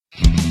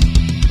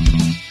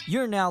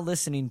You're now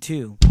listening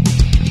to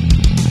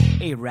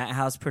a Rat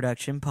House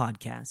production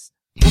podcast.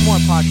 For more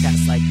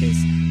podcasts like this,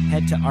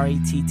 head to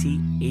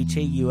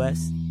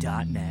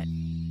retthaus.net.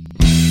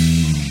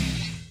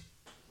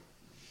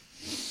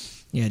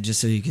 Yeah,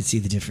 just so you can see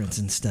the difference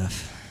and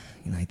stuff.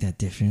 You like that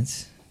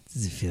difference?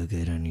 Does it feel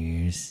good on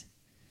your ears?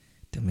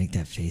 Don't make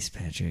that face,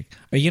 Patrick.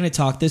 Are you going to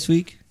talk this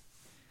week?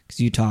 Because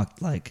you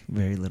talked like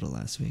very little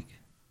last week.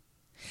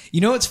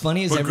 You know what's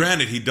funny is... But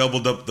granted, he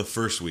doubled up the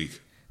first week.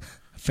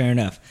 Fair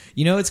enough.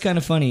 You know what's kind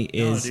of funny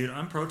is... No, dude,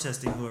 I'm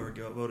protesting whoever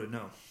voted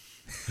no.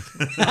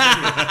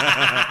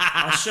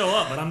 I'll show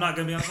up, but I'm not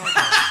going to be on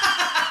podcast.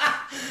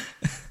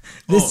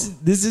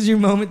 This is your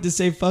moment to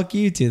say fuck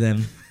you to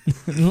them.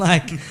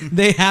 Like,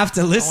 they have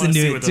to listen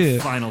to it, too. The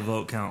final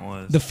vote count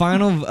was. The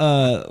final,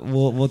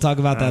 we'll talk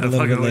about that a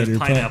little bit later.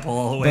 Pineapple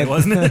all the way,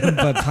 wasn't it?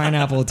 But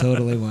Pineapple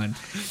totally won.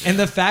 And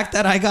the fact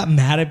that I got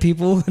mad at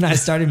people and I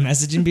started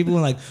messaging people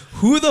and like,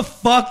 who the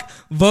fuck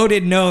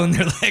voted no? And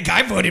they're like,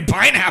 I voted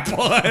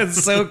Pineapple.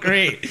 It's so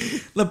great.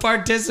 The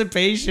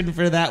participation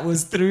for that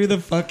was through the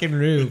fucking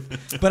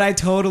roof. But I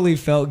totally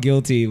felt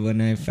guilty when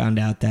I found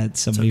out that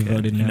somebody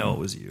voted no. No, it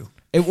was you.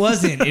 It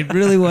wasn't. It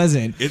really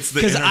wasn't. It's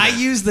the because I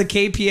used the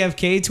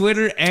KPFK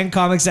Twitter and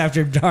Comics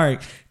After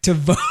Dark to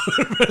vote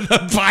for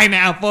the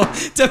Pineapple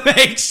to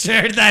make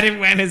sure that it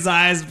went as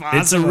high as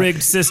possible. It's a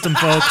rigged system,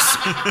 folks.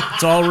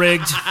 It's all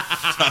rigged.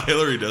 That's how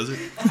Hillary does it.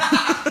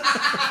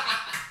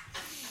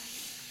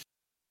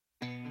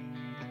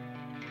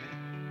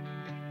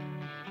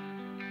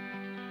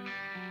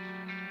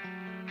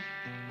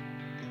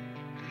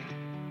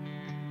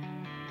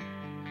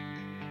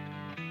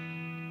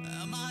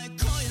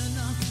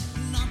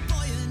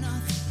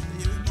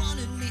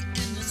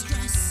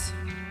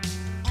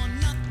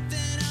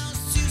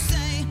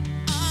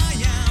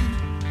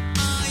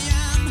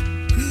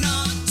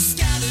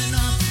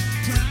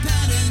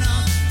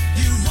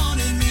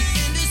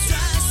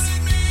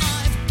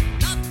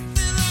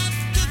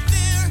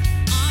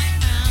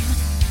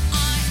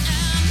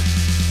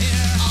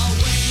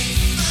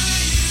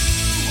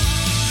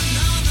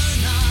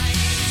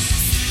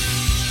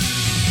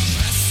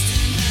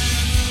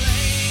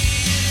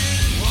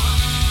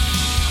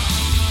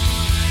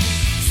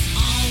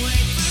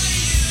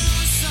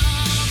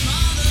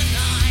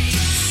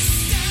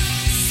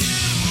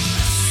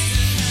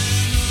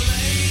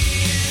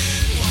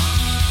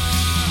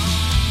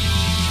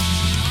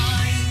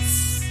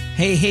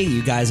 Hey,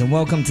 you guys, and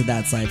welcome to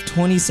That's Life,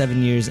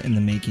 27 years in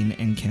the making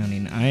and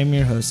counting. I am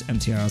your host,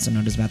 MTR, also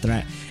known as Matt the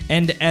Rat.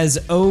 And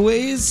as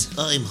always...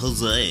 I'm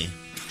Jose.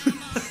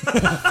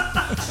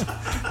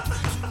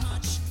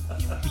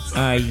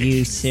 Are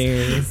you,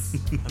 sir?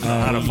 I don't know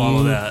how to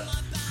follow that.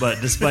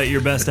 But despite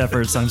your best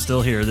efforts, I'm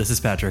still here. This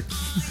is Patrick.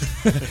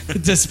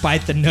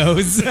 Despite the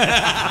nose.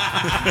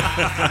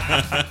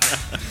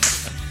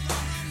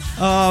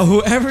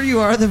 Whoever you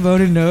are that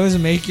voted no's,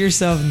 make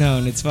yourself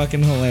known. It's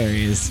fucking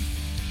hilarious.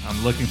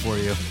 I'm looking for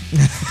you.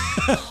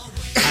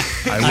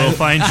 I will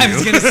find you. I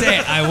was going to say,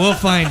 I will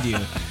find you.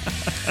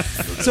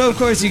 So, of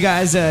course, you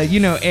guys, you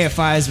know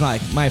AFI is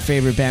my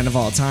favorite band of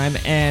all time.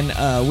 And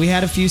we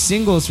had a few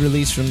singles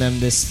released from them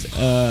this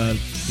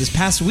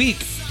past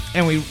week.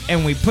 And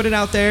we put it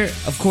out there.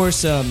 Of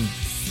course,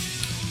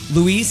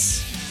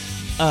 Luis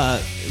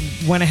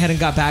went ahead and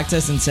got back to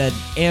us and said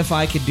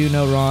AFI could do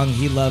no wrong.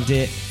 He loved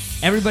it.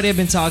 Everybody I've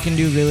been talking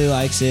to really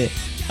likes it.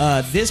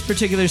 This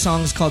particular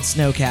song is called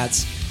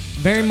Snowcats.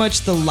 Very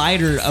much the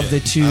lighter of the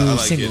two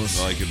singles.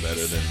 I like it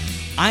better than...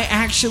 I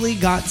actually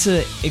got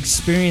to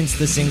experience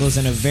the singles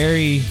in a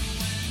very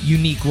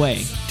unique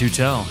way. Do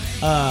tell.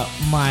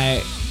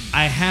 I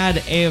had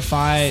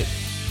AFI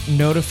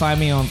notify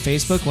me on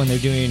Facebook when they're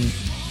doing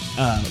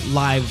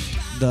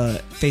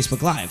the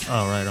Facebook Live.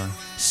 Oh, right on.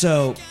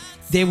 So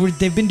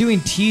they've been doing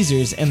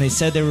teasers, and they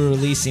said they were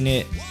releasing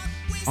it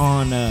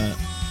on.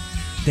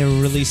 They were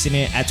releasing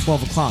it at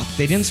 12 o'clock.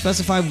 They didn't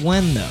specify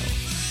when though,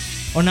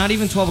 or not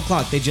even 12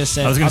 o'clock. They just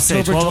said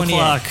October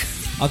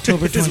 28th.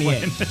 October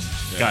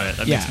 28th. Got it.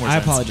 That yeah, makes more I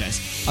sense.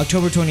 apologize.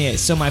 October 28th.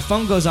 So my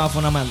phone goes off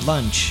when I'm at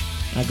lunch.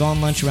 And I go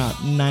on lunch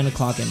around 9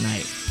 o'clock at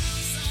night.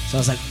 So I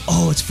was like,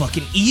 oh, it's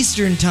fucking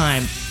Eastern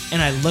time.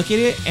 And I look at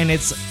it, and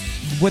it's...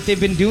 What they've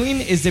been doing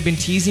is they've been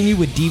teasing you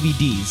with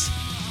DVDs.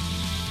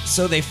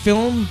 So they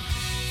film,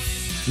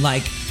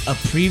 like, a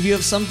preview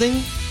of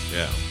something.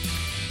 Yeah.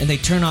 And they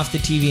turn off the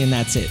TV, and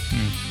that's it.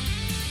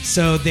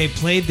 So they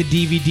played the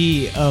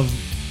DVD of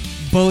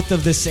both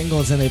of the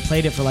singles, and they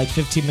played it for like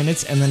 15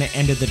 minutes, and then it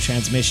ended the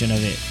transmission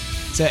of it.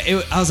 So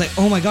I was like,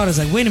 oh my god. I was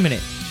like, wait a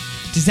minute.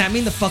 Does that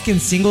mean the fucking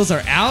singles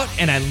are out?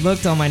 And I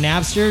looked on my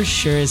Napster.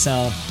 Sure as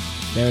hell,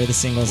 there were the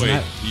singles.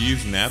 Wait, you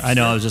use Napster? I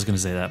know, I was just going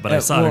to say that, but I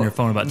saw it on your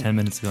phone about 10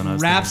 minutes ago. And I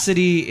was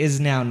Rhapsody is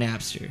now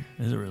Napster.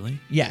 Is it really?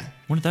 Yeah.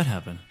 When did that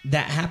happen?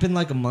 That happened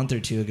like a month or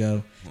two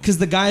ago. Because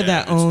the guy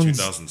that owns...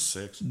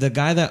 2006. The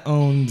guy that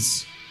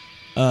owns...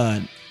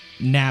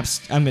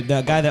 Napster, I mean,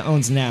 the guy that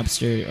owns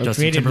Napster or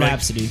Justin created Timberlake?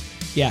 Rhapsody,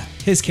 yeah,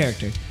 his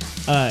character,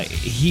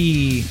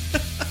 he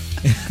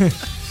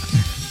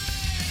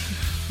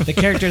the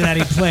character that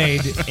he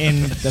played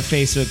in the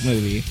Facebook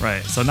movie.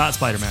 Right. So not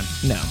Spider-Man.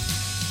 No.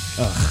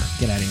 Ugh,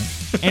 get out of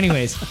here.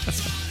 Anyways,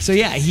 so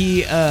yeah,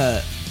 he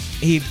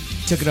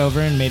took it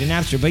over and made an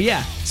Napster. But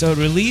yeah, so it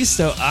released.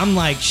 So I'm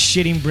like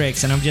shitting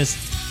bricks, and I'm just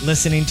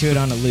listening to it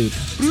on a loop.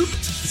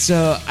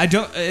 So I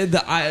don't.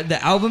 The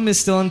album is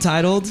still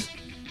entitled.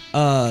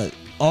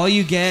 All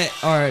you get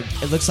are,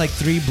 it looks like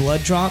 3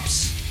 blood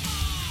drops,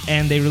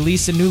 and they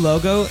released a new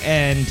logo,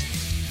 and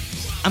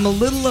I'm a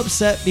little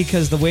upset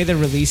because the way they're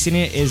releasing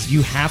it is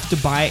you have to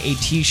buy a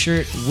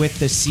t-shirt with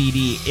the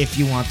CD if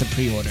you want the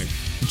pre-order.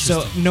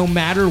 So no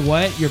matter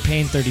what, you're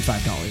paying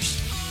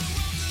 $35.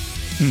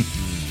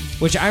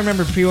 Which I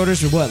remember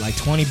pre-orders were what, like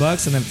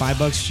 $20 and then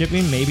 $5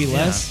 shipping, maybe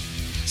less.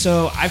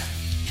 So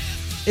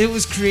it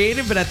was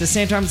creative, but at the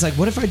same time, it's like,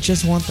 what if I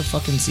just want the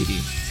fucking CD?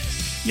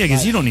 Yeah,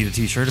 because you don't need a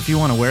t-shirt. If you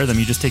want to wear them,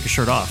 you just take your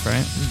shirt off,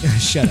 right?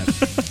 Shut up.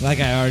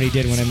 Like I already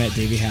did when I met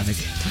Davey Havoc.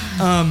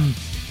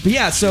 But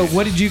yeah, so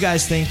what did you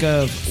guys think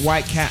of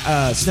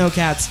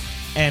Snowcats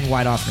and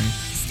White Offering?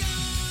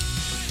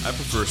 I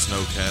prefer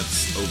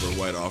Snowcats over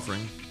White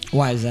Offering.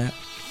 Why is that?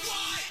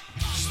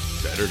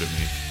 It's better to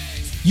me.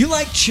 You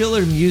like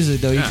chiller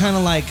music, though. You kind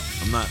of like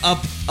I'm not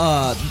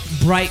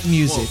bright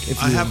music. Well,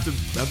 if I you have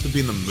to be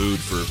in the mood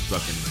for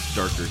fucking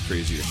darker,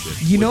 crazier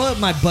shit. You know what?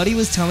 My buddy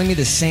was telling me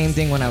the same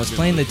thing when I was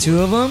playing the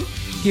two of them.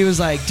 He was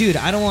like, dude,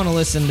 I don't want to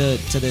listen to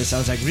this. I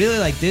was like, really?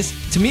 Like this?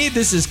 To me,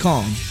 this is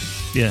calm.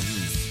 Yeah.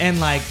 And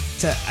like,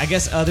 to I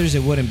guess others,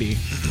 it wouldn't be.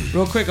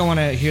 Real quick, I want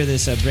to hear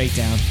this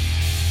breakdown.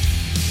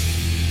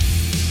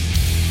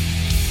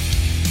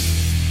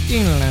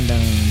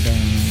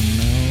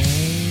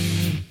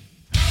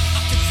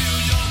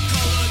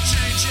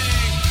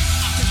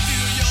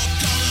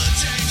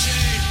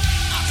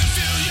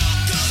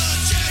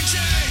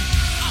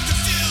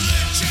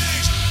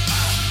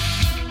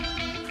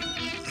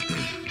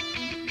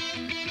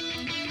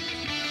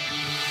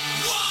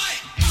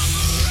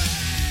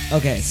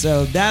 Okay,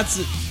 so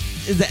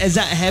is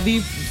that heavy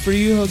for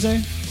you,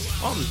 Jose?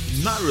 Well,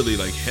 not really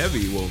like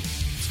heavy. Well,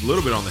 it's a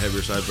little bit on the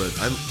heavier side, but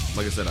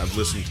like I said, I've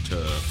listened to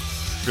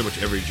pretty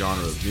much every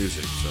genre of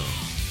music, so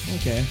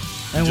okay.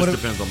 And it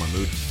just depends on my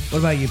mood. What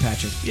about you,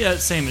 Patrick? Yeah,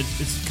 same.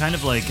 It's kind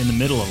of like in the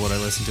middle of what I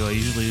listen to. I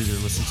usually either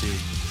listen to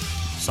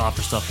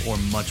softer stuff or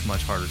much,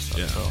 much harder stuff.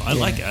 Yeah. So I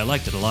like it. I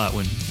liked it a lot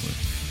when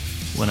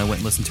I went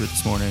and listened to it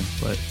this morning.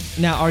 But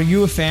now, are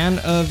you a fan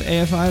of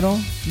AFI at all?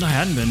 No, I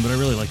hadn't been, but I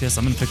really like this.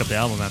 I'm going to pick up the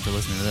album after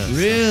listening to this.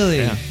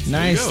 Really? So, yeah.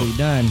 Nicely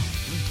done.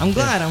 I'm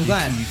glad.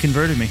 You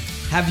converted me.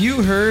 Have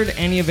you heard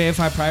any of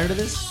AFI prior to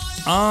this?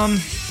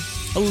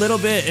 A little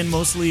bit, and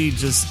mostly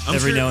just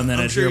every now and then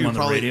I'd hear them on the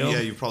radio.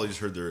 Yeah, you probably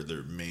just heard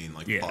their main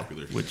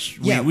popular. Which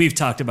we've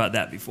talked about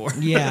that before.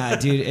 Yeah,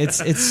 dude,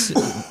 it's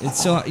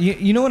so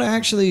you know what I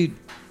actually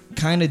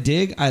kind of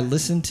dig? I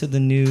listened to the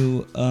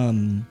new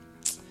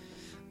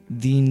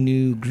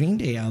Green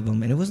Day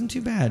album, and it wasn't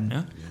too bad.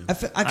 Yeah,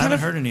 I haven't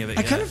heard any of it.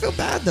 I kind of feel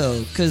bad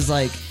though, because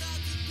like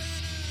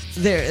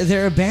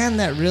they're a band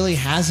that really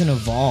hasn't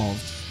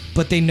evolved,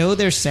 but they know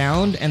their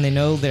sound and they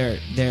know their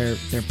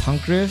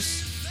punk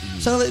riffs.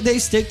 So they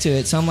stick to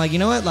it. So I'm like, you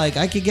know what? Like,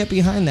 I could get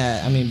behind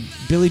that. I mean,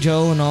 Billy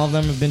Joel and all of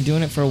them have been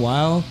doing it for a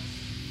while.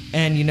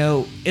 And, you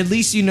know, at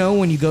least you know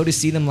when you go to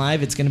see them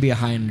live, it's going to be a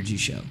high-energy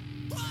show.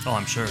 Oh,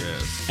 I'm sure.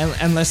 Yeah.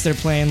 Unless they're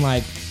playing,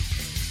 like,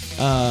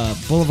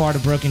 Boulevard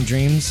of Broken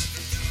Dreams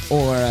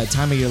or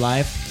Time of Your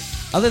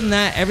Life. Other than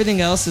that,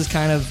 everything else is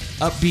kind of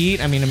upbeat.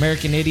 I mean,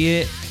 American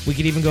Idiot. We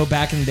could even go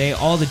back in the day.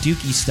 All the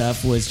Dookie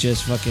stuff was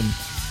just fucking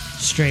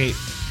straight.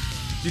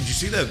 Did you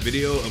see that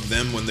video of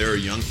them when they were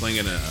young playing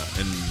in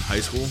high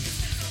school?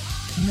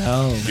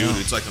 No, dude,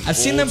 it's like I've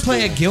seen them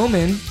play at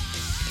Gilman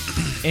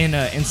in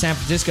San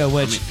Francisco,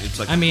 which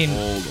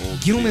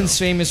old Gilman's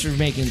famous for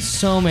making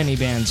so many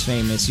bands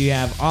famous. You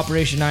have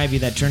Operation Ivy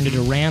that turned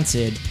into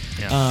Rancid,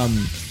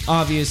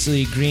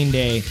 obviously Green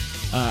Day.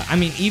 I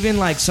mean, even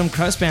like some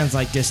crust bands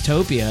like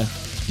Dystopia.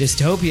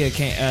 Dystopia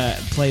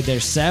played there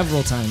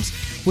several times,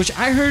 which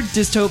I heard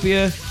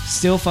Dystopia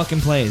still fucking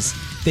plays.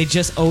 They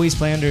just always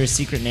play under a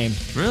secret name.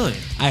 Really?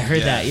 I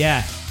heard that,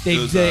 yeah.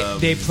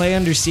 They play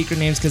under secret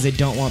names because they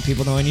don't want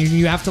people knowing.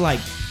 You have to, like,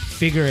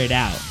 figure it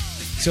out.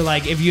 So,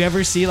 like, if you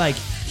ever see, like,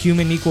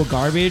 Human Equal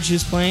Garbage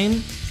is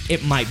playing,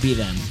 it might be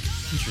them.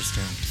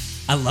 Interesting.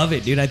 I love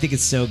it, dude. I think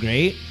it's so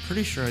great.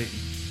 Pretty sure I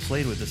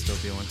played with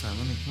Dystopia one time.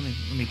 Let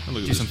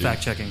me do some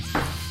fact checking.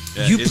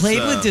 Yeah, you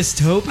played with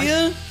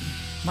Dystopia?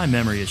 My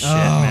memory is shit,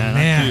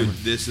 man. Dude,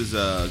 this is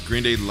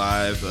Green Day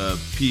Live,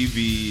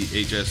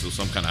 PVHS or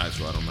some kind of high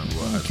school. I don't remember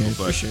what high school,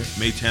 but sure.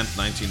 May 10th,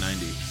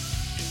 1990.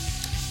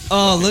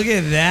 Oh, look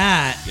at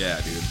that. Yeah,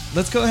 dude.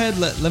 Let's go ahead.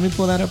 Let me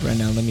pull that up right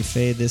now. Let me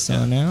fade this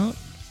on out.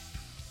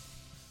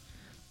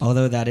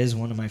 Although that is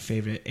one of my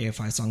favorite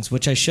AFI songs,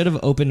 which I should have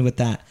opened with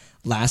that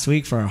last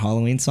week for our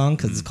Halloween song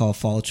because it's called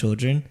Fall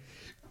Children.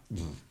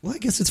 Well, I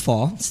guess it's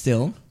fall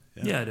still.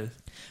 Yeah, it is.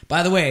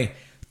 By the way,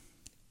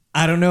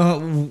 I don't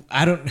know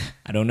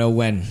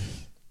when.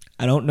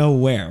 I don't know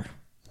where.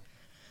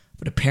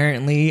 But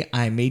apparently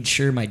I made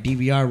sure my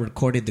DVR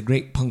recorded The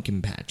Great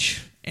Pumpkin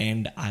Patch.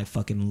 And I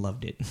fucking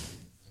loved it.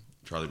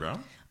 Charlie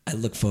Brown? I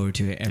look forward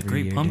to it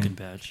every year. Pumpkin dude.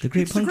 Patch. The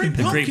Great Pumpkin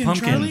Patch. The Great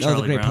Pumpkin. Charlie. Oh,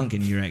 the Great Brown.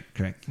 Pumpkin. You're right.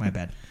 Correct. My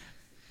bad.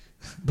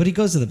 But he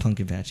goes to the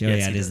Pumpkin Patch. Oh, Yes,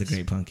 yeah, he it is the does.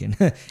 Great Pumpkin.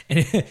 and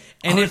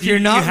Oh, if you're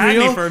not you had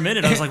real, me for a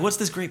minute. I was like, "What's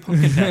this Great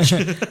Pumpkin Patch?"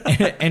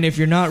 and if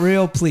you're not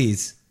real,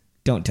 please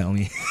don't tell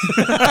me.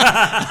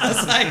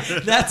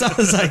 I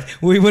was like,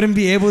 we wouldn't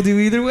be able to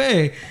either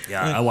way.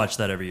 Yeah, I watch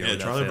that every year. Yeah,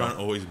 without Charlie fail. Brown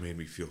always made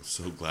me feel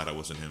so glad I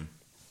wasn't him.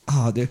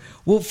 Oh, dude.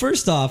 Well,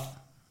 first off,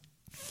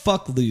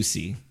 fuck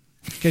Lucy.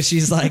 Because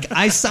she's like,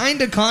 I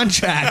signed a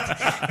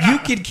contract. You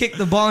could kick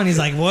the ball. And he's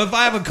like, well, if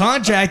I have a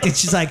contract. And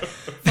she's like,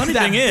 Funny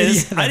thing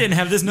is, I didn't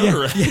have this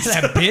notarized.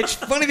 Yeah, that bitch.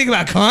 Funny thing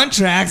about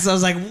contracts, I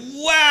was like,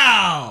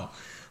 wow.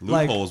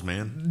 Loopholes,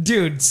 man.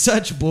 Dude,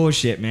 such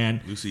bullshit,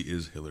 man. Lucy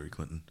is Hillary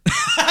Clinton.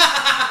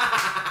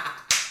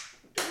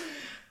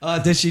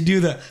 Does she do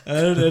the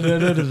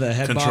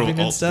head Control, bobbing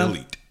and Alt, stuff?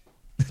 Delete.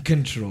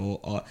 Control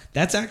Alt.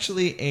 That's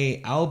actually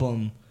a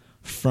album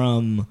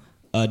from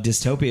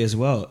Dystopia as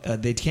well.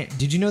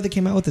 Did you know they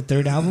came out with a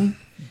third album?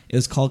 It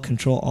was called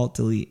Control Alt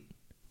Delete.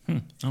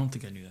 I don't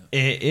think I knew that.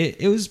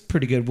 It was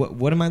pretty good.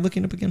 What am I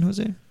looking up again,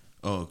 Jose?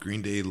 Oh,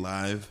 Green Day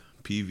Live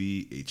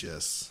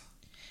PVHS.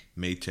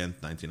 May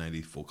 10th,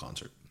 1990, full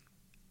concert.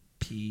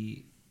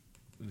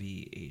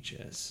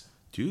 PVHS.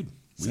 Dude.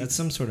 So that's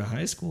some sort of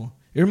high school.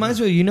 It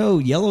reminds me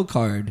of, Yellow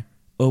Card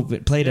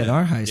played at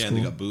our high school. Yeah, and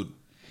they got booed.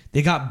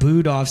 They got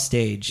booed off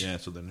stage. Yeah,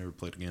 so they never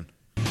played again.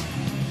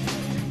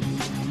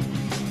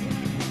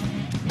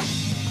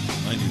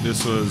 Mind you,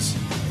 this was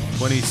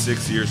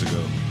 26 years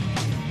ago.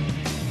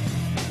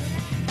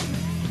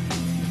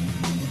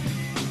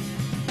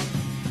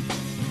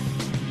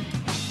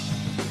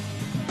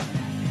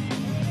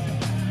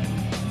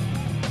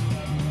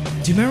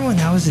 Do you remember when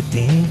that was a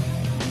thing?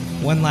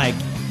 When, like,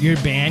 your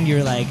band,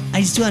 you're like,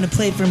 I just want to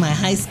play for my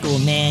high school,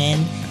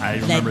 man. I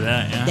remember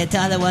that. Yeah. That's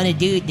all I want to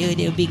do, dude.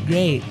 It would be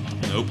great.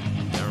 Nope,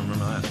 never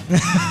remember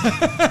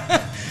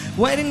that.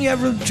 Why didn't you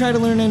ever try to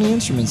learn any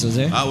instruments,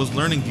 Jose? I was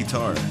learning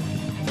guitar.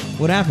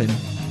 What happened?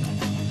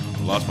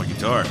 I lost my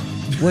guitar.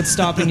 What's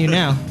stopping you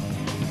now?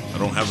 I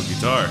don't have a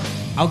guitar.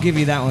 I'll give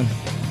you that one.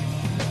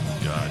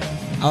 God,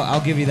 I'll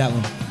give you that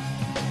one.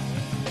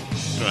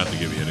 you don't have to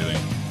give me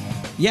anything.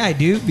 Yeah, I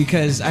do,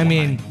 because, I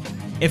mean,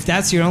 if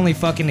that's your only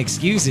fucking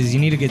excuse is you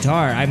need a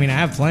guitar, I mean, I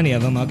have plenty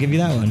of them. I'll give you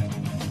that one.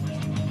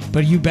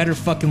 But you better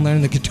fucking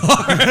learn the guitar.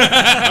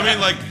 I mean,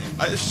 like,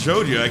 I just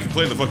showed you I can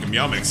play the fucking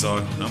Meow Mix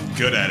song. I'm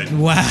good at it.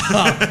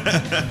 Wow.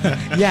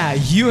 Yeah,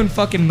 you and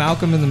fucking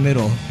Malcolm in the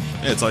Middle.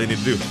 Yeah, that's all you need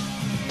to do.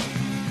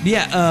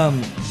 Yeah,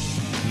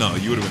 No,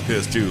 you would have been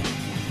pissed too.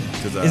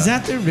 is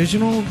that the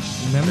original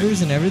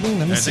members and everything?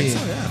 Let me I see. think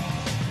so, yeah.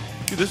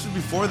 Dude, this was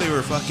before they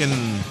were fucking,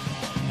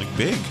 like,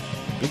 big.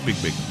 Big.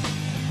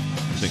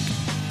 I think,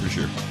 for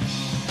sure.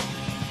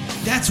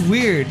 That's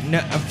weird. No,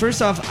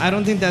 first off, I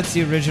don't think that's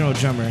the original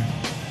drummer.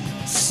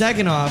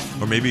 Second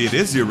off, Or maybe it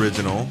is the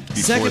original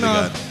before they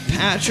got...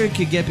 Patrick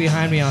could get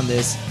behind me on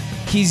this.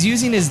 He's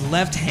using his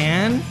left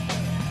hand.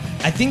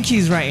 I think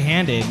he's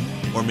right-handed.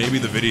 Or maybe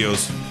the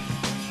videos...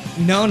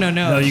 No.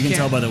 No, you can can't.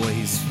 tell by the way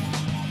he's.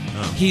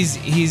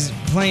 He's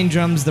playing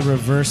drums the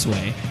reverse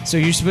way. So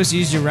you're supposed to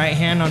use your right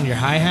hand on your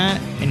hi-hat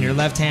and your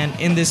left hand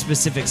in this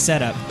specific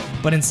setup.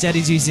 But instead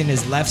he's using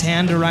his left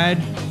hand to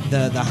ride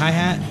the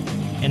hi-hat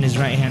and his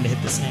right hand to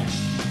hit the snare.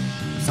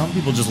 Some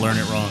people just learn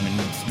it wrong and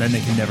then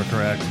they can never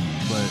correct.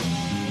 But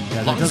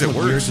yeah, long that as does it look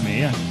weird works. to me.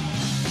 Yeah.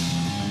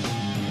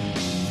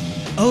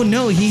 Oh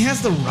no, he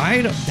has the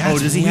ride.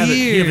 That's Does he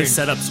weird. have his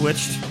setup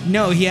switched?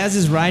 No, he has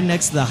his ride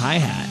next to the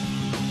hi-hat.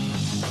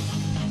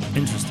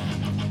 Interesting.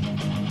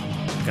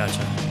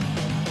 Gotcha.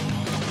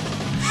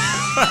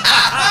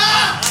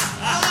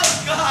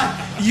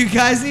 You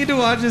guys need to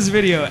watch this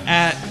video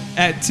at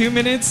 2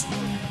 minutes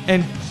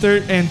and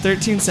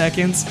 13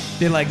 seconds.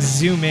 They like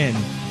zoom in.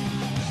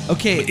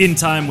 Okay. In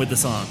time with the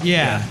song.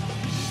 Yeah.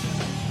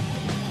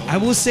 I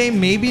will say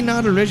maybe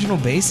not original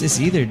bassist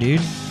either,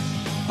 dude.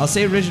 I'll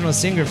say original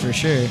singer for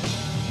sure.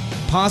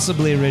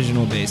 Possibly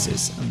original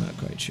bassist. I'm not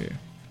quite sure.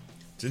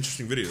 It's an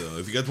interesting video, though.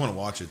 If you guys want to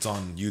watch it, it's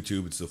on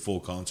YouTube. It's the full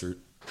concert.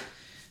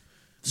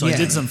 So Yeah. I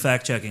did some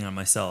fact checking on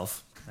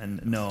myself,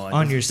 and no,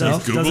 On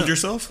yourself? You Googled doesn't-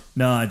 yourself?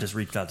 No, I just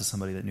reached out to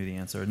somebody that knew the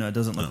answer. No, it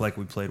doesn't look like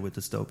we played with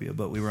Dystopia,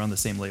 but we were on the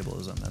same label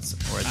as them. That's,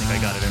 or I think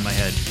I got it in my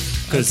head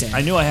because Okay.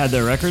 I knew I had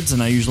their records,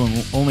 and I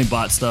usually only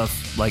bought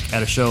stuff like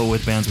at a show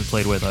with bands we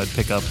played with. I'd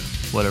pick up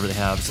whatever they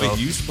have. So Wait,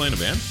 you used to play in a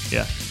band?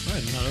 yeah, I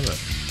did not know that.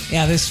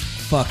 Yeah, this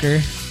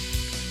fucker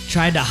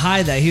tried to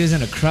hide that he was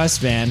in a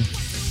crust band.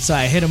 So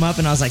I hit him up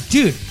and I was like,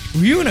 dude,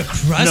 were you in a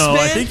crust no, band?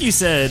 I think you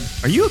said,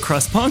 "Are you a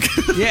crust punk?"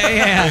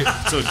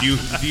 Yeah. So do you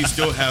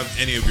still have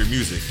any of your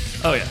music?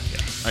 Oh yeah.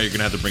 Oh, you're going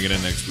to have to bring it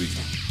in next week.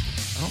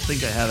 I don't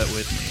think I have it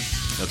with me.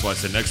 That's why I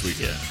said next week.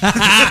 Yeah.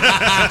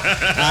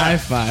 High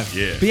five.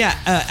 Yeah. But yeah,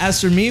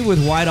 as for me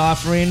with White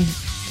Offering,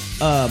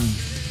 I'm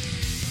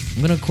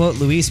going to quote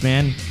Luis,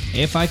 man.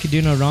 If I could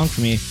do no wrong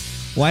for me.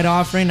 White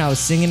Offering, I was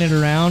singing it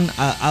around.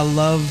 I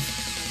love,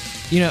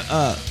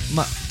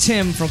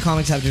 Tim from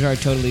Comics After Dark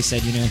totally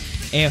said,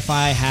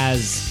 AFI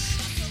has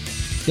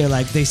they're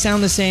like, they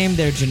sound the same,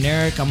 they're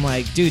generic. I'm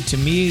like, dude, to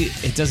me,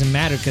 it doesn't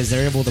matter because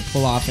they're able to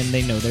pull off and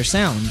they know their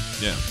sound.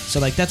 Yeah. So,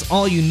 like, that's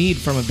all you need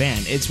from a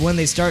band. It's when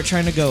they start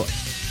trying to go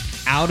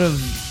out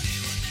of,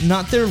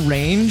 not their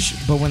range,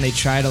 but when they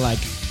try to, like,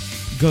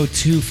 go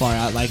too far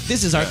out. Like,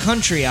 this is our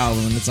country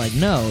album. And it's like,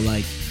 no,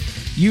 like,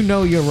 you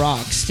know your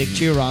rock. Stick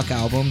to your rock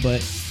album,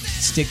 but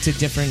stick to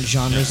different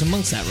genres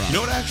amongst that rock. You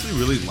know what I actually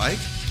really like?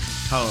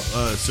 How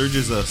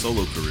Serge's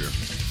solo career.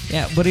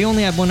 Yeah, but he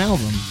only had one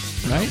album,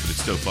 right? But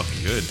it's still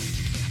fucking good.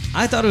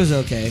 I thought it was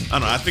okay. I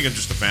don't know. I think I'm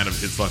just a fan of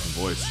his fucking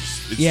voice.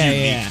 It's Yeah,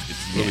 unique. yeah.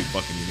 It's really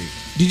fucking unique.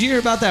 Did you hear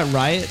about that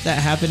riot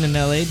that happened in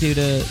LA due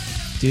to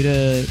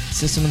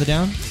System of the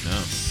Down?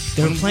 No.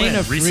 They were playing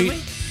a free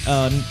recently?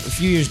 a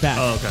few years back.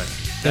 Oh, okay.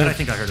 That I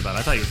think I heard about.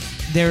 I thought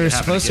They were it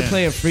happened supposed to again.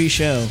 play a free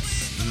show,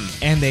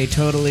 and they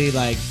totally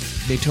bailed,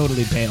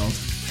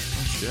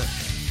 Oh, shit.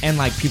 and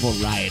like people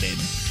rioted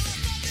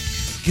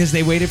because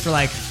they waited for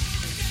like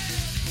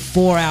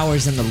 4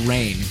 hours in the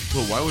rain.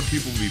 Well, why would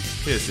people be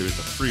pissed if it's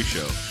a free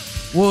show?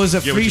 Well, it was a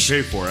Get free what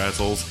you pay for,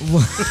 assholes.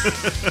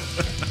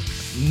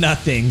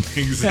 nothing.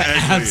 Exactly.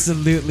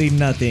 Absolutely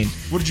nothing.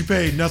 What did you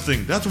pay?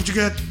 Nothing. That's what you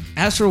get.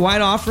 As for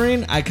White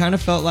Offering, I kind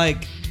of felt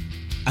like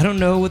I don't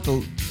know what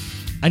the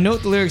I know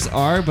what the lyrics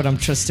are, but I'm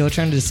still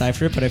trying to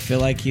decipher it. But I feel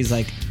like he's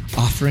like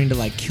offering to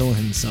like kill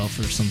himself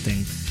or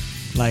something.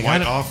 Like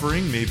White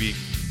offering, maybe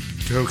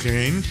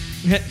cocaine.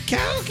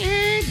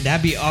 cocaine.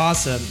 That'd be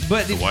awesome.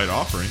 But The white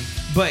offering.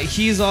 but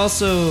he's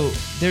also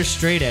they're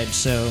straight edge,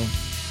 so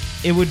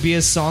it would be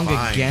a song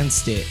Fine.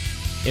 against it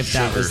if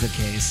that was the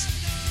Sugar. case.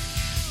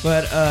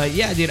 But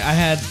yeah, dude,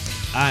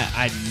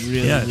 I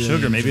really really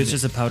sugar. Maybe enjoyed it's it.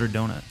 just a powdered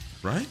donut.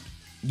 Right?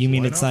 You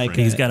mean White it's like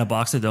Offering. He's got a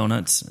box of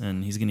donuts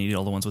and he's gonna eat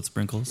all the ones with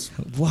sprinkles.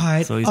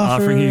 white So he's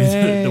offering you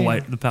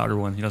offering. the powder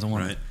one. He doesn't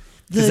want Right. it.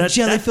 The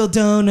jelly-filled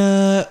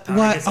donut. Powder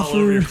White gets all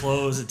over your offering.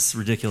 clothes. It's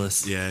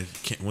ridiculous. Yeah, you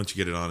can't, once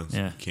you get it on,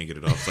 Yeah. you can't get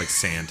it off. It's like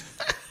sand.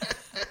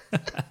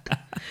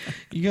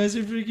 You guys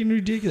are freaking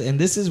ridiculous, and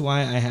this is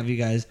why I have you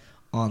guys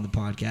on the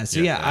podcast. So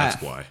yeah,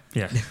 that's why.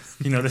 Yeah,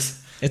 you know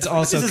this. It's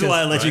also this is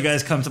why I let you right.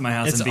 guys come to my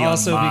house It's and be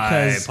also on my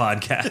because-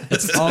 podcast.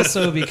 It's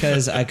also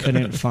because I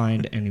couldn't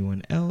find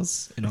anyone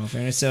else. In all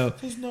fairness, so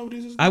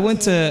I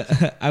went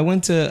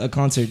to a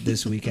concert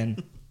this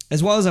weekend,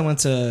 as well as I went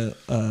to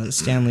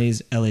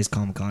Stanley's LA's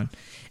Comic Con,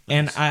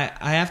 and I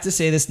have to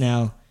say this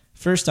now.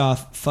 First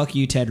off, fuck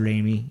you, Ted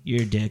Raimi.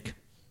 You're a dick.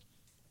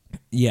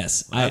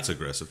 Yes, That's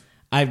aggressive.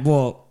 I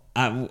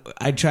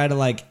try to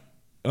like.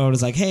 I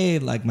was like, hey,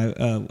 like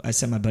I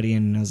sent my buddy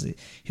in, and he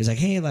was like,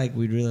 hey, like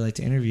we'd really like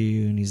to interview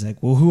you, and he's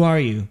like, well, who are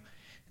you?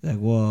 Like,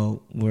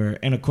 well,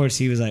 and of course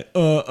he was like,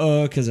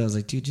 because I was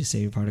like, dude, just say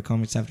you're part of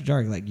Comics After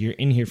Dark, like you're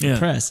in here for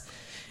press,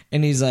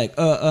 and he's like,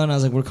 and I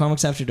was like, we're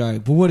Comics After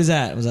Dark, but what is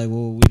that? I was like,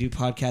 well, we do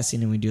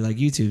podcasting and we do like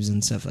YouTubes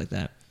and stuff like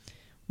that.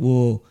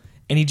 Well,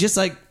 and he just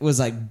like was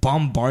like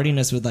bombarding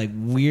us with like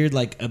weird,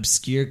 like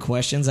obscure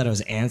questions that I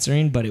was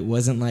answering, but it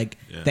wasn't like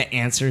the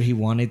answer he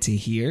wanted to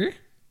hear.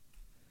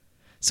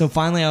 So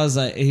finally,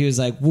 he was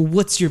like, well,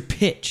 what's your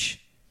pitch?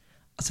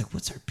 I was like,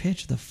 what's our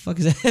pitch? The fuck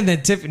is that? And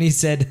then Tiffany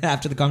said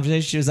after the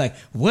conversation, she was like,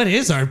 what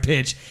is our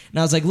pitch? And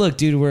I was like, look,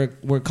 dude,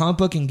 we're comic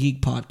book and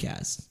geek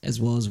podcast, as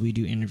well as we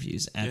do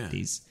interviews at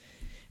these.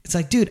 It's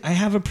like, dude, I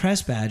have a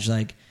press badge.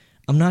 Like,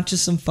 I'm not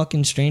just some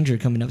fucking stranger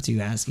coming up to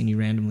you asking you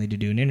randomly to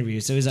do an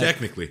interview. So he's like,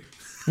 Technically.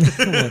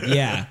 well,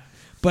 yeah.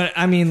 But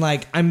I mean,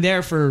 like, I'm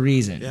there for a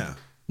reason. Yeah.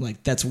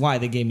 Like, that's why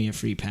they gave me a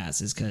free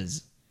pass, is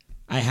because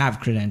I have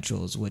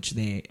credentials, which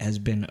has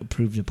been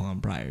approved upon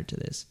prior to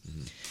this.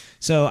 Mm-hmm.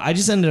 So I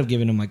just ended up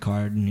giving him my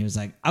card, and he was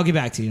like, I'll get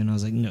back to you. And I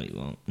was like, no, you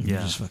won't. And he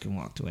just fucking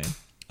walked away.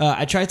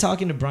 I tried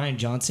talking to Brian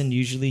Johnson.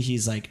 Usually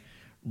he's like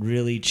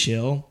really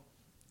chill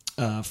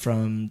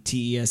from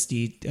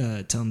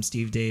TESD, Tom,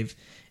 Steve, Dave,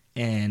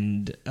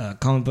 and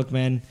Comic Book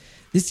Man.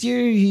 This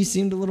year he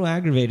seemed a little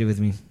aggravated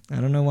with me.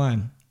 I don't know why.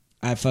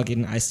 I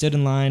stood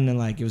in line, and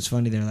like it was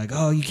funny. They're like,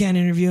 oh, you can't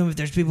interview him if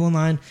there's people in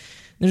line.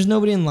 There's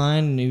nobody in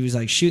line, and he was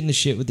like shooting the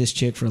shit with this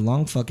chick for a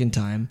long fucking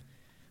time,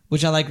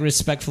 which I like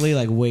respectfully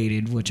like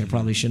waited, which I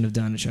probably shouldn't have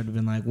done. It should have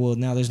been like, well,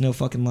 now there's no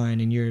fucking line,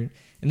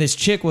 and this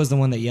chick was the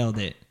one that yelled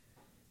it.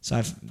 So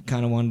I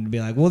kind of wanted to be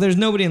like, well, there's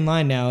nobody in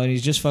line now, and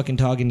he's just fucking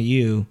talking to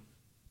you,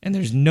 and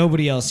there's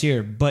nobody else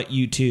here but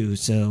you two.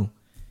 So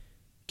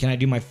can I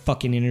do my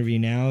fucking interview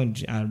now?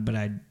 But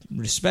I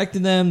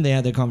respected them. They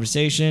had their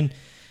conversation.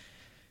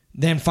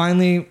 Then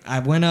finally, I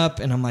went up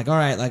and I'm like, all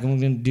right, like I'm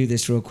going to do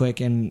this real quick.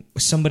 And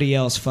somebody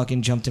else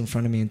fucking jumped in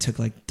front of me and took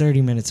like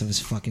 30 minutes of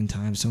his fucking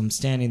time. So I'm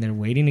standing there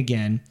waiting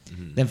again.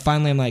 Mm-hmm. Then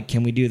finally, I'm like,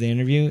 can we do the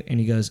interview? And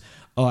he goes,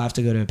 oh, I have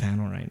to go to a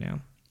panel right now.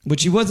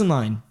 Which he wasn't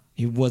lying.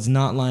 He was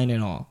not lying at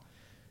all.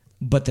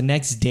 But the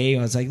next day,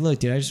 I was like, look,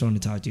 dude, I just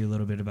wanted to talk to you a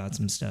little bit about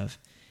some stuff.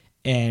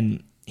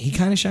 And he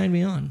kind of shined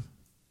me on.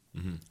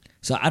 Mm-hmm.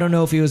 So I don't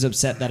know if he was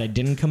upset that I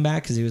didn't come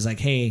back, because he was like,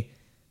 hey,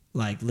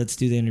 like, let's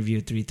do the interview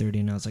at 3:30,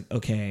 and I was like,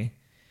 okay.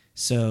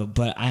 So,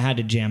 but I had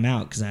to jam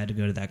out because I had to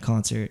go to that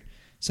concert.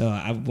 So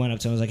I went up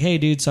to him, I was like, hey,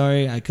 dude,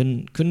 sorry, I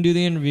couldn't do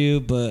the interview,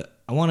 but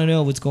I want to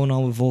know what's going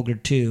on with Vulgar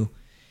 2.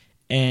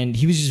 And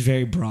he was just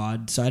very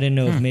broad. So I didn't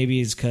know if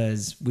maybe it's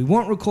because we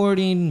weren't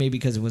recording, maybe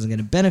because it wasn't going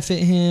to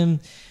benefit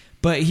him.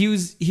 But he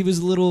was a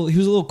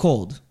little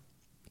cold.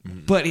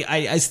 But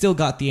I still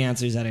got the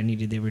answers that I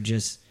needed. They were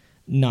just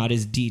not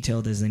as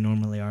detailed as they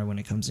normally are when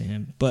it comes to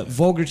him. But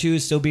Vulgar 2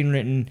 is still being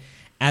written.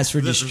 As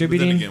for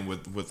distributing, then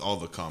again, with all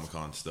the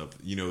Comic-Con stuff,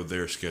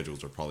 their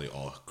schedules are probably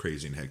all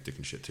crazy and hectic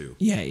and shit too.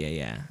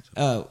 Yeah.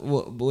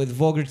 With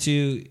Vulgar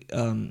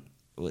 2,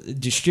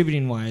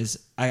 distributing wise,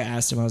 I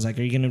asked him, I was like,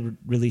 are you going to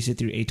release it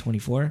through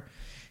A24? And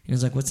he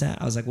was like, what's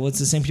that? I was like, well, it's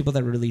the same people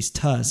that released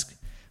Tusk.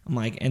 I'm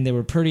like, and they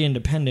were pretty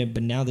independent,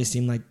 but now they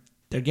seem like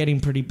they're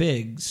getting pretty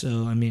big.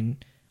 So, I mean,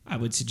 I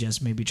would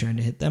suggest maybe trying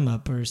to hit them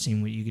up or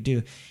seeing what you could do.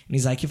 And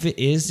he's like, if it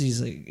is,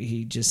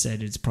 he just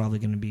said it's probably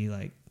going to be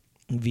like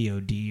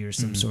VOD or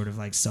some sort of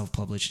like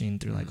self-publishing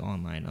through like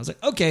online. I was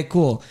like, okay,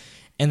 cool.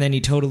 And then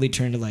he totally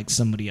turned to like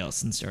somebody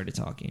else and started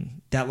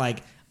talking. That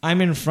like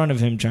I'm in front of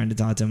him trying to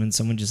talk to him and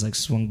someone just like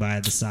swung by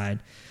at the side.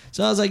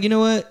 So I was like, you know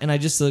what? And I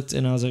just looked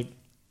and I was like,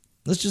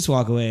 let's just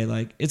walk away.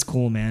 Like, it's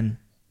cool, man.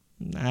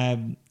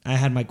 I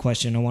had my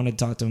question. I wanted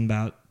to talk to him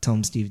about Tell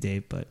Him Steve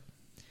Dave, but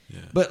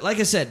like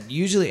I said,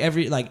 usually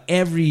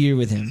every year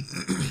with him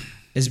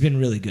has been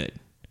really good.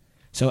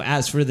 So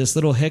as for this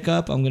little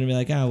hiccup, I'm gonna be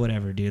like,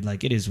 whatever, dude.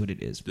 Like, it is what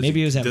it is.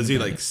 Does he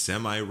like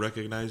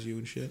semi-recognize you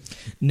and shit?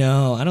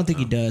 No, I don't think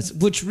he does.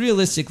 Which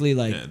realistically,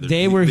 like,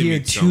 they were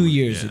here 2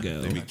 years ago.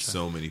 They meet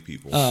so many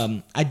people.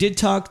 I did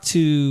talk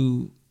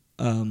to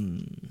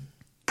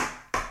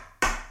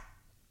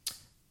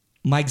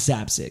Mike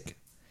Zapsik,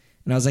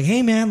 and I was like,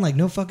 hey man, like,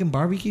 no fucking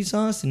barbecue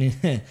sauce, and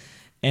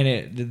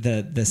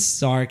the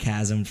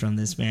sarcasm from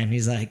this man.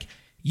 He's like,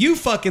 you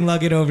fucking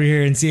lug it over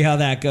here and see how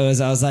that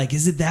goes. I was like,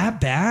 is it that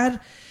bad?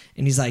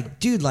 And he's like,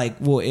 dude, like,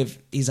 well,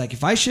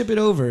 if I ship it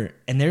over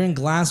and they're in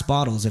glass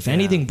bottles, if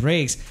anything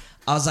breaks,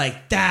 I was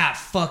like, that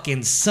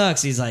fucking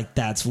sucks. He's like,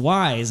 that's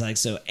why. He's like,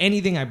 so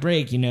anything I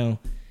break,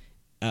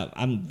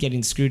 I'm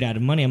getting screwed out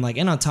of money. I'm like,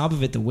 and on top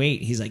of it, the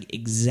weight. He's like,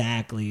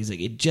 exactly. He's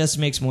like, it just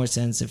makes more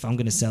sense if I'm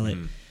going to sell it.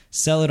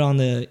 Sell it on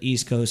the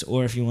East Coast,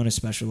 or if you want to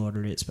special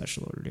order it,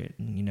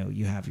 and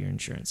you have your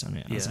insurance on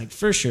it. I was like,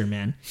 for sure,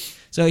 man.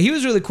 So he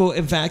was really cool.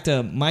 In fact,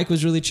 Mike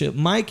was really chill.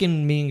 Mike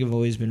and Ming have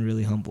always been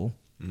really humble.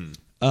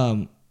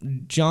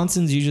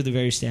 Johnson's usually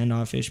very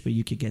standoffish, but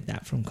you could get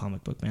that from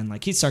Comic Book Man.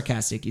 Like, he's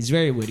sarcastic, he's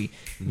very witty,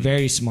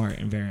 very smart,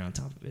 and very on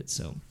top of it.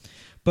 So,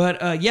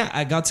 but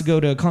I got to go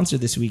to a concert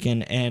this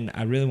weekend, and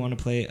I really want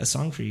to play a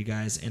song for you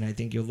guys, and I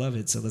think you'll love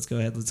it. So let's go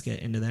ahead, let's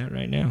get into that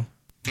right now.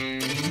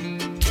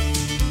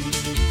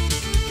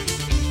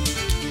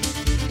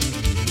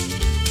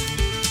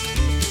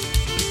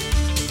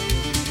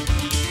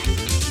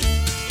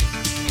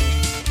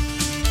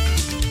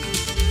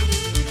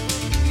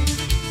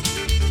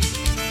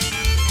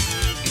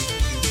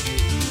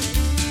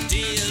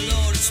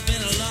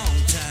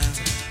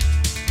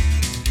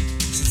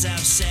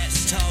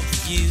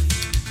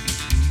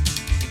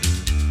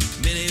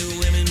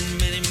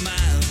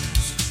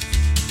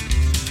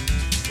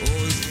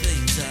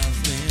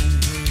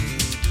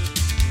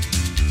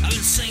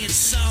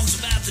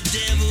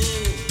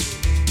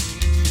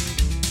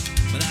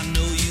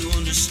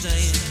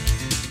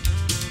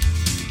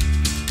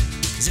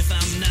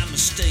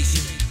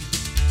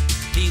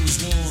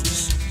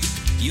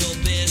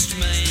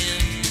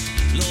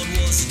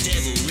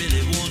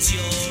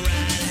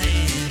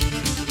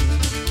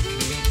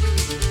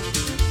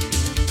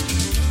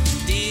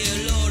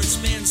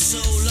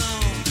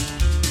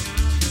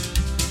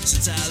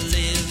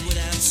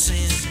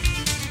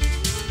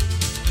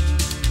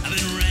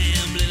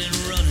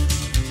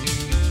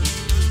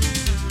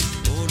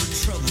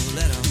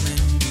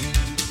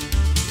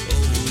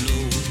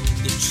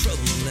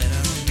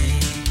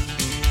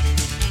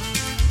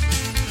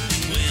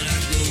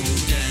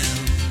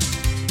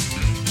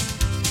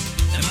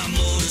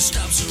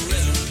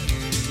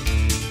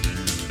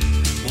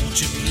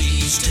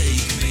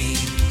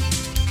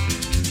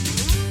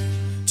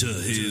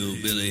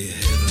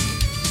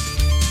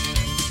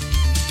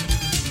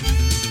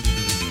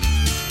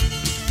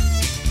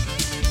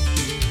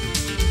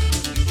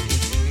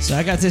 So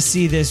I got to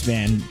see this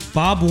man,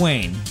 Bob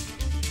Wayne.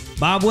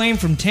 Bob Wayne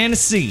from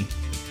Tennessee.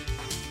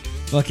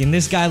 Fucking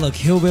this guy looked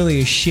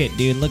hillbilly as shit,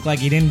 dude. Looked like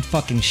he didn't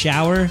fucking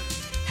shower.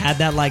 Had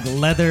that like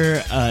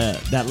leather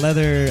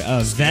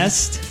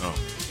vest.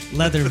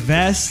 Leather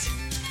vest.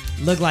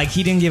 Looked like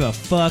he didn't give a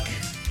fuck.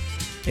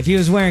 If he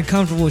was wearing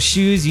comfortable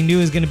shoes, you knew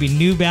it was going to be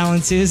New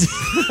Balances.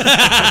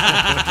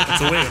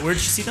 So wait, where'd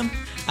you see them?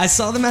 I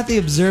saw them at the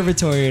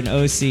Observatory in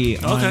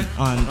OC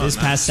on this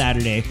past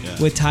Saturday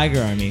with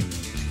Tiger Army.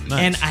 Nice.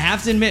 And I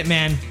have to admit,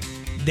 man,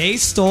 they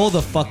stole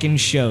the fucking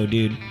show,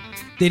 dude.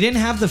 They didn't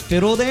have the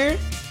fiddle there,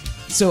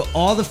 so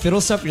all the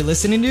fiddle stuff you're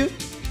listening to,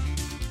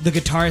 the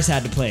guitarist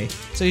had to play.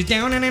 So he's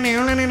down. I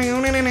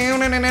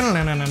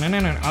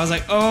was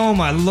like, oh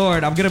my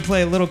lord, I'm gonna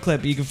play a little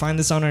clip. You can find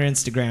this on our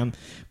Instagram.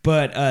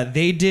 But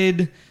they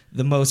did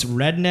the most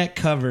redneck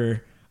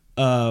cover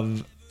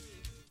of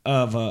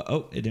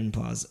it didn't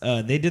pause.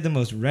 They did the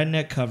most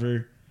redneck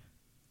cover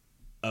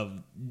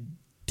of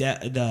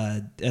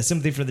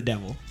Sympathy for the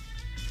Devil.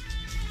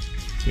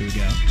 Here we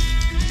go.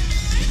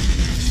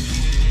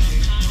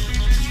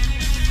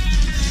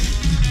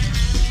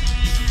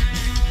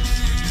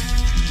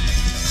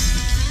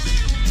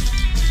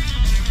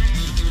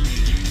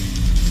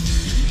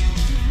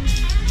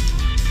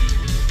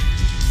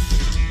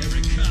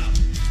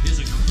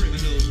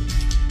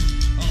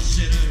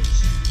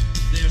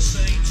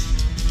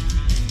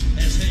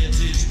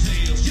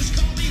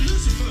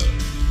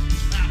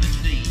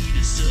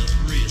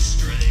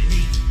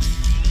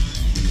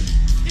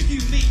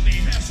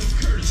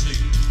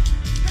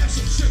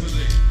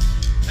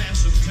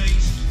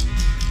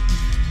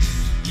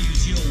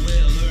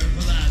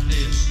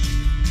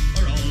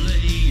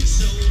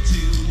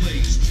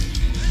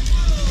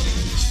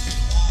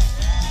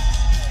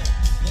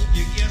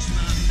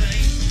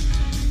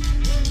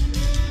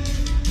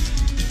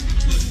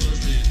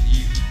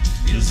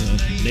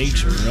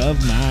 Nature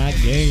of my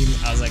game.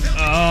 I was like,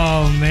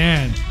 oh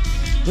man,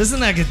 listen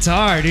to that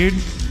guitar, dude.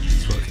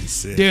 It's fucking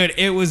sick. Dude,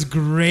 it was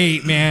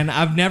great, man.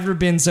 I've never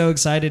been so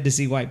excited to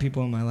see white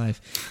people in my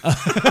life.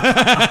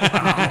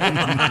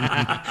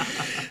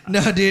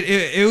 No, dude,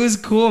 it was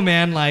cool,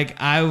 man. Like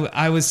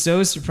I was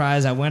so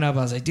surprised. I went up,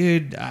 I was like,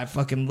 dude, I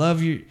fucking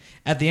love you.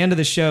 At the end of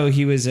the show,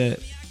 he was at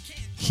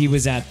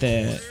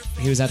the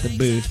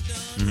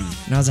booth,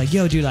 and I was like,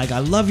 yo, dude, like I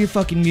love your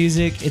fucking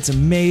music. It's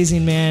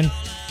amazing, man.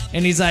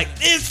 And he's like,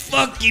 this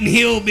fucking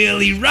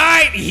hillbilly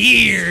right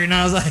here. And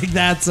I was like,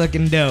 that's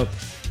fucking dope.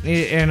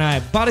 And I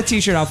bought a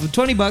t-shirt off with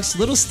 $20, a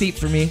little steep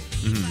for me.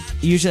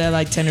 Usually I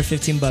like 10 or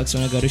 15 bucks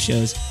when I go to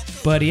shows.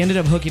 But he ended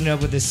up hooking it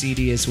up with a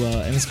CD as well.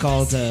 And it's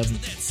called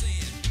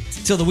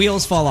Till the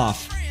Wheels Fall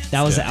Off.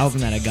 That was the album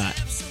that I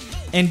got.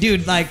 And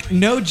dude, like,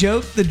 no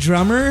joke, the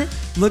drummer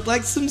looked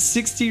like some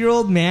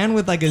 60-year-old man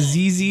with like a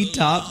ZZ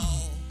Top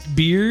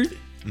beard.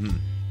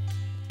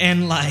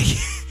 And like...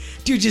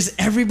 Dude, just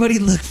everybody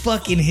looked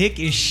fucking hick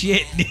as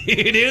shit, dude.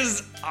 It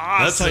was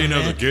awesome. That's how you know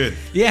man. they're good.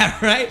 Yeah,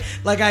 right?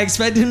 Like, I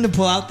expected him to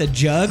pull out the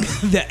jug,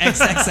 the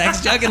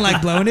XXX jug, and,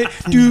 like, blowing it.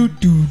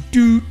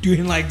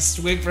 And, like,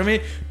 swig from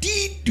it.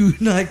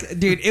 Like,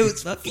 dude, it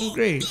was fucking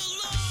great.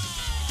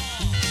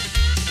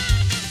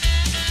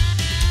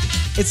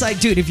 It's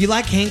like, dude, if you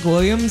like Hank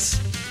Williams,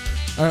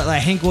 or,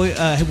 like, Hank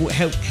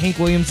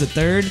Williams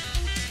III,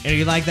 and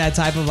you like that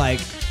type of, like,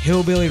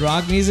 hillbilly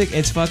rock music,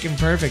 it's fucking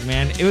perfect,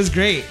 man. It was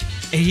great.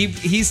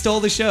 He stole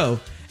the show.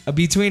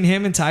 Between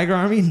him and Tiger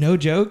Army, no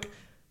joke,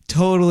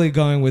 totally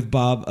going with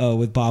Bob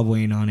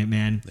Wayne on it,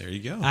 man. There you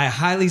go. I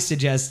highly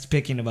suggest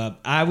picking him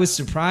up. I was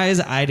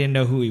surprised. I didn't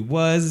know who he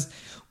was.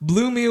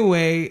 Blew me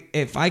away.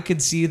 If I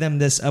could see them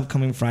this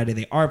upcoming Friday,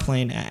 they are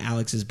playing at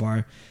Alex's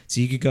Bar, so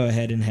you could go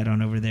ahead and head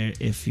on over there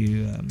if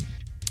you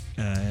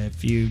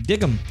dig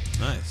them.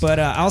 Nice. But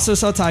I also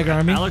saw Tiger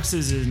Army. Alex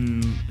is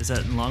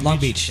that in Long Beach? Long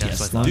Beach, Yeah, yes.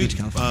 that's what I Long thought. Beach,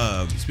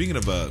 California. Speaking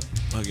of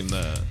fucking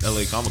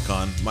LA Comic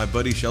Con, my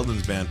buddy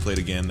Sheldon's band played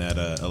again at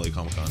LA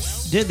Comic Con.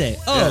 Did they?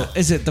 Oh, Yeah.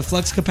 is it the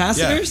Flux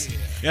Capacitors?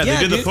 Yeah, they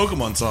did dude. the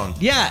Pokemon song.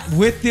 Yeah,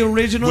 with the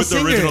original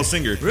singer. original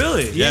singer.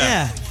 Really?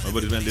 Yeah. My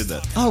buddy's band did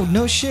that. Oh,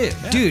 no shit.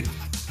 Yeah. Dude,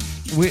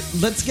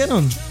 let's get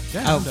them.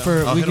 Yeah, I'm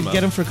down. I'll We hit could 'em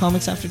get up. them for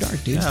Comics After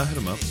Dark, dude. Yeah, I'll hit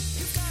him up.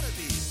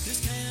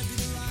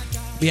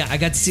 But yeah, I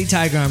got to see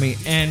Tiger Army.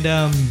 And,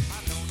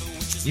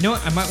 you know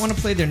what? I might want to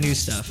play their new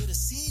stuff.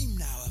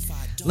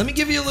 Let me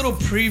give you a little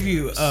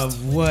preview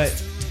of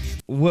what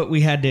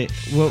we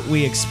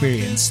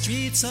experienced.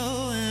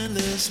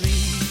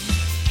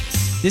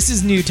 This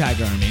is new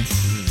Tiger Army.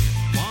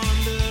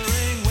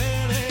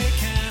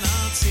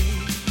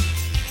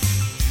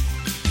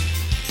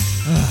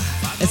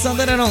 It's not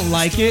that I don't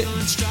like it.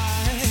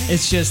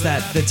 It's just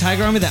that the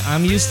Tiger Army that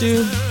I'm used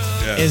to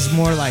is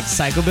more like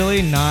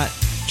psychobilly, not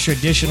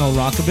traditional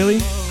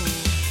rockabilly,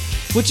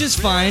 which is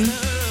fine.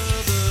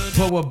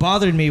 But what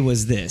bothered me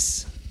was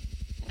this.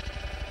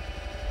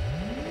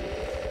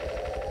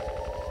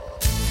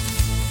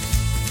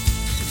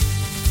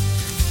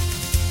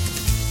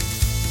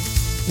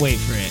 Wait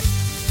for it.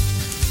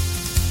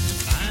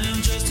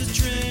 I'm just a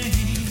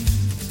train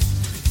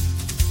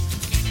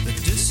that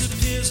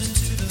disappears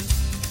into the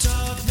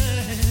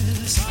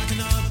darkness. I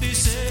cannot be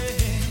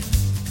saved,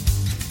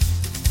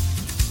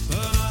 but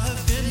I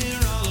have been here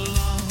all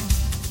along.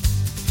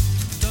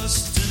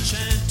 Dust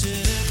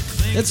enchanted.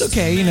 That's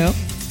okay, you know.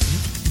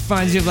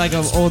 Reminds you of like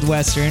an old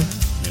western.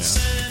 Yeah.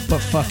 But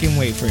fucking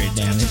wait for it,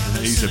 damn it.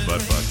 He said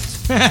butt fuck.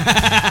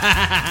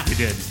 You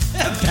did.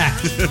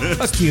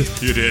 Fuck you.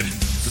 You did.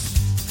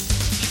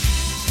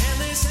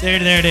 There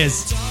it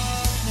is.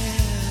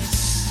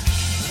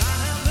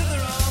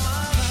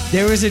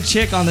 There was a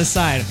chick on the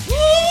side.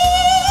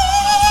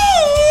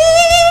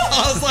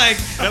 I was like,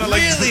 Kinda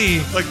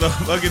really? Like the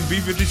fucking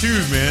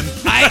B-52s, man.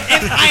 I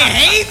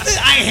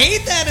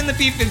hate that in the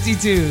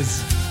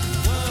B-52s.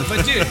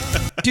 But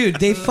dude,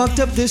 they fucked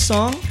up this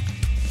song.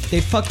 They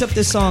fucked up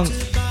this song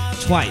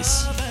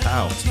twice.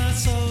 How?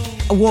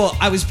 Well,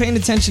 I was paying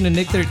attention to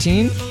Nick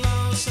 13,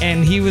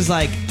 and he was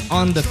like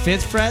on the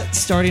 5th fret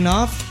starting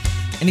off,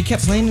 and he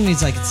kept playing, and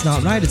he's like, it's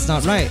not right.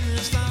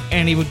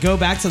 and he would go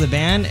back to the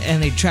band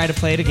and they'd try to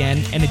play it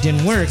again and it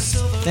didn't work.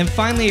 Then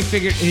finally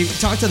he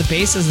talked to the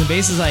bassist and the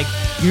bassist was like,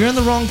 "You're in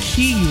the wrong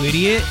key, you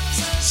idiot."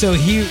 So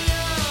he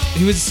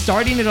was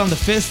starting it on the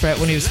 5th fret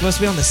when he was supposed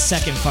to be on the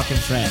 2nd fucking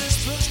fret.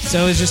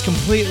 So it was just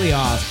completely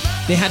off.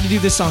 They had to do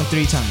this song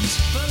 3 times.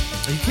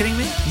 Are you kidding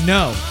me?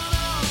 No.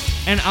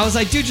 And I was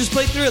like, dude, just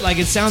play through it. Like,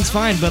 it sounds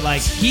fine, but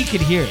like he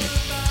could hear it.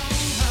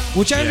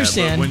 Which I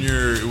understand. But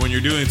when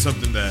you're doing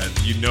something that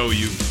you know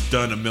you've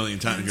done a million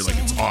times, you're like,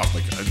 it's off,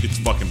 like it's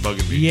fucking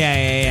bugging me.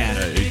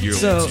 Yeah.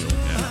 So,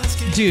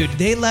 dude,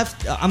 they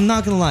left. I'm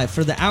not gonna lie.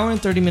 For the hour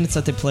and 30 minutes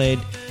that they played,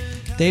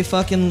 they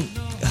fucking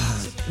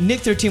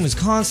Nick 13 was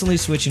constantly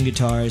switching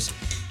guitars.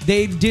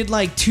 They did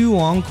like 2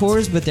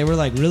 encores, but they were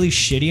like really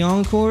shitty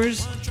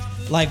encores,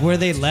 like where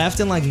they left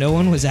and like no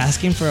one was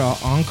asking for an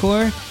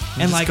encore.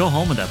 And just like go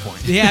home at that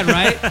point. Yeah,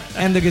 right.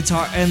 And the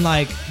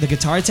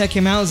guitar tech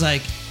came out, was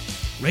like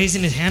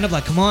raising his hand up,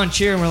 like, "Come on,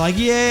 cheer!" And we're like,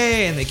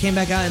 "Yay!" And they came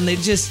back out and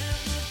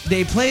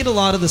they played a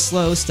lot of the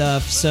slow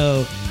stuff.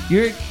 So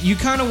you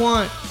kind of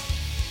want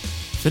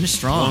finish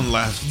strong. One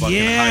last fucking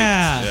hype.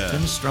 Yeah.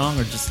 Finish strong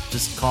or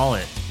just call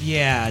it.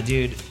 Yeah,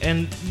 dude.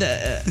 And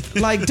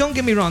like, don't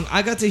get me wrong,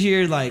 I got to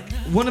hear like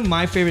one of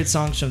my favorite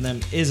songs from them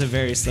is a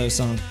very slow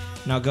song,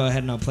 and I'll go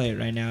ahead and I'll play it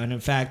right now. And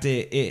in fact,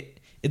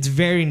 it's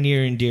very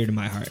near and dear to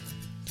my heart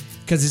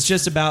because it's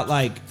just about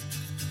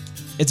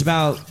it's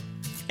about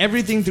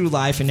everything through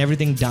life and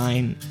everything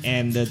dying,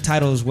 and the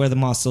title is "Where the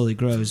Moss Slowly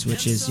Grows,"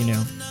 which is, you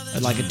know,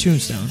 like a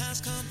tombstone.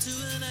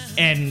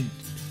 And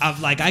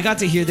I got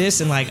to hear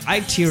this, and like I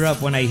tear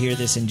up when I hear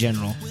this in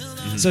general.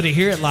 Mm-hmm. So to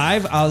hear it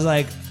live, I was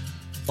like,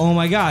 oh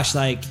my gosh,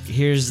 like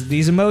here's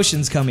these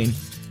emotions coming.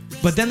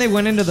 But then they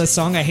went into the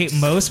song I hate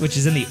most, which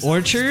is "In the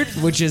Orchard,"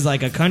 which is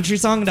like a country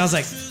song, and I was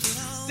like,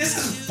 this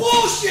is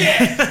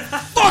bullshit.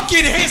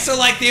 Fucking hate. So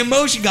like the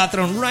emotion got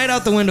thrown right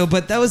out the window.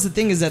 But that was the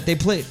thing, is that they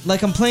played,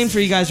 like I'm playing for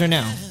you guys right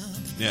now.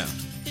 Yeah.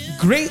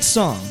 Great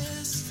song.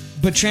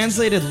 But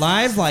translated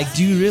live, like,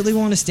 do you really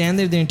want to stand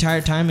there the entire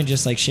time and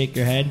just like shake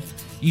your head?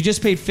 You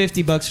just paid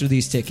 $50 for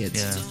these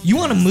tickets. Yeah. You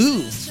want to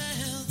move.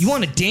 You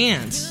want to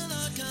dance.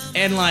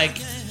 And like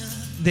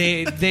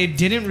they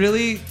didn't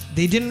really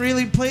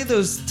play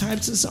those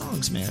types of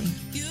songs, man.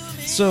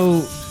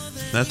 So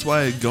that's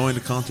why going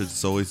to concerts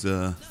is always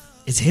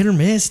it's hit or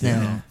miss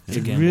now. Yeah,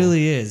 it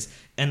really is.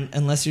 And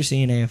unless you're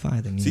seeing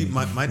AFI, then you see.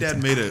 know, My dad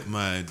made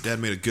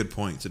a good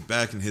point. He said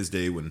back in his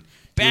day in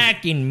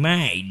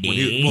my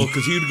day,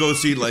 because he would go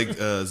see like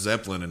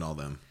Zeppelin and all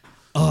them.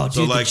 Oh, dude,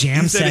 so, like, the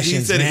jam sessions, he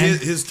said man.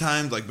 His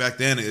times, like back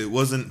then, it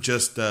wasn't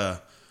just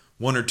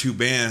 1 or 2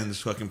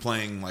 bands fucking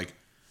playing like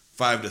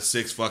 5 to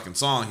 6 fucking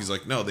songs. He's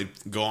like, no, they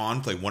go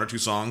on, play 1 or 2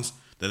 songs,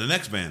 then the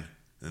next band,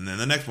 and then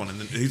the next one, and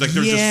then he's like,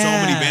 there's just so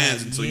many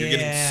bands, and so you're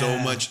getting so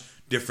much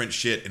different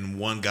shit in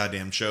one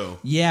goddamn show.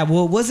 Yeah,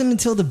 well, it wasn't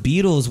until the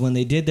Beatles, when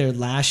they did their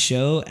last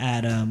show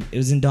at it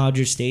was in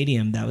Dodger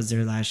Stadium. That was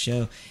their last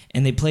show,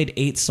 and they played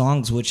 8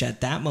 songs, which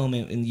at that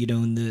moment, in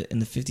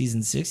the 50s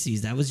and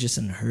 60s, that was just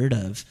unheard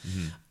of.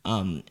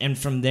 Mm-hmm. And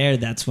from there,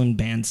 that's when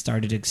bands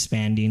started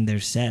expanding their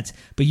sets.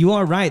 But you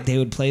are right; they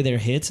would play their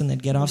hits and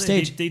they'd get off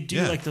stage. They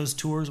do like those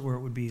tours where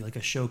it would be like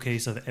a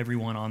showcase of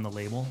everyone on the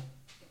label.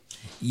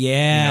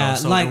 Yeah, you know,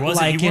 so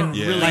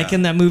like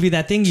in that movie,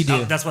 That Thing You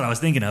Do. That's what I was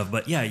thinking of.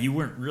 But yeah, you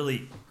weren't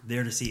really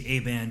there to see a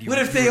band. What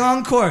if they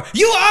encore?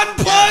 You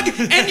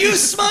unplug and you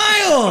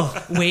smile,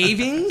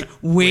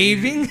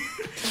 waving.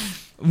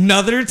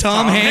 Another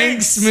Tom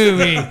Hanks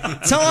movie.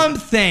 Tom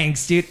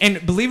Hanks, dude.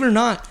 And believe it or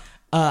not,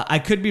 I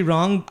could be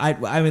wrong.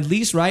 I'm at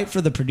least right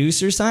for the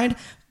producer side,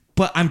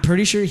 but I'm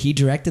pretty sure he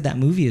directed that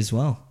movie as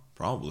well.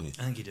 Probably,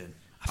 I think he did.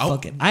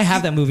 I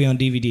have that movie on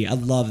DVD. I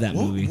love that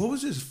movie. What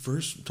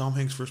was Tom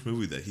Hanks' first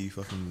movie that he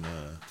fucking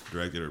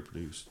directed or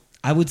produced?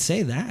 I would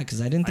say that,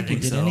 because I didn't think he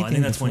did anything. I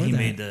think that's when he that.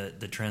 made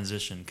the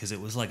transition, because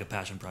it was like a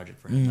passion project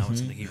for him. Mm-hmm. That was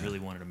something he really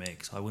wanted to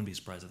make. So I wouldn't be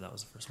surprised if that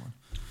was the first one.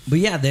 But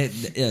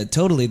yeah,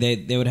 totally.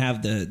 They would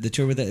have the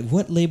tour with it.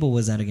 What label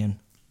was that again?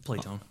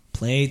 Playtone.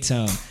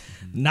 Playtone.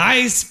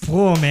 Nice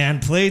pull, man.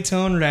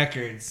 Playtone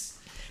Records.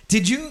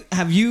 Did you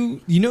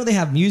they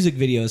have music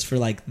videos for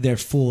like their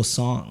full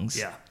songs?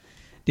 Yeah.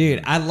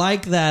 Dude, I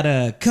like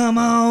that, come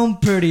on,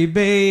 pretty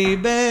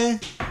baby.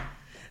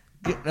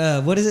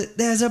 What is it?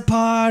 There's a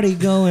party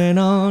going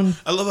on.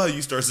 I love how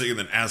you start singing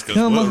and ask us,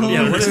 come on,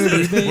 what are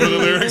the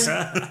lyrics?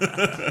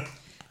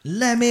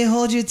 Let me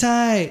hold you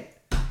tight.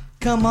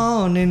 Come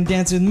on and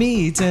dance with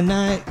me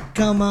tonight.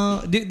 Come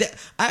on. Dude,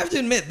 I have to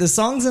admit, the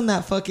songs in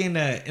that fucking,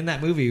 in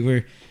that movie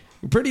were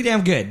pretty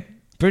damn good.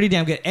 Pretty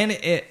damn good. And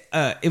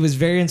it was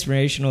very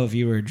inspirational if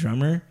you were a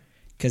drummer.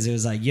 Because it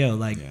was like,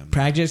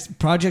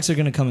 projects are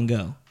going to come and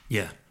go.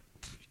 Yeah.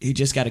 You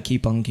just got to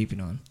keep on keeping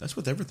on. That's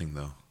with everything,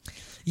 though.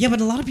 Yeah, but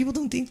a lot of people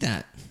don't think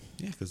that.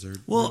 Yeah, because they're...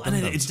 Well, and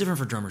it's different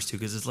for drummers, too,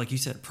 because it's like you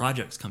said,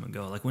 projects come and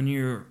go. Like if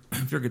you're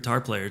a guitar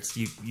player,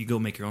 you go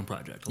make your own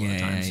project a lot of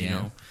times, you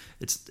know.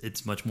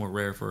 It's much more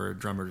rare for a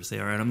drummer to say,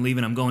 all right, I'm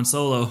leaving, I'm going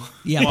solo.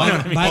 Yeah, by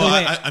the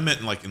way... I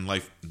meant like in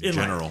life in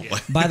general.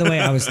 By the way,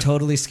 I was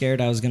totally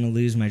scared I was going to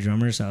lose my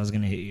drummer, so I was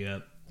going to hit you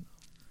up.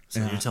 So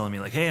you're telling me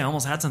like, hey, I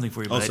almost had something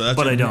for you, but, so that's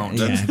I don't.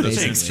 That's the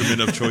basically.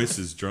 instrument of choice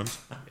is drums.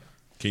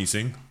 Can you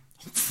sing?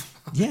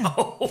 Yeah.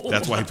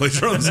 That's why he plays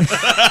drums.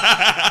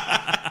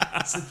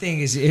 That's the thing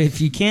is,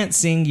 if you can't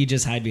sing, you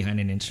just hide behind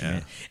an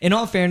instrument. In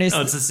all fairness,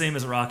 No, it's the same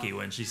as Rocky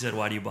when she said,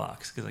 "Why do you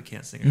box?" Because I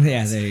can't sing.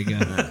 yeah, there you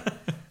go.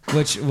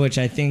 Which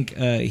I think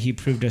he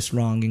proved us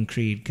wrong in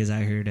Creed because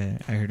I heard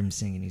him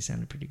sing and he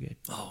sounded pretty good.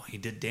 Oh, he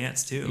did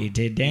dance too. He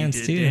did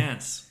dance, too.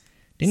 Dance.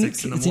 Didn't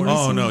 6 in the didn't morning.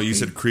 he Oh sing no, in you Creed?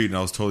 said Creed, and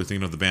I was totally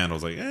thinking of the band. I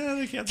was like,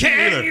 they can't sing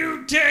Can either.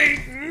 you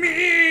take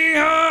me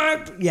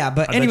up? Yeah,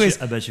 but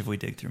anyways, I bet you if we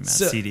dig through Matt's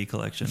So- CD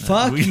collection,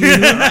 fuck we, you. We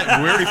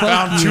already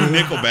found 2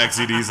 Nickelback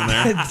CDs in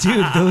there.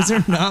 Dude, those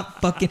are not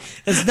fucking.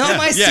 That's not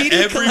my CD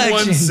everyone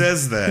collection.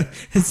 says that.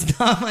 It's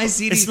not my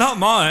CD. It's not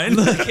mine.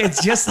 Look,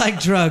 it's just like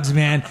drugs,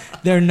 man.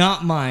 They're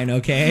not mine,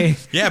 okay?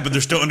 Yeah, but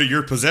they're still under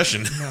your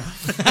possession.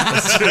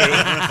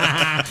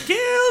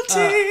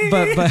 Guilty.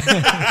 But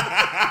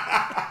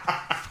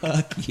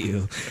fuck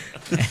you.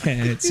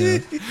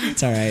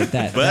 It's all right.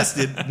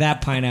 Busted.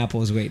 That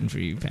pineapple was waiting for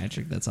you,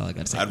 Patrick. That's all I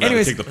got to say. I'd rather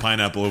Anyways, take the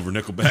pineapple over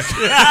Nickelback.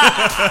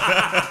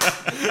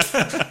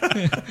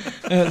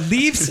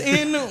 Leafs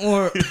in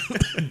or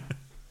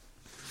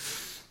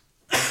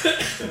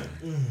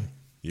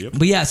Yep.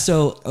 but yeah.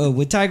 So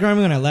with Tiger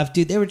Army, when I left,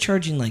 dude, they were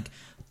charging like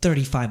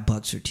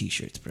 $35 for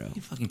t-shirts, bro.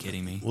 You fucking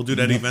kidding me? Well, dude,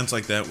 at events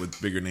like that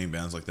with bigger name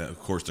bands like that, of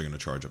course they're going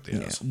to charge up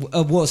the ass.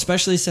 Well,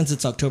 especially since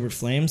it's October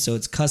Flame, so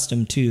it's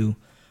custom to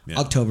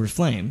October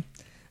Flame,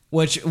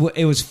 which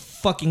it was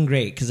fucking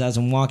great because as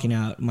I'm walking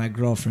out, my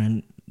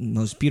girlfriend,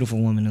 most beautiful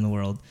woman in the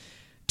world,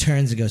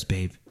 turns and goes,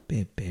 babe,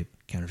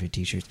 counterfeit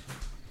t-shirts.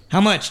 How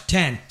much?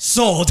 10.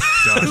 Sold.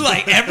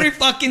 Like every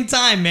fucking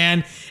time,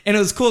 man. And it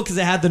was cool because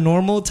it had the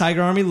normal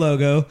Tiger Army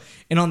logo,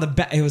 and on the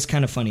back, it was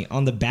kind of funny.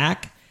 On the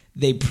back,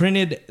 they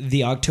printed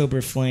the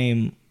October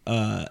Flame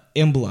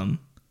emblem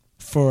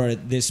for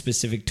this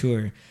specific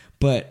tour,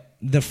 but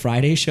the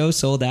Friday show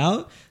sold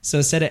out. So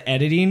instead of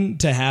editing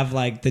to have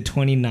like the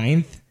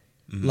 29th,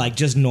 like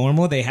just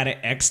normal, they had it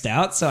X'd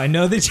out. So I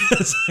know they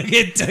just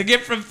took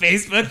it from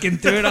Facebook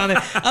and threw it on it.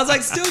 I was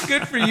like, still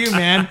good for you,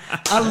 man.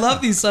 I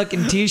love these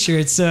fucking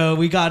t-shirts. So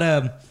we got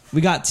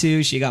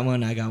 2. She got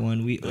 1. I got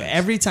 1.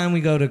 Every time we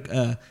go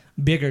to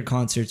bigger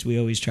concerts, we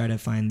always try to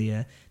find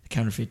the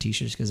counterfeit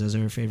t-shirts because those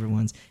are our favorite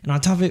ones. And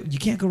on top of it, you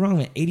can't go wrong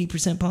with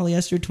 80%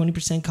 polyester,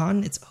 20%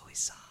 cotton. It's always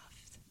soft.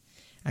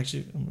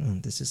 Actually,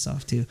 this is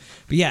soft too.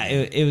 But yeah,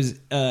 it was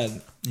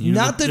You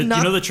know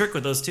the trick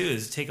with those too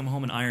is take them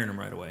home and iron them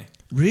right away.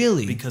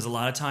 Really? Because a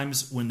lot of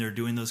times when they're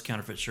doing those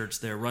counterfeit shirts,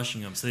 they're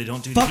rushing them, so they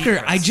don't do. the heat Fucker,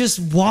 press. I just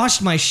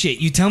washed my shit.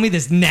 You tell me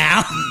this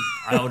now?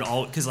 I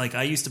would because like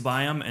I used to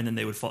buy them and then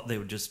they would fall, they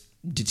would just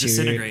Deteriorate.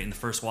 disintegrate in the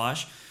first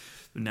wash.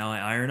 But now I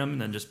iron them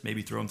and then just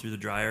maybe throw them through the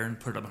dryer and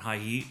put them in high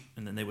heat,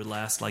 and then they would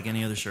last like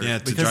any other shirt. Yeah,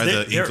 to Because dry the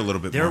they're- ink a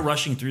little bit They're more.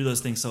 rushing through those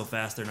things so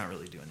fast, they're not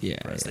really doing heat Yeah,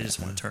 press. They yeah, just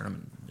want to turn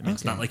them. I mean,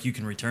 it's not like you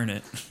can return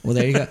it. Well,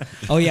 there you go.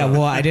 Oh yeah.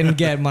 Well, I didn't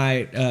get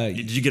my.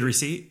 Did you get a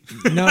receipt?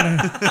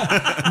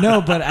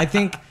 No. But I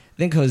think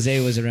Jose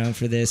was around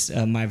for this.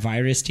 My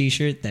virus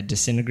T-shirt that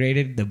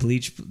disintegrated, the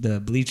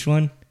bleach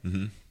one,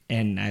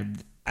 and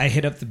I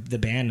hit up the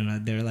band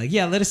and they were like,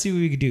 "Yeah, let us see what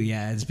we could do."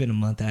 Yeah, it's been a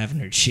month. I haven't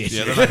heard shit.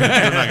 Yeah, they're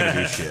not going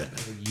to do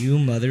shit. You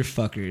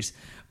motherfuckers.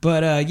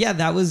 But yeah,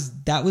 that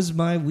was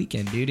my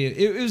weekend, dude.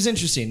 It was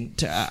interesting.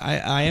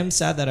 I am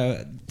sad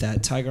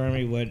that Tiger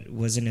Army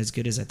wasn't as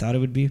good as I thought it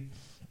would be.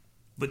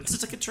 But it's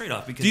just like a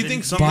trade-off because Do you then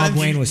think sometimes Bob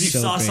Wayne you was so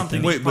saw great,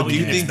 something? though. that Wait, but do probably you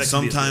didn't think expect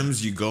to be as good.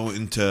 sometimes you go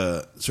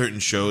into certain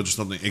shows or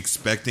something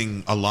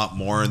expecting a lot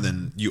more and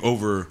then you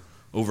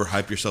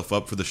overhype yourself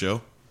up for the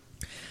show?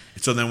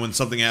 So then when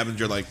something happens,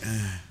 you're like,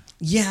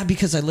 Yeah,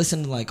 because I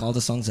listen to like all the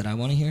songs that I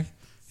want to hear.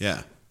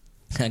 yeah.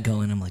 I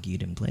go in, I'm like, you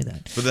didn't play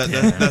that. But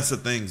that's the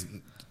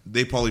thing.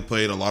 They probably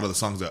played a lot of the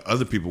songs that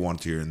other people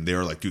wanted to hear, and they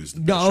were like, dude, this is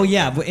the best Oh show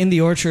yeah, ever. but In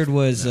the Orchard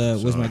was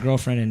my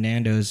girlfriend and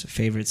Nando's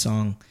favorite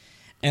song,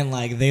 and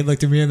like they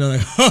looked at me and they're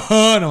like,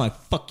 and I'm like,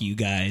 fuck you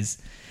guys.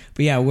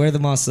 But yeah, Wear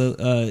Them Also.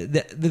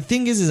 The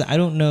thing is I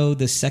don't know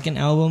the second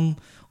album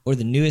or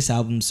the newest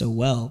album so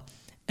well,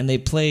 and they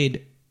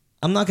played.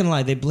 I'm not gonna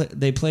lie,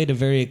 they played a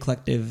very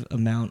eclectic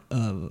amount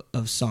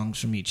of songs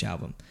from each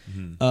album,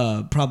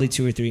 probably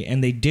 2 or 3,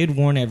 and they did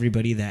warn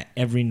everybody that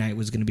every night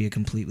was gonna be a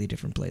completely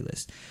different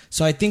playlist.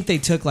 So I think they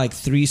took like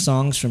 3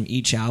 songs from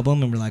each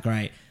album and were like, all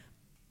right,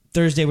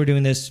 Thursday we're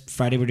doing this,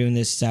 Friday we're doing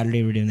this,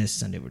 Saturday we're doing this,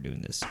 Sunday we're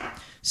doing this.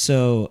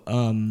 So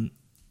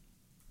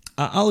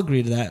I'll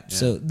agree to that. Yeah.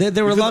 So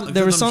there were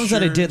there were songs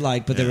that I did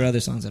like, but there were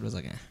other songs that I was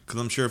like, eh. Because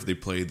I'm sure if they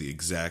played the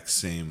exact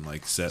same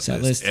like set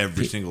Set list list,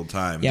 every single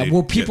time, yeah. they'd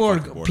Well, get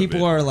fucking bored of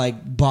it. are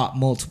like bought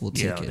multiple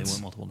Yeah, tickets. they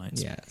went multiple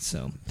nights. Yeah.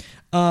 So,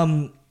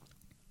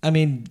 I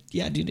mean,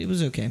 yeah, dude, it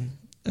was okay.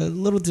 A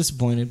little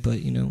disappointed,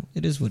 but you know,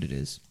 it is what it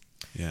is.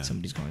 Yeah.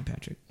 Somebody's calling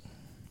Patrick.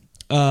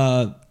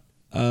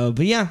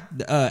 But yeah,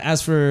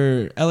 as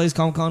for LA's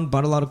Comic-Con,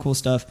 bought a lot of cool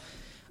stuff.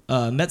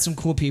 Met some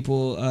cool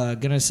people.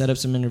 Gonna set up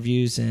some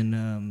interviews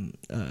and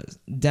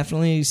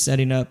definitely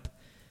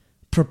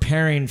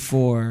preparing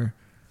for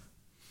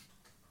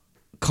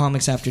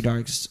Comics After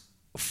Dark's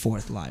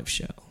 4th live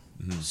show.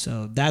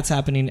 So that's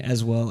happening,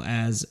 as well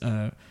as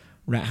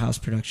Rat House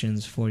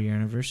Productions 4-year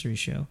anniversary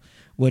show.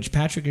 Which,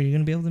 Patrick, are you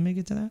going to be able to make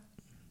it to that?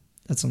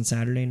 That's on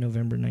Saturday,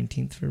 November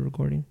 19th for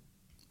recording.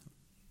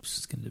 It's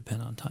just going to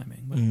depend on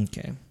timing. But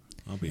Okay.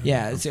 I'll be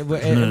Yeah, I'm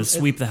going to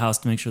sweep the house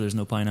to make sure there's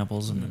no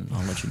pineapples, and then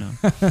I'll let you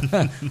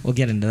know. we'll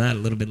get into that a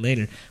little bit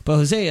later. But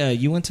Jose,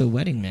 you went to a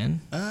wedding,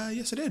 man.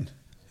 Yes, I did.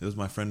 It was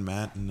my friend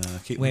Matt and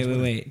Kate.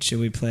 Wait. Should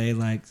we play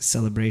like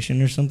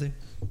Celebration or something?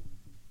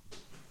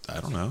 I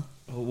don't know.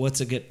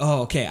 What's a good?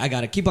 Oh, okay. I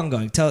got it. Keep on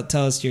going. Tell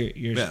us your.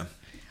 Yeah.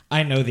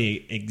 I know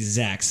the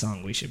exact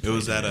song we should play. It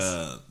was at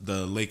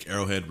the Lake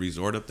Arrowhead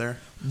Resort up there.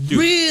 Dude,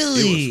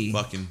 Really? It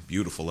was fucking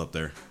beautiful up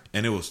there.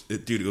 And it was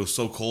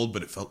so cold,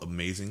 but it felt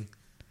amazing.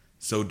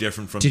 So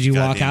different from. Did you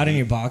walk goddamn out in heat.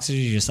 your boxers, or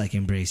you just like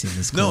embracing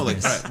this No,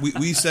 coldness? like all right,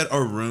 we set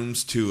our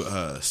rooms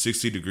to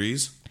 60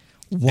 degrees.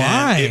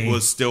 Why? And it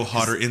was still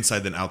hotter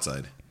inside than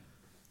outside.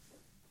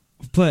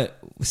 But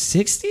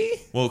 60?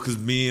 Well, because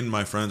me and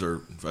my friends are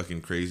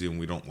fucking crazy and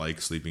we don't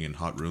like sleeping in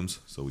hot rooms,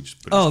 so we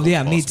just put it as Oh cold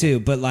yeah, as me possible. too.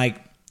 But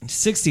like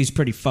 60 is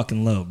pretty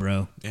fucking low,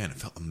 bro. Yeah, and it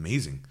felt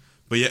amazing.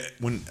 But yeah,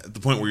 when at the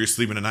point where you're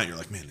sleeping at night, you're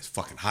like, man, it's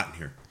fucking hot in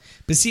here.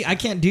 But see, I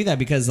can't do that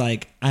because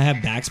like I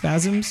have back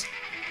spasms.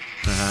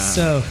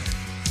 So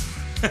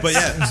But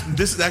yeah,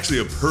 this is actually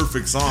a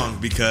perfect song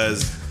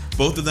because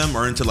both of them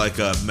are into like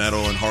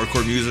metal and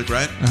hardcore music,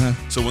 right?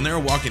 So when they were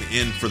walking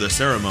in for the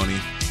ceremony,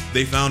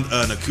 they found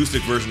an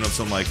acoustic version of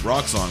some like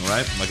rock song,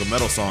 right? Like a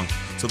metal song.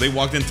 So they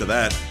walked into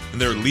that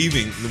and they're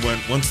leaving.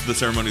 Once the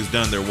ceremony is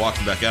done, they're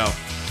walking back out.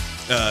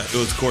 It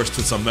was, of course,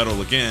 to some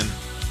metal again.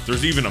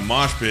 There's even a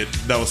mosh pit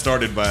that was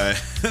started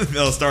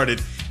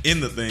in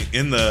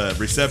the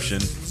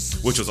reception,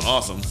 which was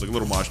awesome. It's like a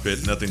little mosh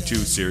pit, nothing too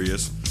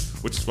serious,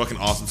 which is fucking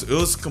awesome. So it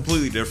was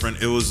completely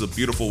different. It was a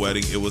beautiful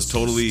wedding. It was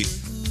totally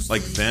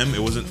like them.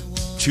 It wasn't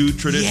too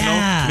traditional.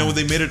 Yeah. You know, when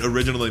they made it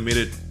original, they made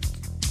it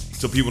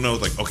so people know,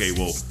 like, okay,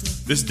 well,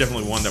 this is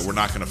definitely one that we're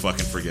not going to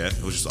fucking forget.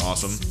 It was just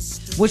awesome.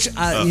 which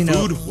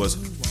Food was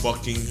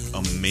fucking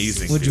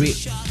amazing. Would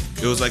dude. you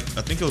It was like,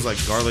 I think it was like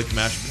garlic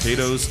mashed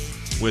potatoes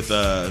with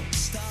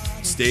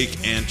steak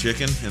and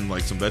chicken and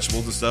like some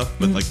vegetables and stuff.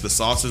 But like the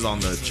sauces on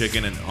the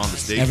chicken and on the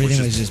steak,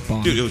 Everything was just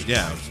bomb. Dude,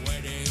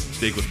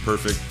 steak was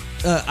perfect.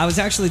 I was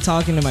actually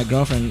talking to my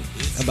girlfriend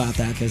about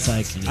that because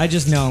like I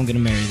just know I'm gonna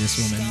marry this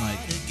woman. Like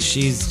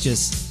she's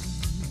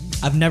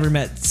just, I've never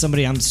met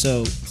somebody I'm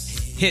so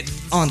hit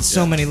on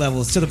so many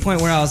levels, to the point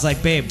where I was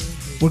like, babe,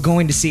 we're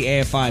going to see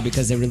AFI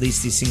because they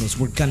released these singles.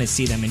 We're gonna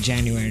see them in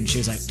January. And she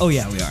was like, oh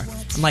yeah, we are.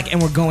 I'm like,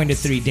 and we're going to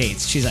 3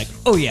 dates. She's like,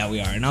 oh yeah,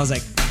 we are. And I was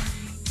like,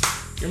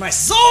 you're my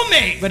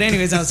soulmate. But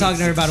anyways, I was talking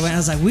to her about it. And I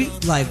was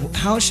like,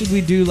 how should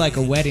we do like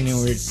a wedding? And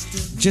we're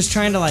just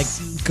trying to like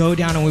go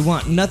down, and we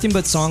want nothing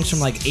but songs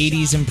from like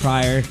 80s and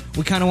prior.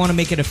 We kind of want to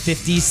make it a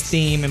 50s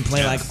theme and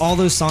play like all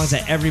those songs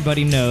that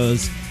everybody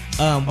knows.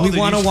 We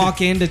want to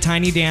walk into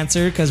Tiny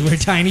Dancer because we're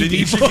tiny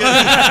You should, people. you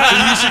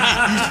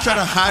should try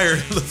to hire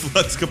the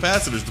flux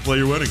capacitors to play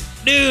your wedding.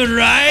 Dude, All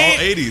right?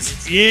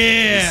 80s.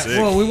 Yeah. Sick.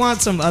 Well, we want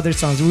some other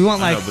songs. We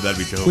want I like, know, but that'd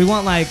be dope. we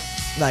want like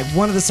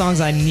one of the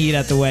songs I need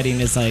at the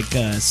wedding is like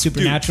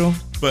Supernatural.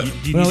 But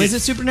Do you Well, need is it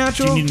Do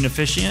Supernatural? you need an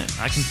officiant?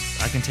 I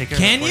can take care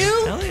Can of it.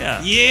 you? Hell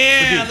yeah.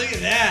 Yeah, Dude, look at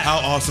that. how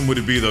awesome would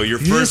it be, though? Your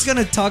You're first... just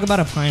gonna talk about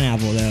a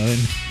pineapple though,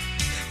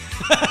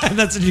 and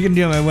that's what you're gonna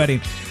do at my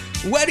wedding.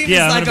 Wedding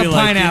Yeah, is I'm like gonna a be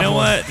like, pineapple. you know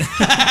what?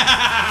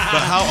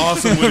 But how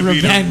awesome would it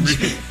be Revenge.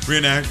 to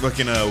reenact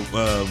like in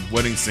a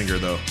wedding singer,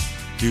 though?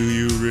 Do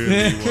you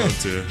really want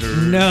to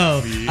hurt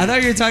No, me? I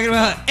thought you were talking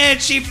about,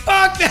 and she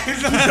fucked her.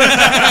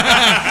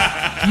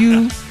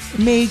 You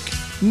make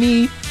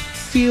me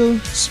feel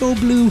so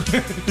blue.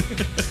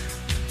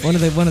 One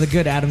of the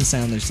good Adam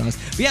Sandler songs.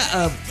 But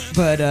yeah,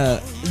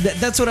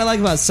 that's what I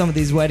like about some of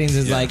these weddings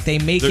is like they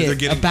make They're it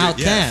getting about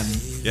good- yeah. them.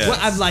 Yeah. Well,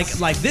 I'm like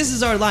this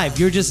is our life.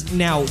 You're just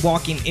now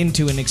walking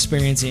into and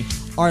experiencing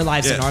our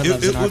lives and our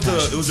loves and our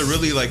passions. It was a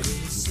really like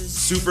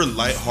super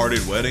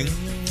lighthearted wedding,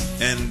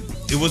 and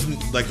it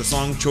wasn't like the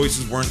song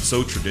choices weren't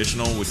so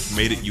traditional, which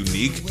made it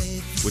unique.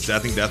 Which I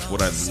think that's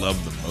what I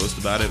loved the most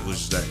about it,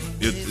 was that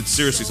it's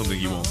seriously something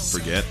you won't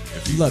forget.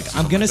 If you Look, see I'm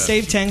something gonna like that.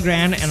 save 10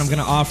 grand and I'm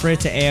gonna offer it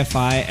to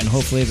AFI, and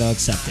hopefully they'll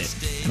accept it,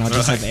 and I'll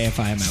just Right. have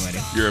AFI at my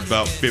wedding. You're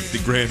about 50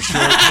 grand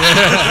short.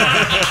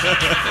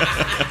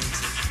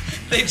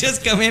 They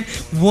just come in,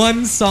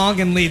 one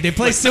song, and leave. They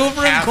play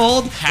Silver and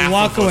Cold, half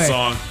walk of away. a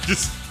song,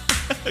 just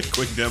a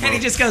quick demo. And he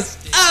just goes,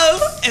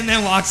 oh, and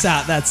then walks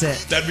out. That's it.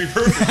 That'd be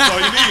perfect. That's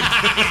all you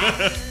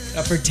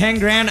need. For 10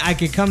 grand, I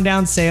could come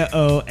down, say a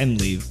oh,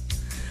 and leave.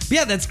 But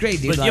yeah, that's great,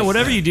 dude. But Like, yeah,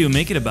 whatever you do,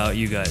 make it about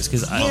you guys.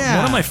 Because Yeah.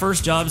 one of my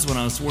first jobs when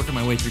I was working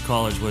my way through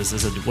college was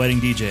as a wedding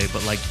DJ,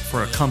 but like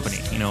for a company,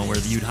 you know, where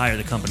you'd hire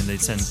the company,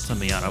 they'd send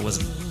something out. I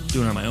wasn't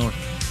doing it on my own.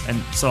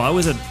 And so I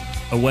was at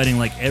a wedding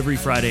like every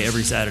Friday,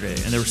 every Saturday,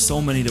 and there were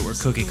so many that were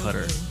cookie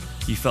cutter.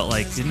 you felt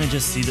like, didn't I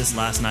just see this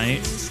last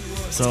night?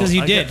 So 'cause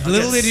you I did. get- I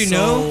Little get did you so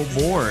know-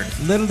 bored.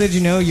 Little did you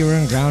know you were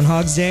in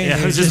Groundhog's Day. Yeah,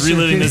 and I was it just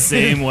reliving the repeating-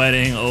 same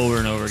wedding over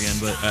and over again.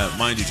 But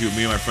Mind you, too,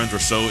 me and my friends were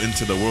so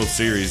into the World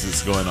Series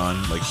that's going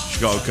on, like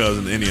Chicago Cubs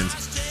and the Indians.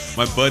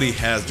 My buddy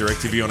has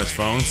DirecTV on his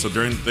phone, so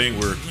during the thing,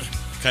 we're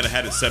kind of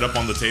had it set up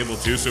on the table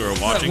too, so we're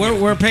watching.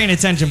 We're paying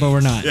attention, but we're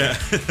not. Yeah.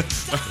 My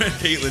friend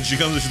Caitlin, she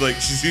comes and she's like,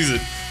 she sees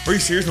it. Are you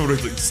serious? And like,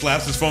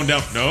 slaps his phone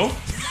down. No.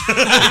 What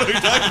are you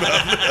talking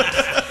about?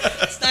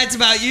 It's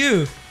about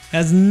you.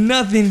 Has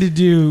nothing to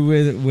do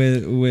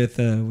with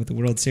the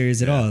World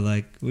Series at all.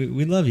 Like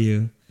we love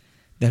you.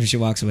 Then she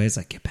walks away. It's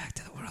like, get back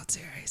to the World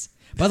Series.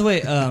 By the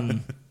way,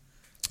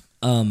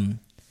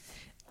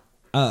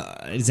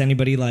 is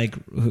anybody like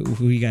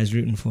who are you guys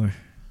rooting for?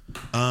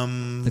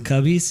 The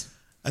Cubbies.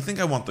 I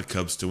think I want the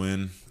Cubs to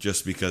win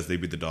just because they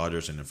beat the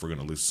Dodgers, and if we're going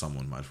to lose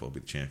someone, might as well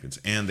be the champions.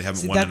 And they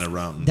haven't won in a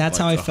round. That's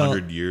like how I felt.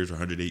 100 years or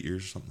 108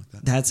 years or something like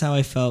that. That's how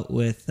I felt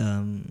with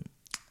the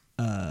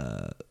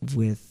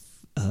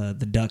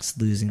Ducks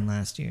losing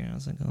last year. I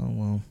was like, oh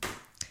well,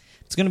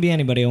 it's going to be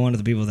anybody. One of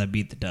the people that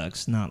beat the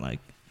Ducks, not like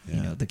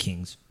the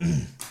Kings. yeah,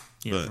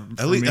 But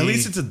for at me,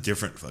 least it's a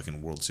different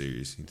fucking World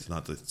Series. It's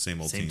not the same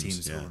old same teams.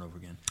 teams Yeah. over and over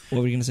again. What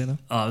were you going to say though?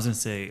 I was gonna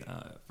say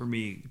for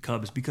me,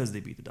 Cubs because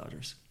they beat the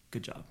Dodgers.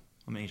 Good job.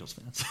 I'm an Angels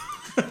fan.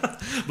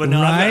 But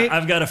no, Right?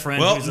 I've got a friend.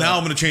 Well, who's now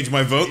I'm going to change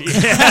my vote.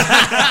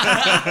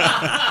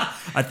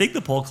 I think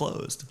the poll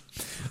closed.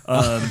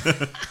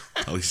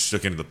 At least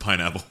shook into the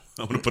pineapple.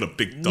 I'm going to put a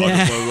big Dodgers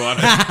Yeah. logo on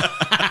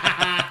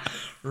it.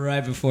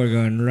 Right before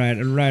going right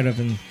up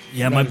in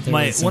Yeah, right my up there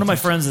with one of my Celtics.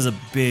 friends is a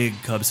big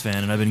Cubs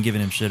fan, and I've been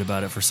giving him shit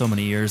about it for so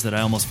many years that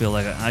I almost feel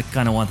like I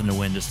kind of want them to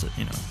win. Just to,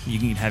 you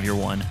can have your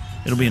one.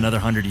 It'll be another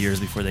 100 years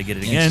before they get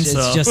it again. It's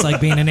so just like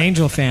being an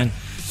Angel fan.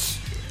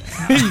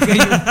 We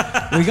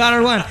got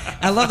our one.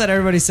 I love that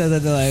everybody said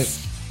that. They're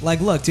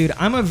like, look, dude,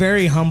 I'm a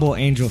very humble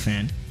Angel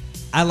fan.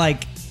 I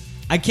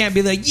can't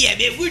be like, yeah,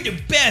 man, we're the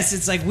best.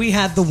 It's like we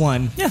had the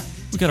one. yeah,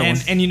 we got our one.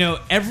 And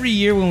every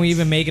year when we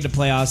even make it to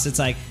playoffs, it's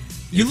like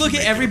you look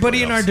at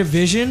everybody in our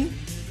division,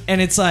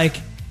 and it's like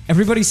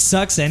everybody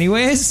sucks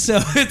anyways. So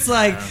it's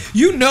like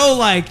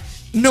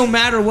no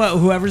matter what,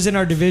 whoever's in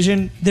our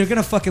division, they're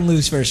gonna fucking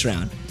lose first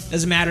round.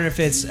 Doesn't matter if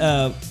it's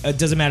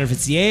doesn't matter if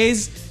it's the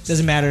A's.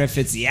 Doesn't matter if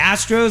it's the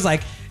Astros.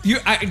 Like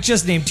I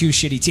just named two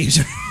shitty teams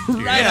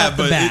right off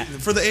the bat.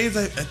 For the A's,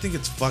 I think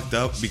it's fucked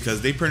up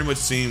because they pretty much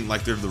seem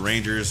like they're the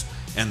Rangers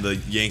and the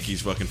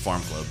Yankees fucking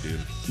farm club, dude.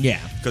 Yeah.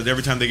 Because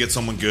every time they get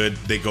someone good,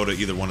 they go to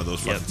either one of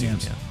those fucking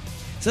teams. Yeah.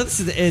 So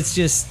it's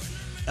just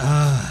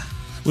Well,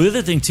 the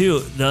other thing too,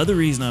 the other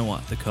reason I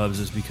want the Cubs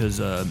is because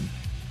a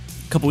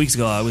couple weeks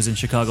ago I was in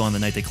Chicago on the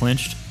night they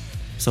clinched.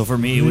 So for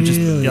me, it would just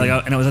Really?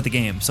 and I was at the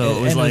game, so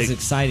it was and like it was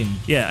exciting.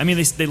 yeah. I mean,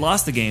 they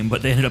lost the game,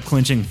 but they ended up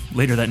clinching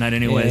later that night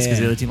anyways because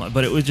Yeah. the other team.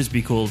 But it would just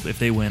be cool if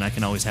they win. I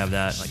can always have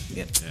that. Like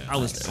I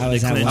was there. I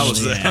was They at clinched. one. I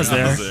was there. I was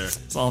there. I was there.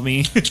 It's all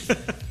me.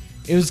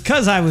 It was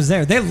because I was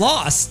there. They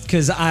lost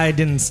because I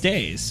didn't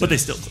stay. So. But they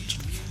still clinched.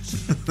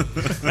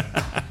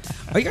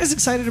 Are you guys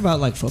excited about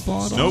like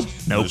football at all? Nope.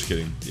 Nope. I'm just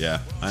kidding. Yeah,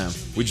 I am.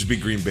 We just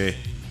beat Green Bay.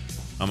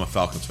 I'm a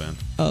Falcons fan.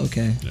 Oh,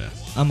 okay. Yeah.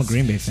 I'm a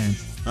Green Bay fan.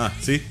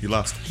 See? You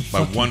lost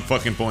by one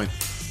fucking point.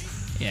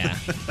 Yeah,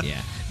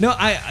 yeah. No, was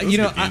a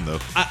good game, though.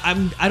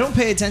 I don't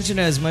pay attention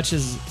as much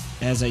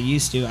as I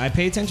used to. I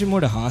pay attention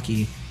more to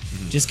hockey,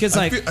 just because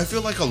I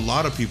feel like a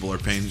lot of people are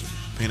paying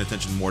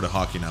attention more to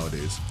hockey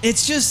nowadays.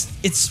 it's just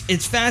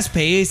it's fast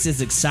paced. It's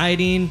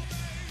exciting.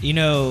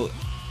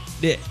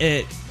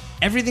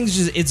 Everything's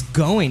just it's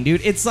going,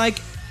 dude. It's like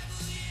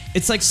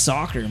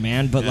soccer,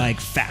 man, but like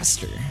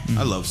faster.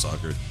 I love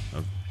soccer.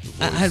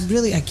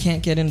 I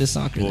can't get into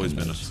soccer. I've always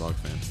that been a much. soccer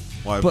fan.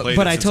 Well, I've But played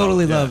but it I since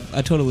totally was- love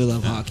I totally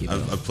love hockey. Though.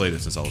 I've played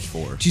it since I was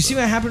 4. Do you see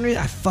what happened?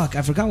 I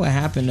forgot what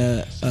happened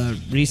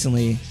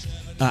recently.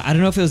 I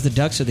don't know if it was the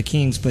Ducks or the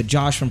Kings, but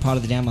Josh from Pot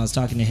of the Dam, I was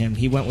talking to him.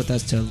 He went with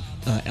us to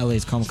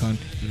LA's Comic-Con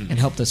and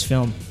helped us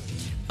film.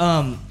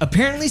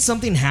 Apparently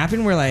something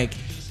happened where like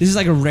this is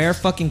like a rare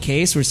fucking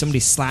case where somebody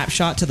slap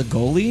shot to the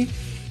goalie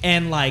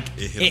and like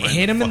it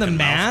hit him in the fucking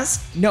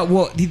mask. No,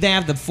 well they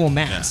have the full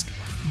mask,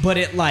 but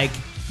it like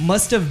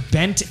must have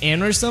bent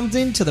in or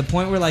something to the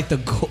point where like the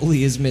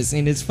goalie is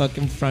missing his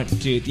fucking front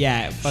tooth.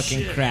 Yeah, it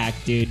fucking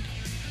cracked, dude.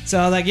 So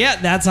I was like, yeah,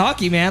 that's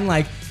hockey, man.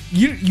 Like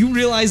you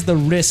realize the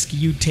risk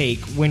you take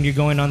when you're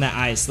going on that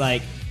ice.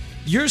 Like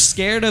you're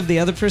scared of the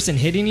other person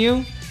hitting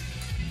you,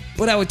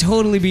 but I would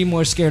totally be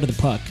more scared of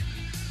the puck.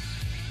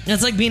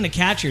 It's like being a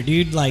catcher,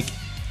 dude. Like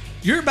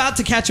you're about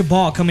to catch a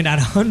ball coming at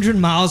 100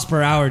 miles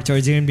per hour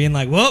towards you and being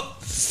like, whoop.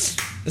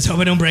 Let's hope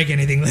I don't break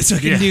anything. Let's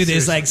fucking do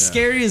this. Like,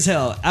 scary as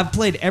hell. I've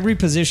played every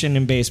position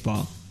in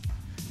baseball.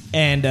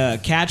 And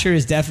catcher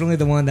is definitely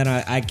the one that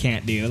I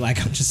can't do.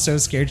 Like, I'm just so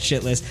scared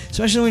shitless.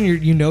 Especially when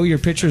your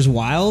pitcher's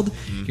wild.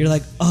 You're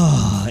like,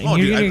 oh.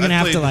 And you're going to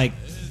have to, like...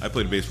 I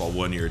played baseball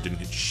 1 year. Didn't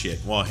hit shit.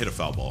 Well, I hit a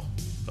foul ball.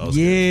 That was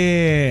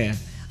Yeah.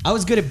 I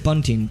was good at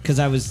bunting because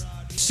I was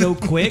so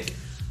quick.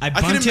 I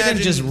bunted and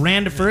imagine- just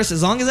ran to first.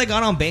 As long as I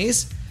got on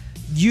base,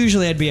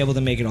 usually I'd be able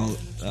to make it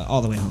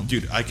all the way home.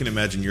 Dude, I can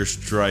imagine your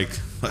strike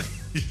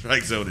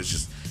zone is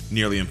just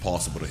nearly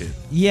impossible to hit.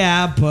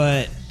 Yeah,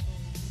 but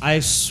I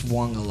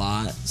swung a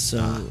lot,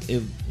 so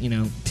it,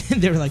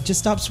 they were like, just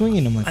stop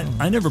swinging. I'm like,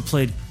 I never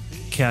played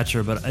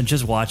catcher, but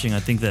just watching, I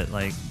think that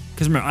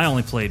because remember, I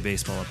only played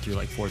baseball up through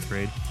 4th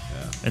grade.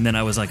 And then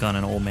I was on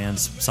an old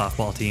man's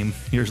softball team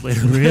years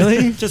later.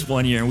 Really? Just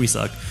 1 year, and we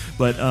sucked.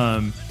 But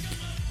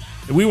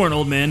we weren't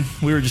old men.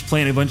 We were just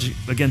playing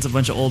against a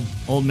bunch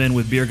of old men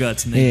with beer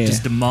guts, and they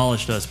just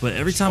demolished us. But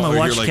every time I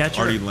watched you're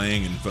catcher, Artie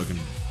Lang in fucking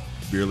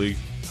beer league.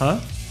 huh?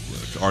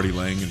 Like Artie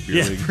Lang in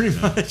beer league. Pretty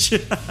much.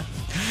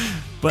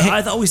 But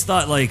I always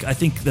thought I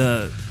think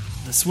the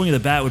swing of the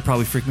bat would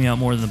probably freak me out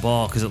more than the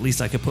ball because at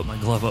least I could put my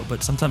glove up.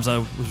 But sometimes I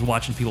was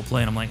watching people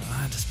play, and I'm like,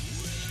 I just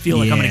feel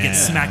like I'm gonna get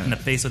smacked in the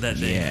face with that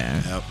thing.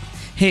 Yeah. Yep.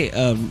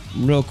 Hey,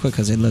 real quick,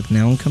 because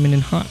now I'm coming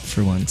in hot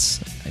for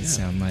once. I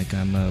sound like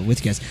I'm with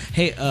you guys.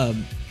 Hey,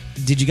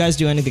 did you guys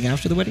do anything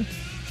after the wedding?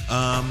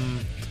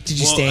 Did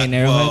you stay in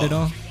Arrowhead at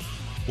all?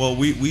 Well,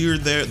 we were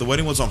there. The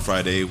wedding was on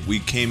Friday. We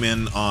came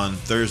in on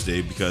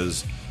Thursday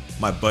because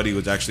my buddy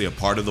was actually a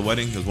part of the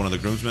wedding. He was one of the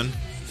groomsmen,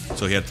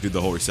 so he had to do the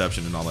whole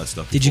reception and all that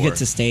stuff. Did you get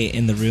to stay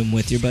in the room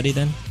with your buddy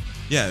then?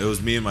 Yeah, it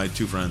was me and my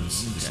 2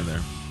 friends just in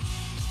there.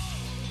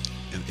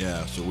 And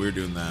yeah, so we were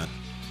doing that.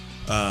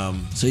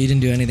 So you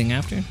didn't do anything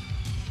after?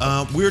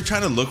 We were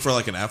trying to look for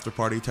an after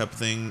party type of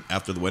thing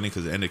after the wedding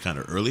because it ended kind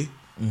of early,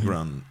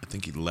 around I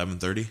think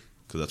 11:30,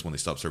 because that's when they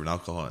stopped serving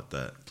alcohol at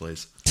that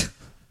place.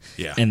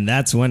 Yeah, And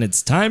that's when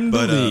it's time to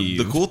leave.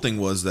 the cool thing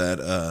was that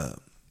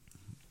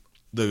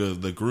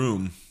the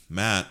groom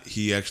Matt,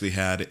 he actually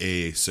had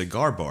a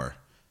cigar bar,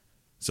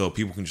 so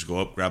people can just go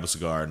up, grab a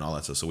cigar, and all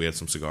that stuff. So we had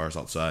some cigars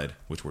outside,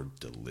 which were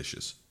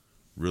delicious,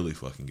 really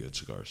fucking good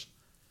cigars.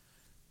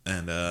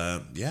 And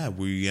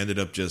we ended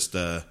up just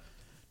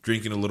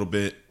drinking a little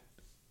bit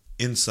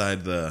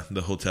inside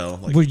the hotel.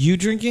 Were you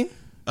drinking?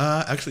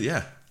 Actually,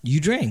 yeah. You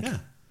drank? Yeah.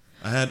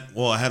 I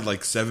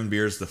had 7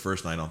 beers the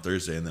first night on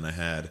Thursday, and then I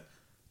had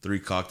 3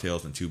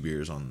 cocktails and 2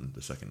 beers on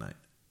the second night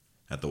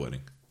at the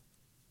wedding.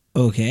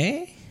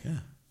 Okay. Yeah.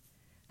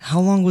 How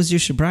long was your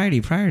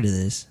sobriety prior to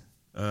this?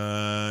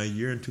 A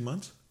year and 2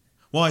 months.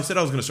 Well, I said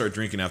I was going to start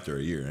drinking after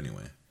a year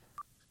anyway.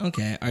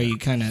 Okay. Are you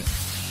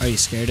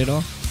scared at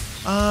all?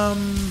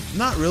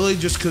 Not really,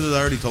 just because I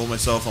already told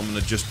myself I'm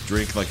gonna just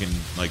drink in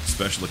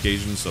special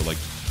occasions, so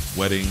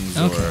weddings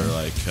or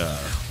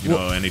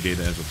any day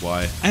that ends with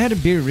Y. I had a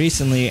beer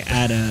recently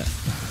at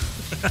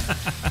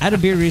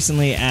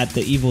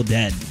the Evil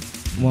Dead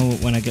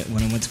when I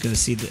went to go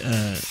see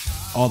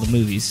all the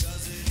movies,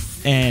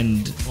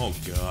 and oh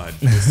god,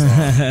 this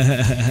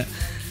song.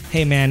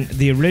 Hey man,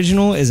 the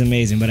original is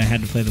amazing, but I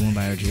had to play the one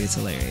by RG. It's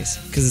hilarious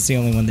because it's the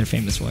only one they're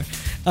famous for.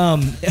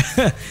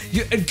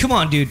 Come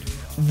on, dude.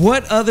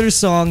 What other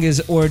song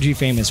is Orgy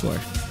famous for?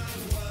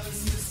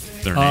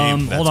 Their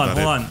name. Hold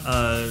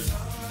on.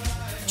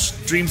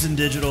 Dreams in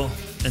Digital,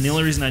 and the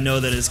only reason I know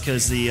that is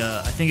because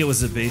I think it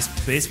was a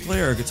bass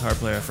player or a guitar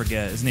player, I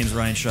forget. His name's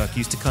Ryan Shuck.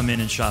 He used to come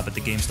in and shop at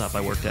the GameStop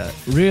I worked at.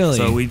 Really?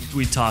 So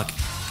we talk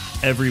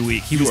every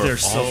week. He was there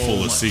so full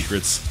much. of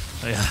secrets.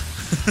 Yeah.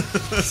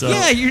 So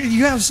yeah,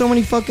 you have so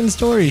many fucking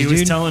stories. he dude.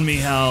 was telling me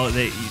how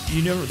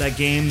that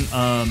game.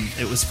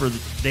 It was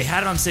they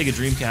had it on Sega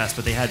Dreamcast,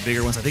 but they had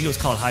bigger ones. I think it was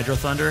called Hydro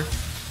Thunder,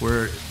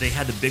 where they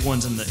had the big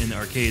ones in the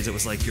arcades. It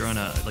was you're on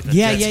a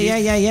jet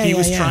ski. He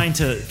was trying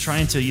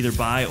to either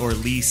buy or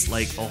lease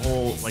a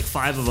whole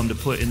 5 of them to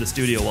put in the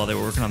studio while they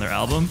were working on their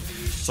album.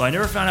 So I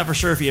never found out for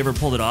sure if he ever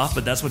pulled it off,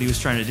 but that's what he was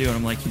trying to do. And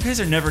I'm like, you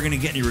guys are never going to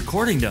get any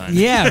recording done.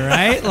 Yeah,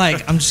 right?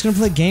 I'm just going to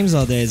play games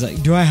all day. It's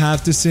do I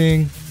have to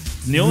sing?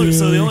 The only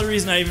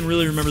reason I even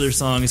really remember their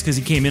song is because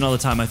he came in all the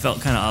time. I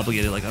felt kind of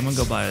obligated. I'm going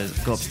to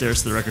go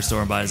upstairs to the record store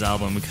and buy his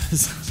album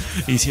because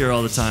he's here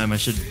all the time. I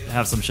should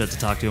have some shit to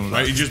talk to him about.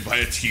 Right, you just buy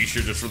a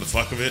t-shirt just for the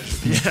fuck of it.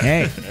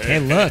 Hey,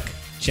 look.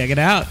 Check it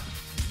out.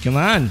 Come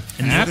on.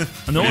 And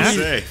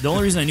the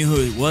only reason I knew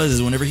who it was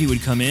is whenever he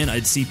would come in,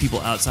 I'd see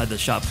people outside the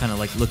shop kind of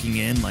looking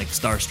in,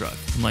 starstruck.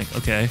 I'm like,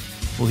 okay,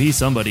 well, he's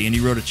somebody. And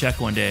he wrote a check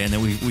one day, and then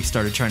we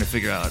started trying to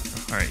figure out,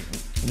 all right,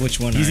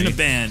 which one? He's in a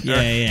band. Yeah.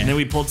 And then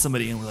we pulled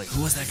somebody in, and we're like,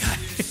 who was that guy?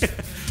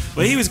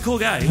 But he was a cool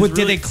guy.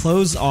 Did they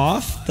close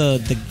off the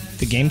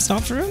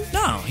GameStop for him?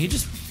 No, he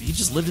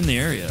just lived in the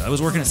area. I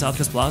was working at South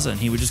Coast Plaza, and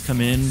he would just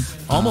come in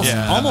almost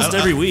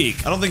every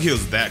week. I don't think he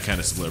was that kind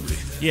of celebrity.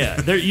 Yeah,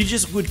 you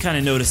just would kind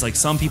of notice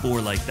that's people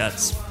were like,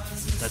 that's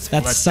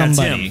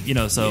somebody. That's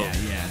him, so.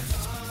 Yeah.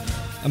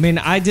 I mean,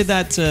 I did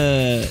that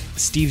to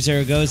Steve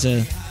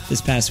Zaragoza this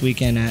past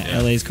weekend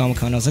at LA's Comic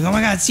Con. I was like, oh my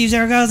god, Steve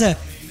Zaragoza,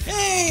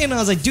 hey! And I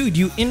was like, dude,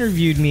 you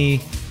interviewed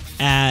me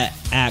at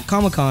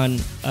Comic Con.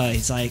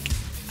 He's like,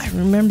 I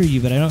remember you,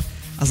 but I don't.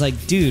 I was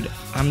like, dude,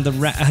 I'm the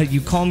rat. You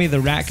call me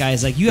the rat guy.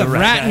 He's like, you have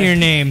rat in your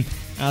name.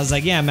 I was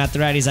like, yeah, I'm Matt the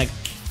Rat. He's like,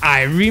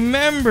 I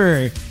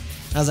remember.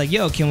 I was like,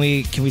 yo, can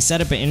we set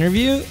up an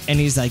interview? And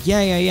he's like, yeah.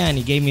 And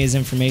he gave me his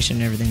information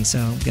and everything. So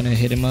I'm gonna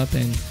hit him up.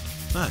 And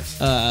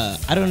nice.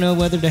 I don't know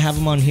whether to have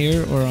him on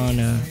here or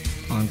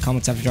on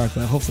Comics After Dark,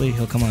 but hopefully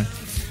he'll come on.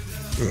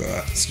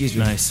 Excuse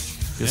me.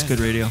 Nice. It's good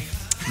radio.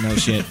 No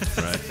shit.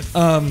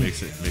 Right.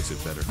 Makes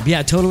it better.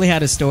 Yeah, totally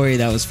had a story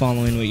that was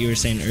following what you were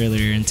saying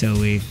earlier until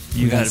we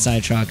got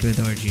sidetracked with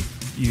Orgy.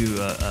 You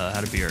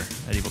had a beer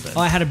at Evil Dead.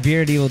 Oh, I had a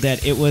beer at Evil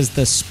Dead. It was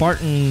the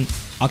Spartan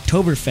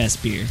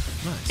Oktoberfest beer.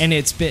 Nice. And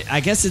I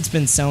guess it's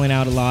been selling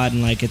out a lot,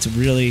 and like it's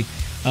really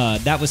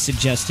that was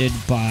suggested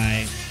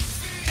by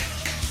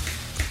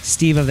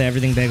Steve of the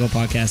Everything Bagel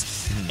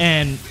podcast,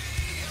 and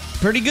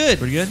pretty good.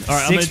 Pretty good. All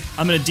right,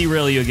 I'm gonna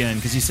derail you again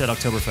because you said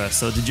Oktoberfest.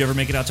 So did you ever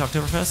make it out to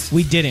Oktoberfest?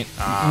 We didn't.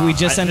 We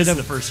just ended up.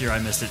 This is the first year I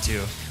missed it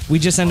too. We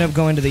just ended up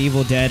going to the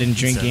Evil Dead and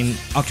drinking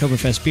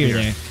Oktoberfest beer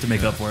there to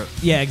make up for it.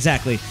 Yeah,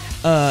 exactly.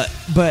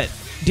 But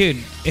dude,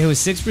 it was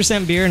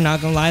 6% beer.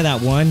 Not gonna lie,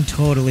 that one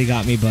totally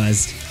got me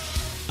buzzed.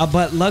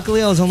 But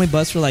luckily, I was only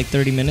buzzed for like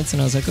 30 minutes,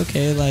 and I was like,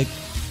 okay, like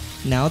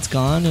now it's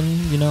gone,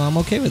 and I'm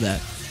okay with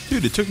that.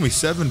 Dude, it took me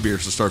 7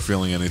 beers to start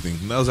feeling anything.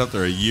 And that was out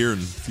there a year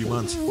and a few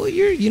months. Well,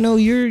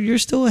 you're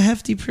still a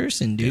hefty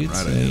person, dude.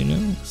 Yeah,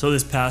 right, So So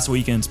this past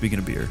weekend, speaking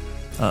of beer,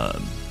 I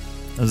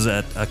was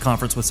at a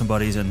conference with some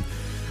buddies, and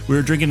we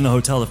were drinking in the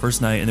hotel the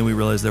first night, and then we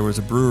realized there was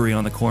a brewery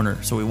on the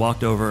corner. So we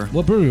walked over.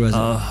 What brewery was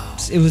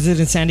it? Was it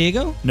in San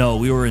Diego? No,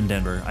 we were in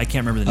Denver. I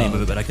can't remember the name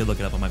of it, but I could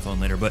look it up on my phone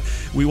later. But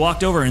we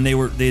walked over, and they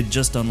had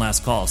just done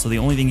last call. So the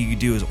only thing you could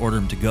do is order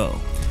them to go.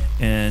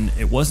 And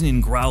it wasn't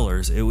in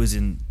growlers. It was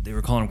they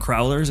were calling them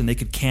crowlers, and they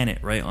could can it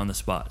right on the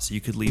spot. So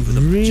you could leave with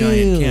a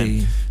giant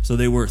can. So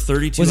they were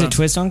 32 Was ounce. it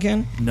Twist on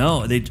can?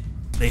 No, they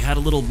had a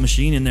little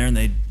machine in there, and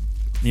they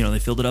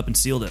filled it up and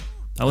sealed it.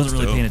 I wasn't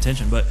really paying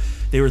attention, but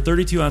they were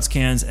 32 ounce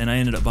cans, and I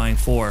ended up buying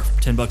 4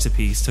 for $10 a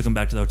piece. Took them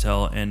back to the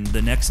hotel, and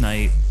the next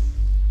night,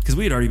 because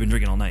we had already been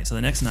drinking all night, so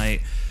the next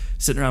night,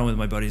 sitting around with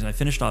my buddies, and I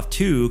finished off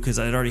 2 because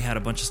I had already had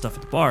a bunch of stuff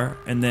at the bar,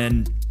 and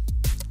then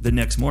the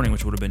next morning,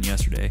 which would have been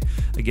yesterday,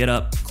 I get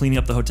up, cleaning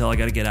up the hotel. I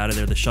got to get out of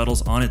there. The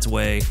shuttle's on its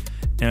way,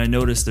 and I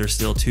noticed there's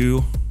still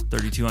 2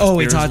 32 ounce beers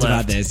we talked left.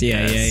 about this.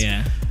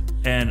 Yeah.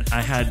 And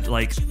I had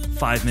like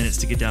 5 minutes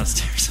to get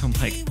downstairs. I'm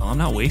like, I'm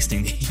not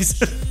wasting these.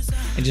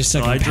 And just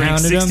so I drank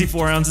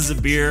 64 ounces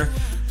of beer,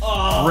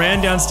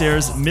 ran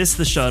downstairs, missed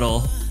the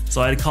shuttle.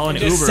 So I had to call an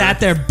Uber.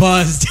 Sat there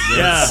buzzed.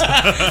 Yeah.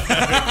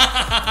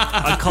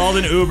 I called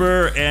an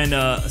Uber, and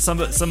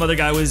some other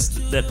guy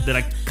that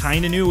I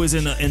kind of knew was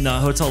in the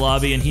hotel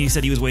lobby, and he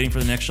said he was waiting for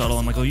the next shuttle.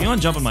 I'm like, oh, you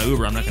want to jump in my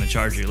Uber? I'm not going to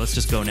charge you. Let's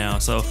just go now.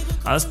 So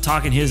I was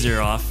talking his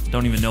ear off.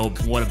 Don't even know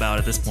what about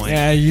at this point.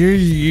 Yeah,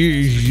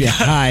 you're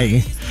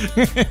high.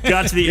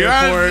 Got to the You're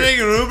airport.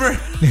 taking an Uber?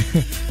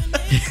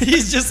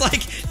 He's just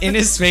like in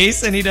his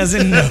face, and he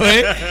doesn't know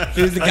it.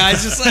 The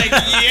guy's just like,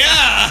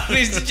 yeah.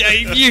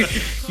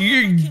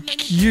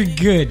 You're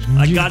good.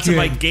 I got to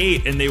my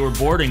gate, and they were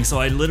boarding, so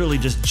I literally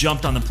just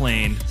jumped on the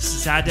plane,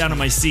 sat down in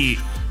my seat,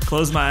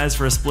 closed my eyes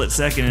for a split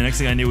second, and next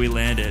thing I knew, we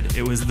landed.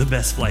 It was the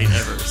best flight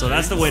ever. So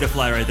that's the way to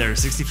fly right there.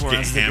 64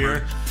 ounces of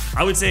beer.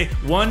 I would say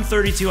 1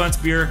 32-ounce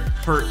beer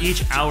per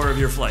each hour of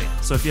your flight.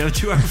 So if you have a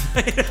 2-hour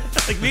flight,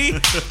 like me,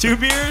 2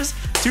 beers,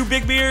 2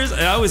 big beers,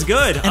 and I was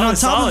good. And on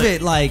top of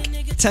it,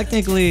 like,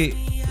 technically,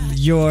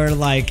 your,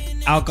 like,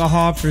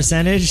 alcohol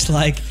percentage,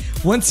 like,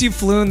 once you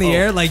flew in the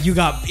air, like, you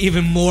got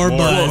even more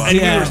buzz. And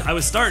Yeah. I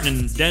was starting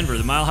in Denver,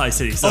 the Mile High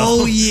City. So.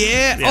 Oh,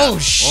 yeah. Yeah. Oh,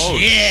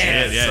 shit.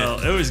 Yeah.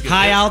 So it was good.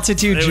 High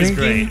altitude it drinking.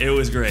 Was great. It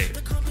was great.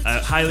 I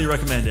highly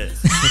recommend it.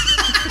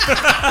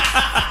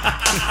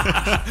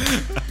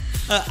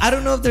 I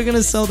don't know if they're going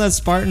to sell that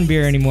Spartan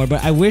beer anymore,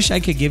 but I wish I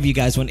could give you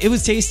guys one. It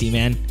was tasty,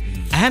 man.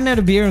 I hadn't had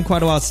a beer in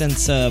quite a while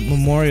since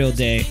Memorial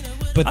Day,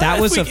 but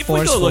that was a forceful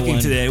one. If we go looking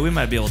today, we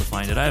might be able to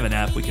find it. I have an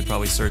app we could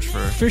probably search for.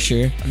 For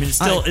sure. I mean,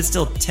 it's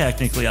still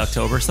technically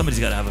October. Somebody's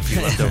got to have a few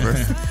left over.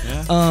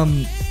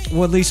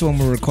 Well, at least when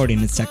we're recording,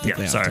 it's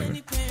technically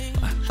sorry.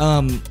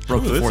 October.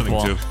 Broke the fourth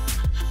wall.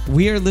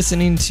 We are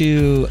listening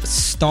to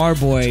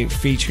Starboy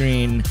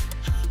featuring...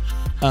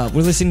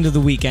 we're listening to The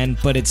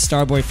Weeknd, but it's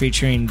Starboy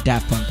featuring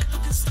Daft Punk.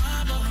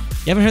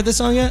 You haven't heard this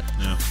song yet?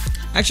 No.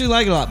 I actually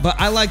like it a lot, but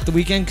I like The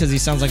Weeknd because he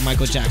sounds like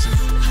Michael Jackson.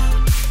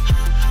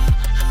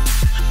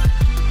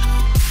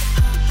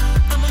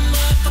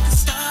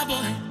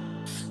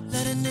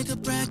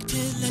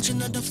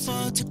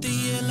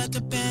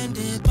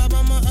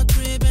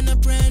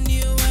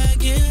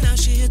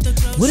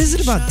 What is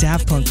it about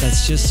Daft Punk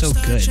that's just so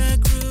good?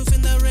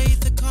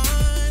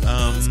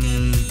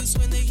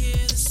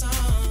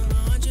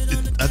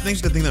 I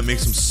think the thing that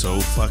makes them so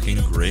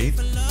fucking great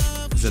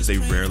is that they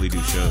rarely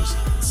do shows.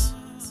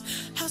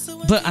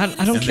 But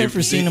I don't care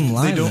for seeing them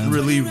live. They don't though.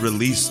 really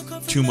release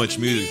too much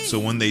music, so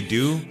when they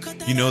do,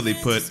 they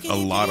put a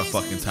lot of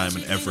fucking time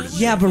and effort into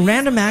Yeah, it. but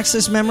Random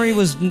Access Memory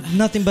was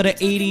nothing but an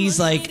 80s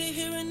like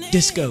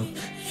disco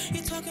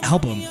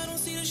album.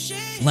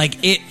 Like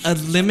it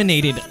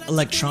eliminated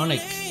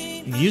electronic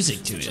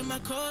music to it.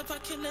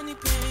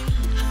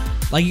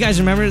 Like you guys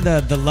remember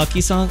the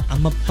Lucky song?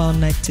 I'm up all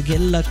night to get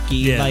lucky.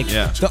 Yeah.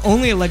 The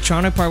only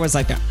electronic part was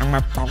like the I'm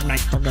up all night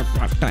to get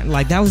lucky.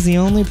 Like that was the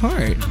only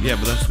part. Yeah,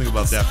 but that's the thing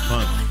about Daft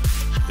Punk.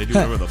 They do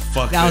whatever the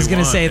fuck I was they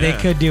gonna want. say they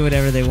could do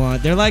whatever they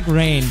want. They're like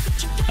Rain,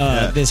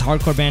 this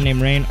hardcore band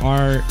named Rain,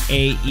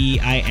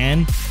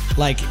 RAEIN.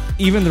 Like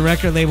even the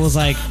record label's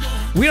like,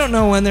 we don't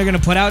know when they're gonna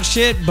put out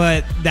shit,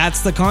 but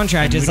that's the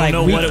contract. We It's don't like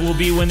know what it will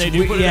be when they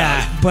do put it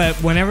out. but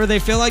whenever they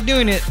feel like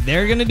doing it,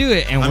 they're gonna do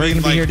it, and we're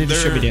gonna be here to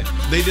distribute it.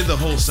 They did the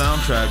whole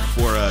soundtrack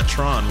for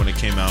Tron when it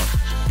came out.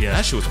 Yeah.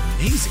 That shit was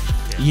amazing.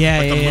 Yeah,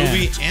 Like yeah, the yeah.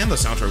 movie and the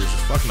soundtrack was just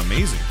fucking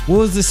amazing. Well,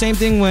 it was the same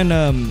thing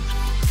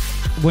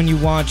when you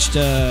watched,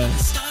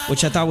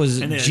 which I thought was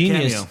And they had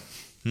genius. a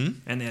cameo.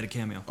 And they had a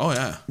cameo. Oh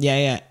yeah.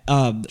 Yeah.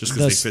 Just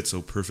because they fit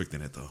so perfect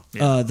in it,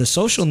 though. The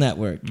Social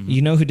Network.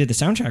 You know who did the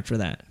soundtrack for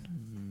that?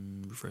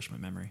 Refresh my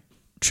memory.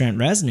 Trent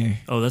Reznor.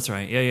 Oh, that's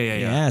right. Yeah.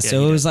 Yeah,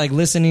 so it was like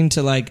listening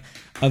to like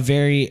a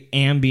very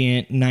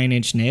ambient Nine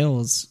Inch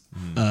Nails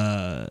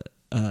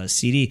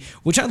CD,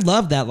 which I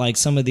love that like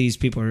some of these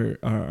people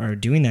are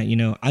doing that. You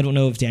know, I don't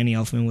know if Danny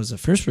Elfman was the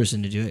first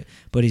person to do it,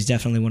 but he's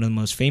definitely one of the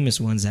most famous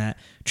ones that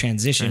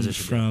transitioned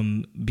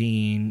from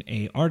being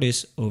a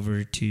artist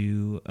over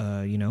to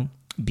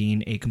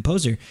being a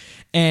composer.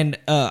 And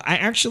I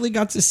actually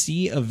got to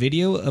see a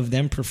video of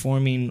them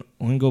performing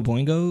Oingo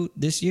Boingo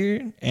this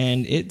year,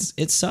 and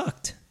it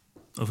sucked.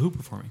 Of who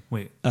performing?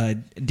 Wait.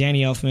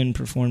 Danny Elfman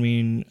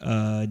performing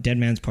Dead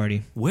Man's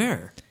Party.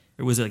 Where?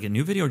 Or was it like a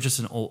new video or just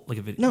an old like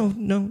a video?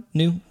 No,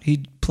 new.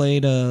 He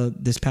played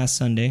this past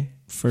Sunday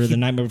for the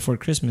Nightmare Before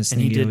Christmas And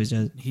thing he did. always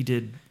does. He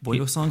did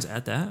Boingo songs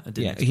at that. I didn't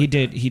Yeah,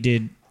 expect he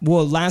did.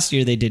 Well, last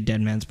year they did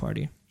Dead Man's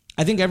Party.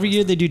 I think every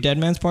year they do Dead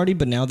Man's Party,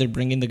 but now they're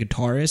bringing the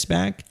guitarist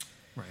back.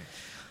 Right.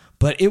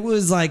 But it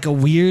was like a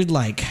weird,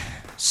 like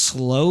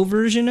slow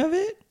version of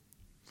it.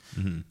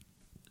 Mm-hmm.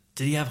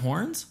 Did he have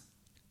horns?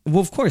 Well,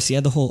 of course, he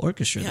had the whole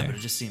orchestra Yeah, there. but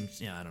it just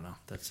seems. Yeah, I don't know.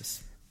 That's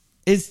just.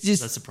 It's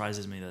just. That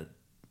surprises me. That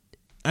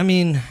I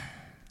mean,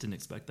 didn't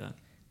expect that.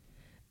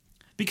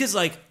 Because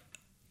like,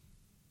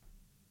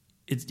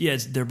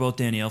 they're both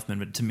Danny Elfman,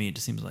 but to me it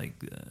just seems like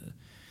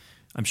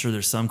I'm sure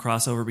there's some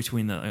crossover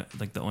between the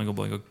Oingo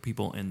Boingo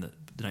people and the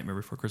Nightmare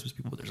Before Christmas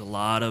people. But there's a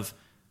lot of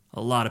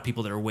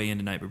people that are way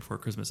into Nightmare Before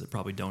Christmas that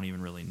probably don't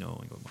even really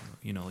know Oingo Boingo.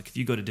 You know, like if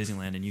you go to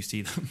Disneyland and you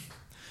see them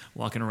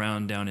walking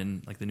around down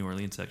in like the New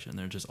Orleans section,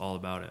 they're just all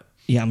about it.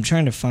 yeah, I'm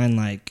trying to find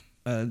like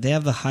they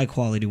have the high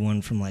quality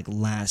one from like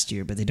last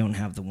year, but they don't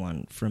have the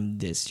one from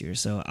this year.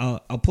 So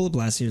I'll pull up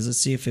last year's. Let's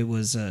see if it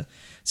was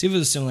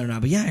similar or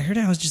not. But yeah, I heard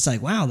it. I was just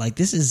like, wow, like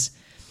this is.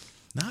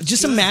 Not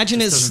Just good. imagine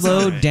it Just doesn't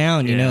slowed sound right.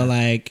 down, you know,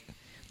 Yeah.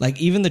 like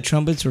even the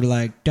trumpets were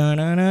like da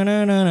na na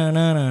na na na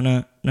na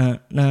na na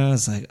na.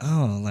 It's like,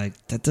 oh, like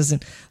that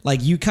doesn't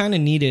like you kind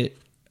of need it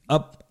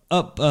up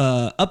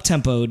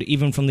tempoed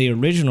even from the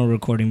original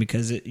recording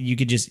because you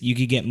could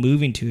get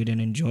moving to it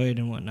and enjoy it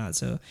and whatnot.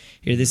 So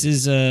here, this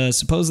is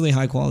supposedly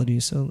high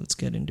quality. So let's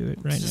get into it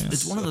right now.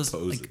 It's one of those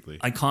like, Supposedly.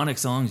 iconic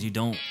songs you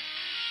don't.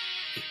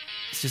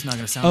 It's just not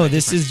going to sound. Oh, that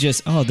this different. is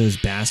just those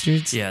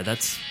bastards. Yeah,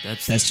 that's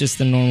That's just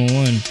the normal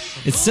one.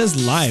 It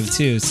says live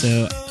too,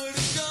 so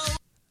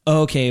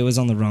okay, it was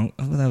on the wrong.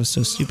 Oh, that was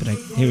so stupid.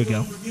 Here we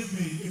go.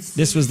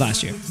 This was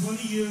last year.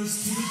 20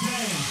 years to the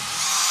day.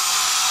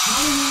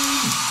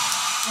 Halloween,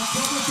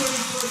 October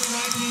 31st,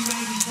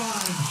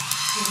 1995.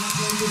 When I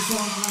played this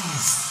song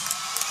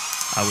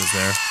last. I was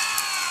there.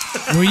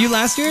 Were you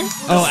last year?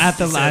 Oh, at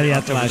the said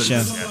last show.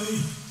 October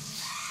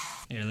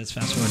 31st, Here, let's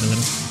fast forward a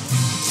little.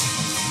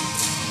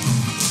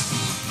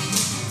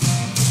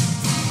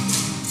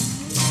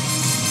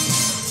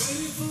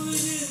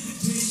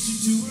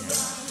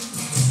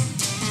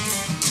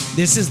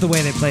 This is the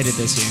way they played it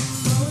this year,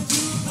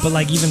 but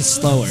like even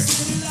slower.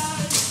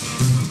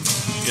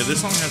 Yeah,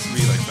 this song has to be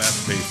like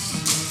fast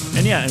paced.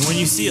 And yeah, and when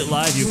you see it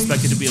live, you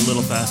expect it to be a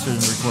little faster than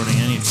the recording,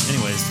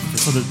 anyways,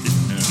 so that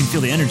you can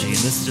feel the energy. And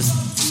this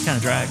just kind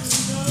of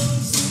drags.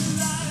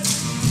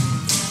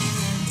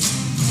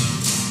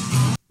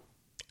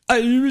 I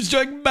was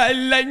struck by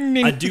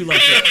lightning. I do like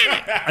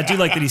that. I do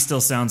like that he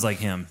still sounds like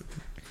him.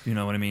 You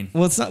know what I mean?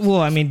 Well, it's not. Well,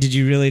 I mean, did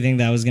you really think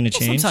that was going to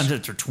change? Sometimes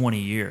after 20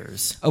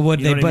 years. What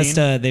You know they what I bust?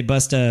 mean? They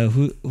bust.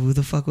 Who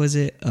the fuck was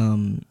it?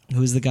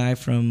 Who's the guy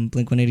from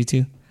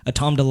Blink-182?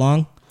 Tom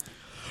DeLonge.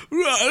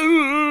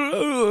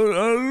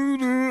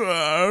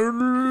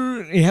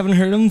 You haven't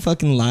heard him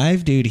fucking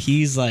live, dude?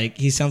 He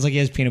sounds like he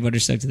has peanut butter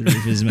stuck to the roof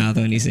of his mouth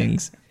when he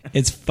sings.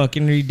 It's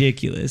fucking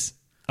ridiculous.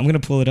 I'm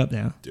gonna pull it up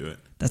now. Do it.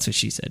 That's what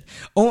she said.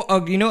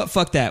 Oh, you know what?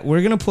 Fuck that.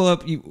 We're going to pull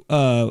up...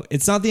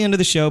 it's not the end of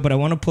the show, but I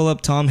want to pull up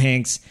Tom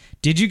Hanks.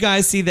 Did you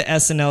guys see the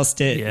SNL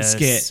skit?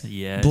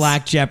 Yes.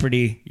 Black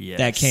Jeopardy Yes.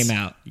 that came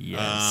out?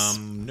 Yes.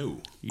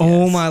 No.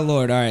 Oh, Yes. my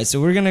Lord. All right, so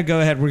we're going to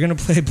go ahead. We're going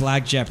to play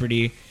Black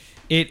Jeopardy.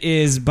 It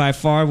is by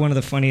far one of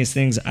the funniest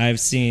things I've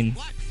seen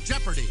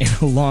in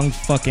a long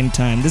fucking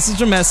time. This is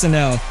from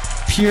SNL.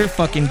 Pure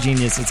fucking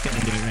genius. Let's get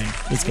into it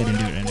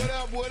right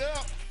now. What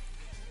up?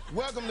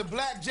 Welcome to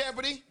Black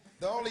Jeopardy,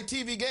 the only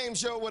TV game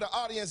show where the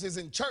audience is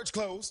in church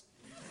clothes.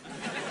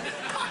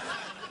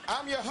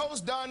 I'm your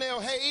host, Darnell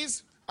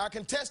Hayes. Our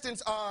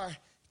contestants are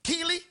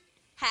Keely,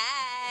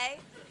 Hey.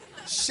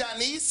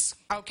 Shanice,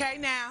 Okay,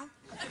 now.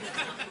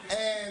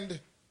 and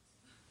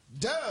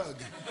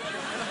Doug.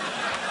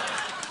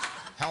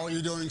 How are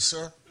you doing,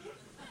 sir?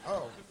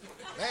 Oh,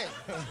 man.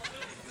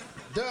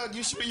 Doug,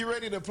 you sure you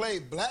ready to play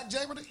Black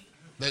Jeopardy?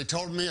 They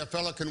told me a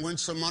fella can win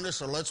some money,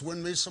 so let's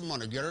win me some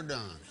money. Get her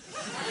done.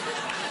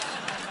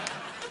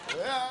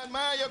 Well, I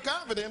admire your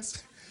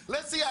confidence.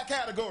 Let's see our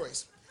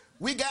categories.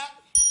 We got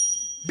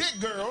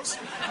big girls.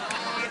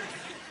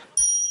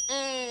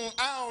 I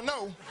don't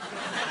know.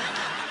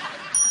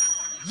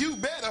 You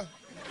better.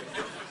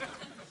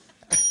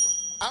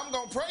 I'm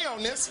gonna pray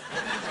on this.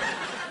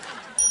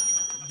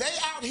 They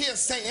out here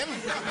saying,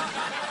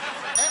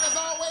 and as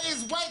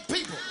always, white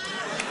people.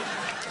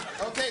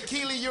 Okay,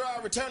 Keely, you're our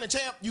returning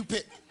champ. You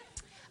pick.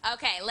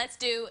 Okay, let's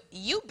do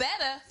You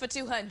Better for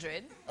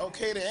 200.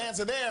 Okay, the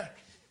answer there.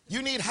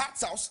 You need hot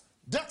sauce,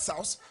 duck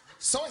sauce,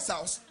 soy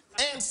sauce,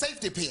 and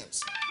safety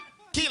pins.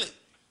 Keely.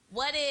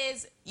 What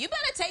is You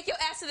Better Take Your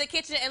Ass to the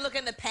Kitchen and Look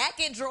in the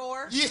Packet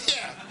Drawer? Yeah,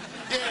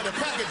 the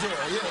packet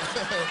drawer, yeah.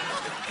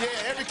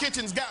 Yeah, every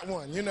kitchen's got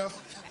one, you know.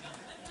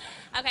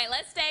 Okay,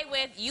 let's stay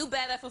with You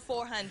Better for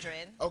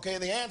 400. Okay,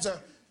 the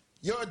answer.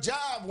 Your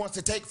job wants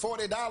to take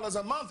 $40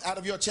 a month out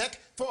of your check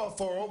for a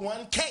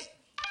 401k.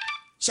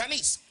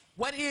 Shanice.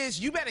 What is,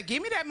 you better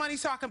give me that money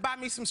so I can buy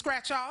me some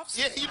scratch-offs?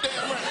 Yeah, you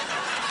damn right.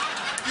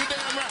 You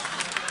damn right.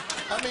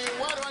 I mean,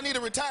 why do I need a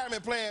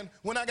retirement plan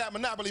when I got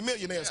Monopoly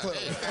Millionaires Club?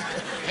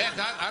 Heck,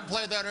 I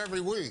play that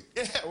every week.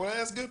 Yeah, well,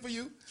 that's good for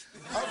you.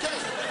 Okay.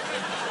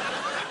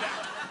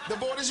 The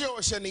board is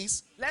yours,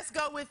 Shanice. Let's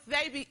go with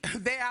they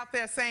out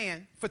there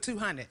saying for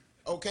 200.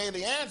 Okay,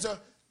 the answer,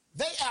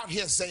 they out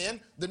here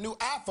saying the new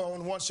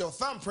iPhone wants your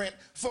thumbprint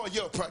for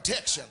your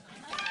protection.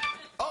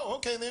 Oh,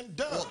 okay then,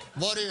 Doug. Well,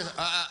 what is,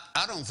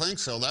 I don't think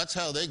so. That's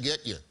how they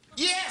get you.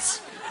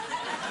 Yes!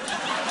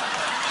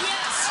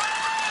 Yes!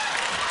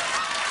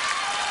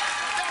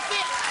 That's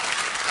it!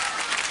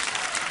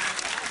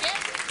 Yeah,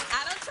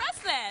 I don't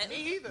trust that.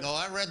 Me either. No,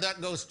 I read that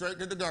go straight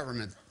to the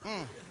government.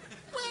 Well,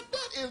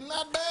 that is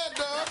not bad,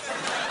 Doug.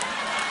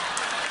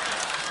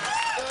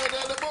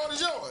 The board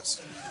is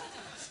yours.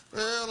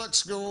 Well,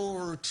 let's go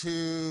over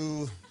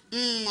to,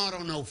 I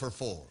don't know, for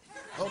 4.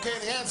 Okay,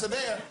 the answer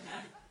there,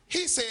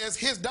 he says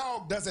his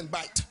dog doesn't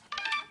bite.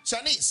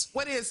 Shanice.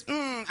 What is,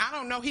 I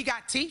don't know, he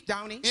got teeth,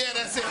 don't he? Yeah,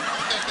 that's it.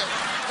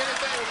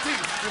 Anything with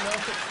teeth, you know.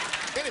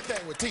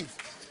 Anything with teeth.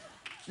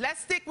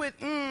 Let's stick with,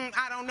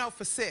 I don't know,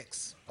 for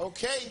 6.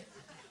 Okay.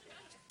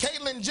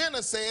 Caitlyn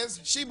Jenner says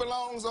she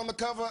belongs on the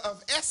cover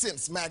of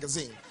Essence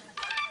magazine.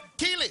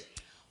 Keely.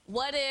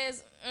 What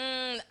is,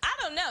 I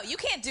don't know. You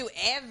can't do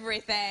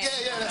everything.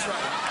 Yeah, that's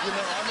right. You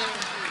know, I mean,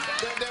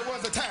 there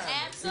was a time.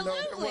 Absolutely. You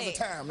know, there was a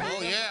time. Right.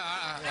 Oh, yeah,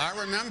 I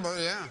remember,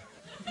 yeah.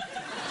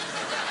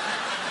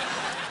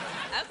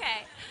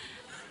 Okay.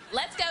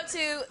 Let's go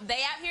to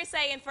They Out Here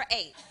Saying for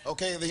 8.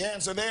 Okay, the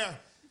answer there.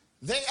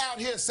 They out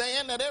here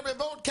saying that every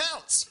vote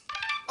counts.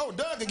 Oh,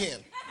 Doug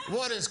again.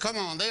 What is, come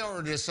on, they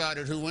already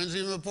decided who wins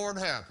even before it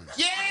happens.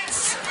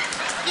 Yes!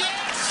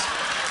 Yes!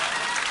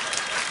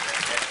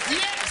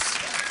 Yes!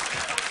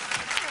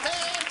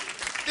 Man,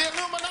 the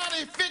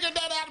Illuminati figured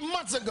that out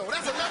months ago.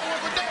 That's another one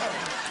for Doug.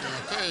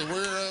 Okay,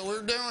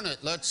 we're doing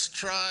it. Let's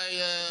try,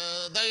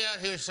 they out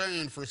here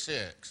saying for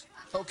 6.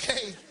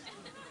 Okay.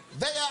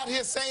 They out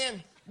here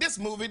saying this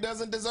movie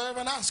doesn't deserve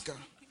an Oscar.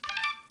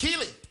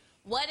 Keely.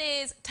 What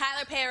is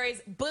Tyler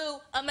Perry's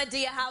Boo a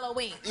Madea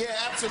Halloween? Yeah,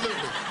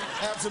 absolutely.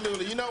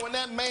 Absolutely. You know, when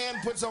that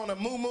man puts on a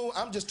moo-moo,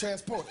 I'm just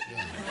transported.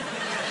 Yeah.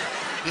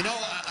 You know,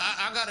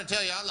 I got to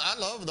tell you, I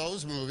love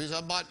those movies.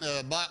 I bought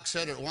a box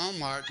set at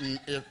Walmart, and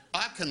if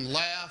I can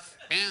laugh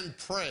and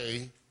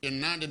pray in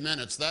 90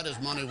 minutes, that is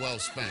money well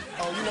spent.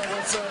 Oh, you know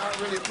what, sir? I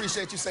really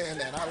appreciate you saying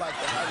that. I like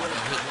that. I really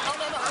Oh,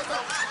 no,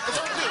 it's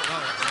all good.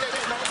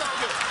 Yeah, no, it's all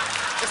good.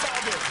 It's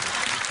all good.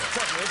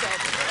 Trust me, it's all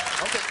good.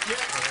 Okay,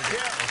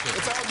 yeah,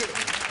 it's all good.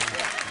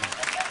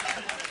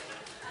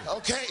 Yeah.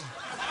 Okay.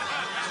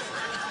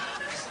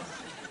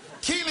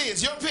 Keely,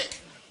 it's your pick.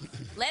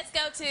 Let's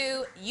go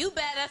to You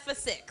Better for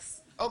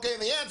 6. Okay,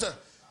 the answer.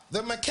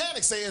 The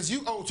mechanic says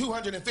you owe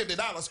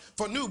 $250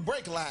 for new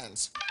brake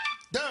lines.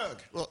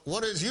 Doug. Well,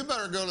 what is, you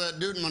better go to that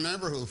dude in my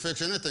neighborhood who'll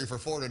fix anything for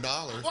 $40.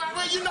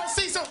 Well, you know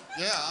Cecil?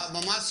 Yeah,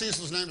 but my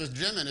Cecil's name is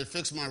Jimmy, and it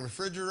fixed my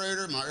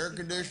refrigerator, my air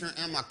conditioner,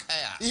 and my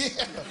cat.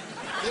 Yeah,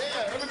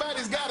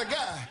 everybody's got a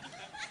guy.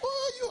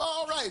 Well, you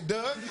all right,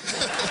 Doug.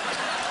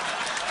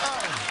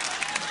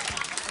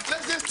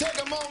 Let's just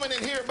take a moment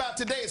and hear about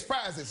today's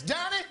prizes.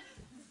 Johnny?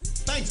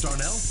 Thanks,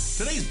 Darnell.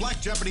 Today's Black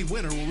Jeopardy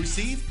winner will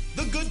receive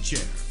the good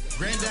chair.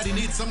 Granddaddy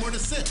needs somewhere to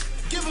sit.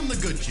 Give him the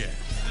good chair.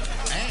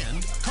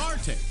 And car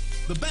tape.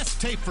 The best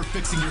tape for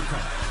fixing your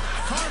car.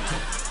 Car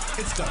tape.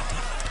 It's done.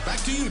 Back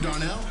to you,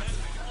 Darnell.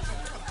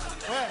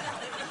 Well,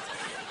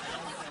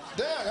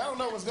 Doug, I don't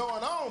know what's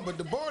going on, but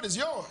the board is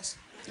yours.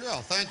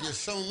 Yeah, thank you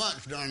so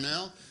much,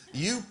 Darnell.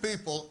 You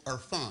people are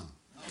fun.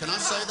 Can I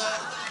say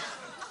that?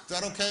 Is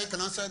that okay?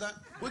 Can I say that?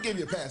 We'll give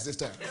you a pass this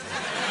time.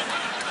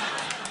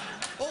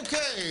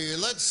 Okay,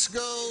 let's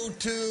go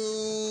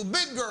to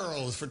big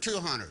girls for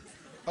 200.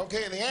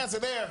 Okay, the answer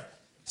there,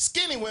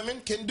 skinny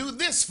women can do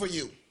this for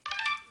you.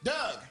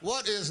 Doug.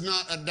 What is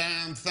not a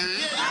damn thing?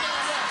 Yeah,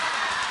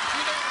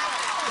 you're damn right.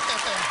 You're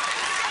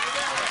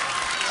damn right.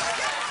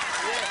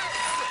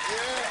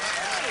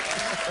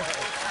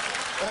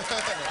 You're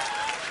damn right.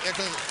 Yeah. Yeah,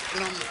 'cause,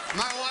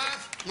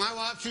 my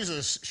wife, she's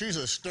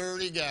a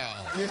sturdy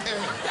gal. Yeah.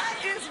 That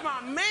is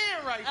my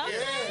man right there.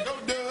 Yeah, go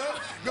Doug.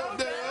 Go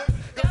Doug.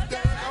 Go Doug.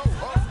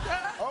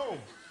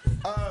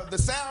 The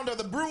sound of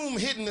the broom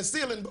hitting the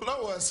ceiling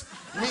below us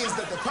means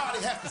that the party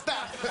has to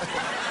stop.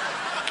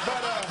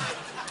 But,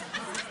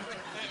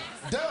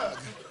 Doug,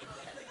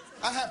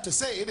 I have to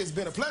say it has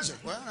been a pleasure.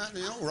 Well,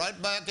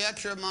 right back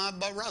at you, my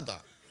brother.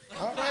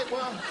 All right,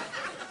 well,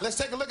 let's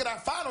take a look at our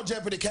final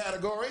Jeopardy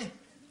category.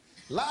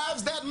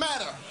 Lives that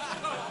matter.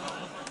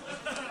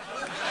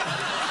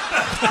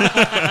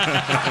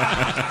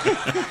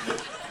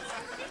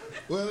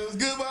 Well, it was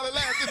good while it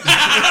lasted.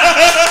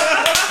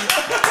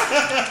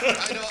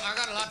 I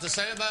got a lot to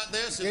say about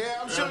this.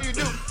 Yeah, I'm sure you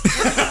do.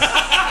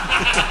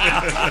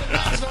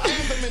 National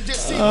anthem and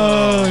just see.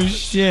 Oh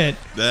shit!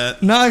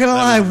 That Not gonna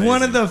lie, was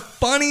one of amazing. the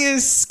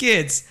funniest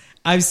skits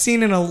I've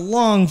seen in a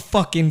long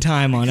fucking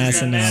time on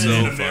SNL. So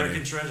An funny.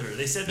 American Treasure.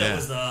 They said that Yeah.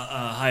 was the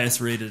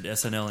highest rated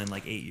SNL in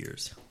like 8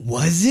 years.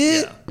 Was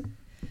it? Yeah.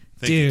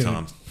 Thank Dude. you,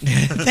 Tom.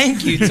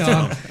 Thank you,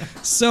 Tom,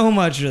 so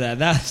much for that.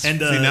 That's And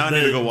See, now I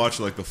need to go watch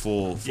like the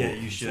full Yeah,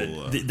 you should.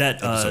 full,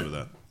 That episode of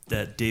that.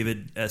 that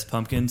David S.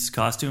 Pumpkins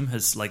costume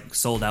has like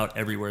sold out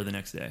everywhere the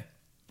next day.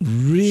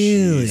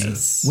 really.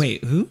 Jesus.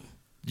 Wait, who?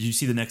 Did you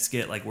see the next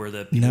skit like where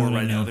the people No, were no,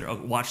 riding no. the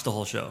elevator? Oh, watch the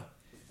whole show.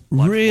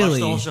 Watch Really?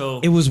 the whole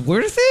show. It was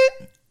worth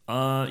it.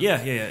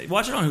 Yeah.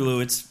 Watch it on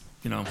Hulu. It's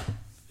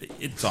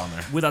It's on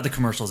there. Without the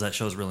commercials, that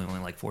show's really only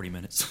like 40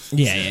 minutes.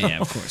 Yeah,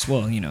 of course.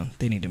 Well,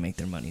 they need to make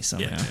their money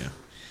somehow. Yeah.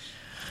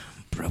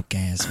 Broke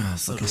ass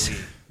So do motherfuckers.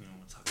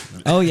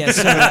 we. Oh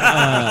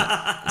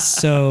yeah,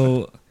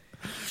 so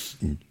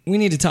we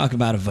need to talk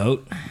about a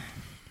vote.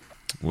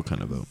 What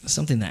kind of vote?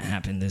 Something that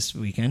happened this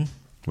weekend.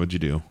 What'd you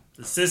do?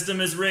 The system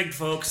is rigged,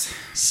 folks.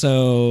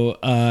 So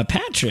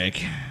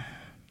Patrick,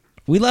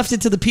 we left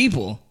it to the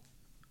people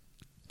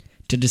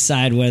to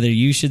decide whether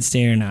you should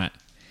stay or not,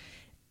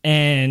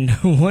 and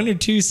 1 or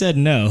 2 said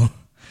no,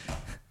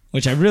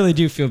 which I really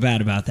do feel bad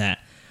about that.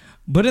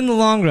 But in the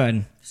long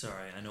run,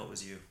 Sorry, I know it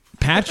was you.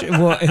 Patrick,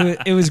 well,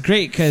 it was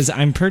great because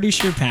I'm pretty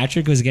sure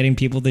Patrick was getting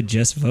people to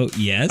just vote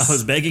yes. I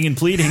was begging and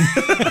pleading.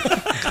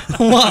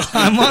 while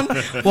I'm on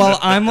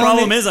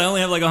Problem is, I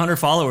only have like 100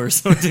 followers,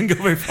 so it didn't go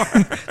very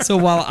far. So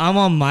while I'm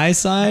on my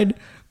side,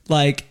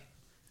 like,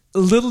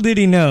 little did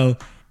he know,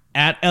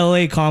 at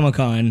LA Comic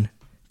Con,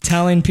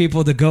 telling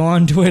people to go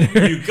on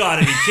Twitter You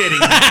gotta be kidding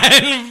me.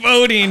 and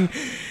voting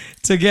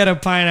to get a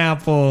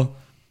pineapple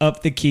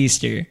up the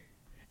keister.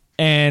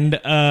 And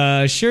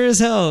sure as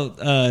hell,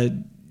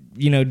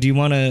 do you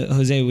want to,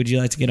 Jose, would you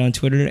like to get on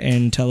Twitter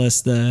and tell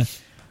us the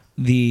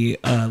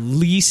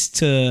least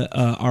to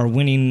our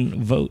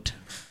winning vote?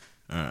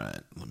 All right,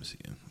 let me see.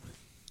 Get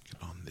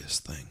on this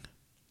thing.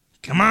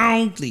 Come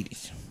on,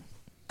 please.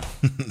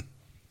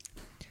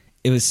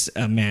 It was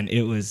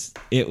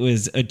it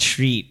was a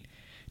treat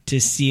to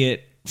see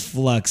it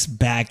flux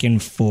back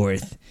and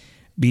forth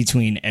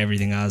between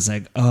everything. I was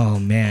like, oh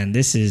man,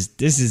 this is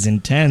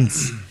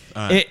intense.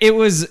 It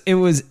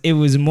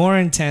was more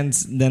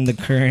intense than the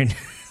current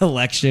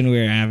election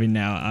we're having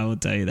now. I will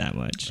tell you that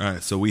much. All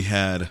right, so we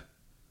had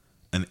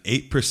an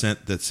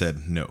 8% that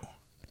said no.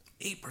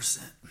 8%.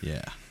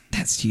 Yeah.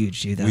 That's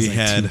huge, dude. That's We like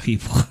had 2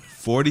 people.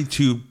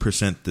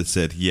 42% that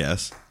said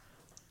yes,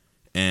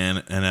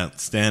 and an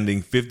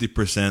outstanding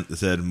 50% that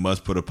said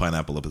must put a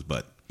pineapple up his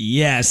butt.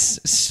 Yes.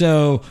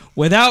 So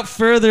without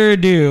further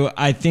ado,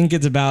 I think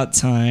it's about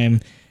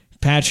time.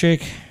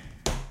 Patrick,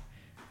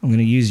 I'm going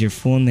to use your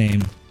full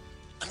name.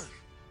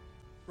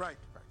 Right.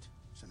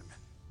 Cinnamon.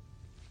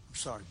 I'm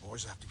sorry,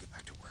 boys. I have to get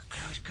back to work.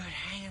 It was good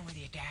hanging with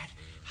you, Dad.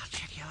 I'll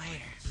check you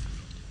later.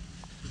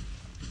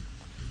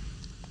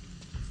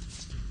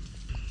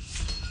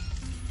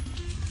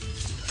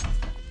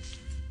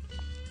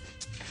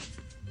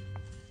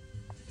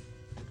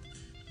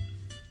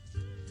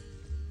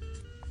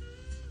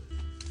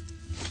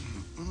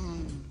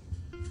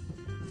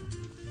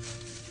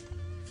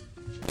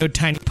 No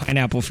tiny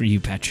pineapple for you,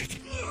 Patrick.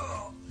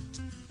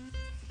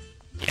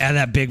 Yeah,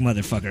 that big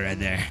motherfucker right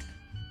there.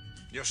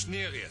 You're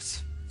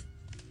serious.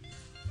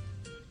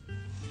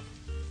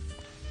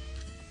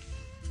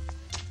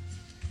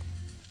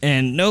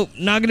 And nope,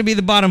 not going to be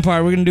the bottom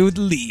part. We're going to do it with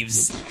the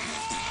leaves.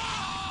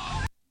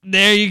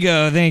 There you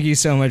go. Thank you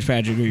so much,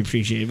 Patrick. We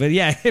appreciate it. But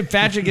yeah,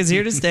 Patrick is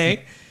here to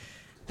stay.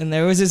 And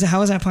there was this. How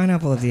was that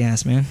pineapple up the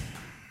ass, man?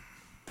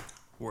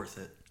 Worth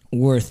it.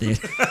 Worth it.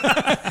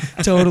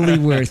 Totally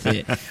worth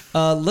it.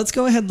 Let's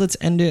go ahead. Let's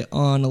end it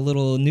on a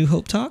little New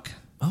Hope talk.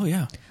 Oh,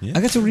 yeah.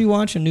 I got to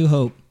rewatch A New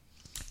Hope.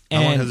 How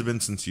long And- has it been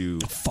since you...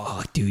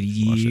 Fuck, dude,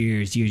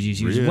 years.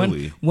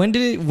 Really? When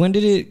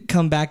did it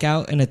come back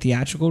out in a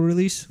theatrical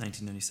release?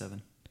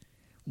 1997.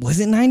 Was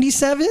it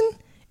 97?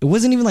 It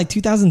wasn't even like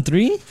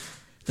 2003?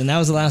 Then that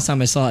was the last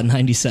time I saw it in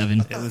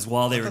 97. It was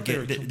while they were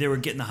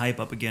getting the hype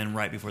up again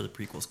right before the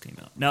prequels came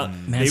out. Now,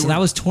 Man, so that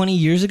was 20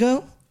 years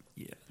ago?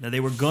 Yeah. Now, they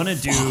were going to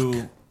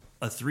do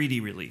a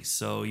 3D release,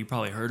 so you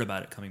probably heard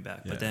about it coming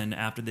back. Yeah. But then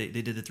after they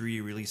did the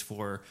 3D release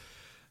for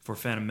for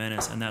Phantom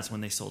Menace, and that's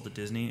when they sold to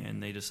Disney,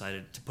 and they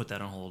decided to put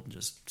that on hold and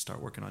just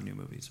start working on new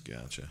movies.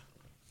 Gotcha.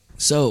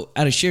 So,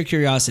 out of sheer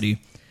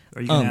curiosity,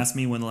 Are you going to ask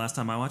me when the last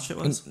time I watched it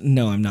was?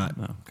 No, I'm not.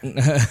 Oh,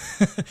 okay.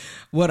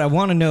 What I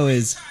want to know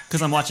is,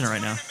 Because I'm watching it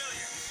right now.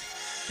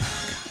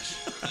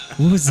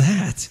 what was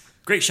that?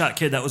 Great shot,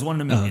 kid. That was 1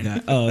 in a Oh, million.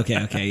 God. Oh,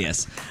 okay,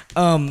 yes.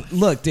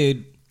 Look,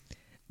 dude,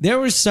 there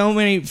were so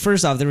many.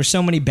 First off, there were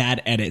so many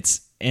bad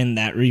edits in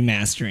that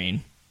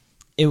remastering.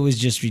 It was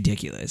just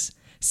ridiculous.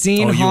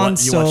 Seeing Oh, Han you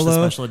Solo, watched the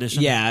special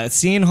edition? yeah,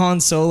 seeing Han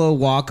Solo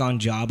walk on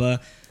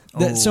Jabba.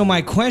 So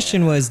my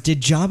question was,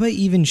 did Jabba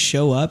even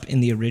show up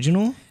in the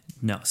original?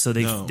 No, so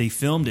they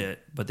filmed it,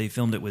 but they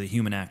filmed it with a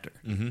human actor.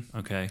 Mm-hmm.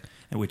 Okay,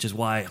 and which is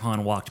why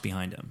Han walked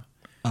behind him.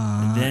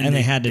 And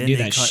they had to do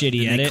that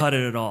shitty edit. They cut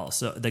it all,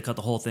 so they cut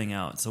the whole thing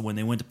out. So when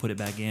they went to put it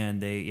back in,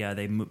 they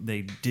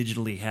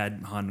digitally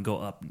had Han go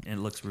up, and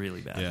it looks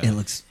really bad. Yeah. It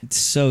looks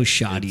so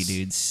shoddy,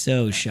 dude.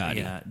 So shoddy.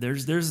 Yeah,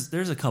 there's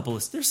a couple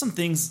of there's some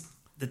things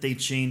that they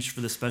changed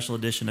for the special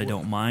edition I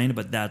don't mind,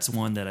 but that's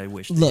one that I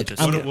wish. Look, they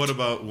just What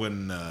about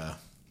when?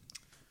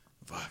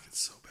 Fuck, it's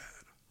so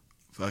bad.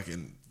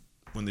 Fucking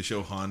when they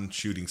show Han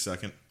shooting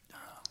second.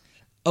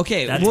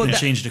 Okay, that's been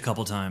changed a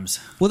couple times.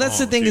 Well, that's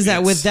the thing is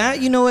that with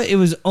that, you know what? It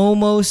was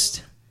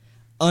almost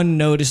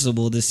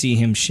unnoticeable to see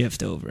him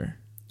shift over.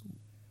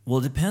 Well,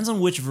 it depends on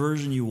which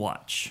version you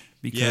watch.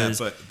 Because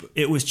but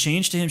it was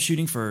changed to him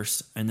shooting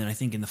first, and then I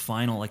think in the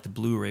final, like the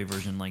Blu-ray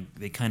version, like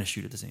they kind of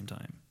shoot at the same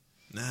time.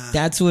 Nah.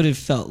 That's what it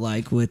felt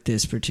like with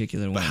this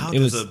particular one. But how it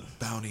does was a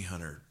bounty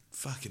hunter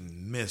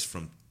fucking miss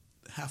from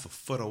half a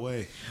foot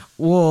away?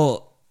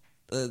 well.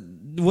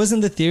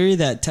 Wasn't the theory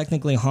that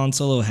technically Han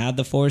Solo had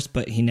the Force,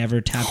 but he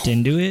never tapped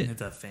into it?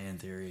 That's a fan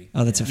theory.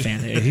 Oh, that's a fan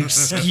theory.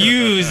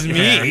 Excuse me.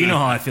 Yeah, you know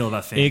how I feel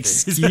about fan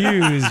theories.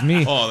 Excuse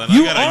me. Oh, then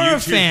You I got are a a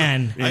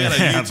fan. I got a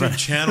YouTube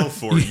channel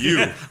for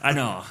you. I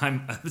know.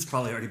 It's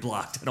probably already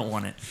blocked. I don't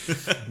want it.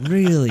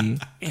 Really?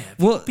 Yeah.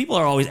 Well, people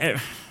are always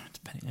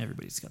depending.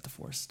 Everybody's got the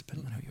Force,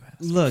 depending on who you ask.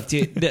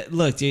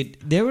 Look, dude.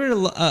 There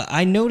were.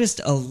 I noticed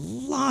a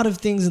lot of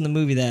things in the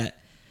movie that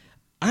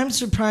I'm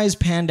surprised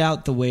panned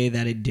out the way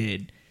that it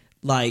did.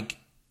 Like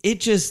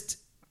it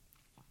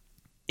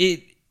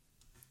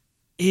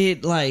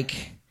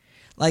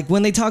like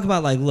when they talk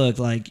about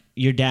look,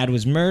 your dad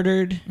was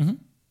murdered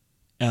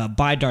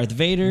by Darth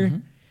Vader,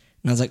 and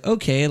I was like,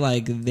 okay,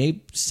 like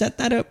they set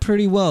that up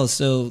pretty well.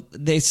 So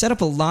they set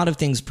up a lot of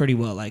things pretty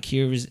well. Like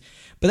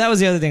but that was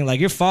the other thing. Like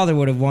your father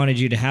would have wanted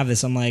you to have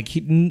this. I'm like,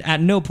 at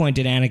no point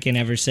did Anakin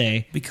ever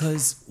say,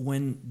 because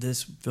when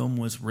this film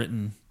was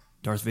written,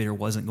 Darth Vader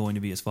wasn't going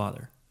to be his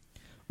father.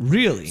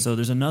 Really? So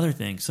there's another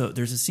thing. So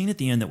there's a scene at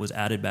the end that was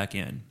added back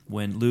in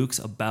when Luke's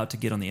about to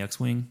get on the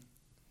X-Wing.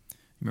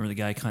 Remember the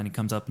guy kind of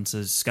comes up and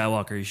says,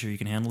 Skywalker, are you sure you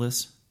can handle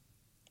this?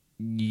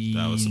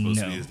 That was supposed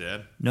to be his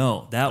dad?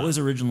 No, that was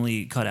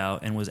originally cut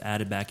out and was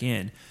added back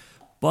in.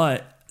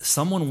 But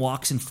someone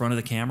walks in front of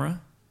the camera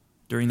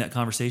during that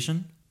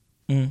conversation.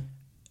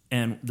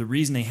 And the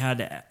reason they had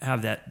to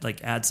have that,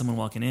 like add someone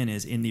walking in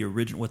is in the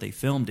original, what they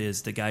filmed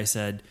is the guy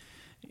said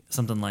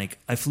something like,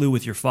 I flew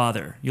with your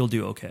father. You'll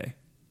do okay.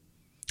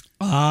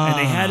 And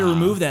they had to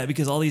remove that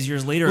because all these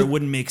years later it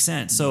wouldn't make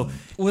sense. So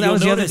that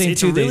was the other thing it's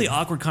too. a really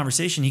awkward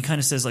conversation. He kind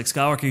of says like,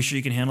 Skywalker, are you sure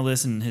you can handle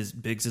this? And his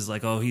Biggs is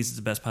like, oh, he's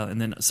the best pilot.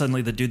 And then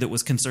suddenly the dude that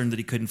was concerned that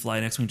he couldn't fly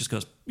an X-Wing just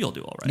goes, you'll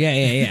do all right.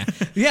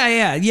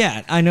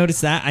 Yeah. I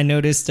noticed that. I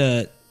noticed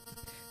there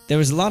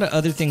was a lot of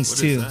other things What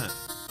too. is that?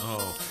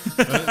 Oh.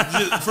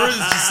 First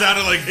it just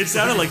sounded like... It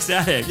sounded like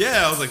static.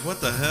 Yeah, I was like,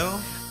 what the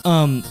hell?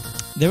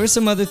 There were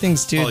some other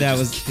things too Probably that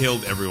just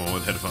killed everyone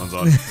with headphones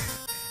on.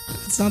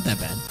 It's not that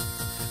bad.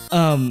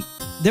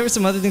 There were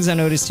some other things I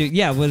noticed too.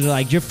 Yeah, was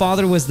like your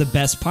father was the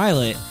best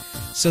pilot.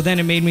 So then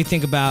it made me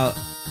think about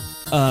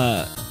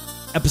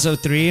episode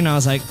 3, and I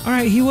was like, all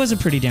right, he was a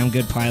pretty damn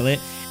good pilot.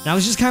 And I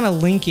was just kind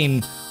of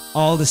linking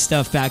all the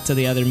stuff back to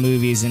the other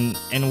movies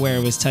and where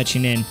it was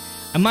touching in.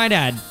 I might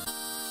add,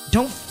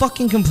 don't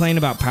fucking complain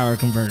about power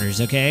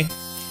converters, okay?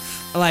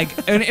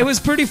 Like, and it was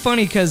pretty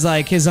funny because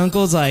like his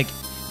uncle's like,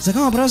 he's like,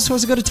 oh, but I was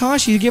supposed to go to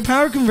Tashi to get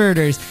power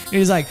converters. And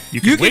he's like,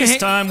 you can waste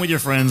time with your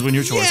friends when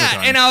your chores are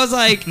done. And I was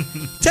like,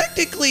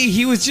 technically,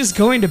 he was just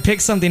going to pick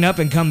something up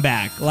and come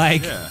back.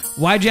 Like,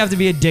 why'd you have to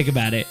be a dick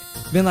about it?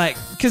 Been like,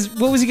 because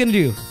what was he going to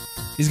do?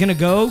 He's going to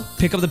go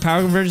pick up the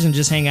power converters and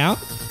just hang out?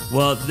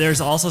 Well,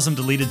 there's also some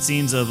deleted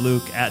scenes of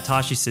Luke at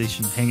Tashi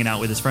Station hanging out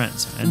with his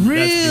friends. And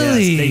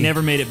really? They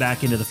never made it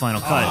back into the final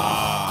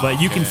cut.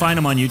 But you can find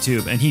him on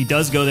YouTube. And he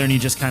does go there and he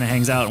just kind of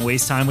hangs out and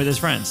wastes time with his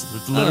friends.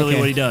 That's literally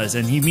what he does.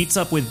 And he meets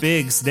up with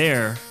Biggs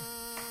there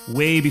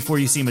way before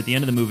you see him at the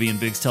end of the movie. And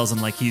Biggs tells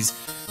him like he's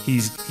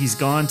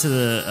gone to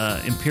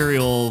the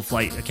Imperial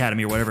Flight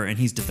Academy or whatever, and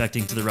he's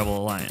defecting to the Rebel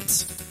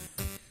Alliance.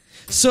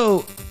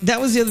 So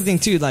that was the other thing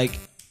too. Like,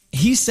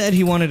 he said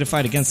he wanted to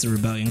fight against the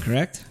rebellion,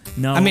 correct?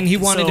 No. I mean, he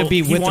wanted to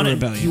be with the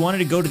rebellion. He wanted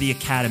to go to the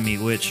academy,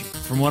 which,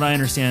 from what I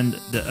understand,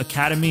 the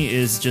academy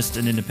is just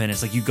an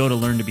independence. Like, you go to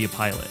learn to be a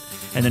pilot.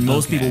 and then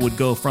most Okay. people would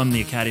go from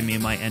the academy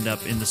and might end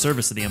up in the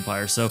service of the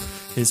Empire. So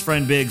his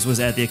friend Biggs was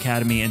at the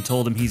academy and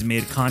told him he's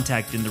made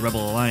contact in the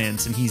Rebel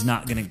Alliance, and he's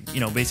not gonna,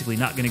 basically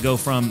not gonna go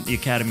from the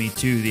academy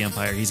to the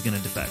Empire. He's gonna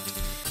defect.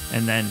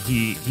 And then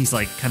he's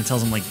like, kind of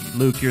tells him like,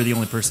 Luke, you're the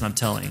only person I'm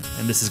telling,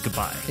 and this is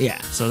goodbye. Yeah.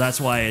 So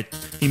that's why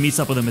he meets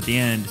up with him at the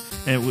end,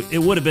 and it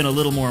would have been a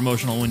little more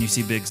emotional when you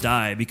see Biggs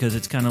die, because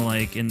it's kind of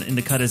like in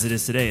the cut as it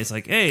is today. It's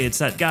like, hey, it's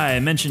that guy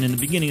I mentioned in the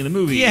beginning of the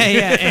movie.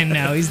 Yeah, and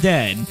now he's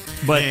dead.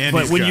 But And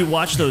but he's when gone. you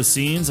watch those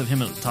scenes of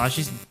him at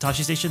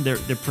Tashi Station, they're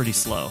pretty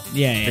slow.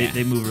 Yeah.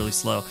 They move really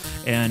slow.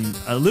 And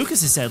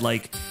Lucas has said,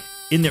 like,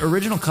 in the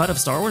original cut of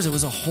Star Wars, it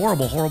was a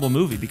horrible, horrible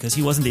movie because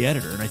he wasn't the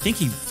editor. And I think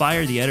he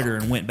fired the editor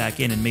and went back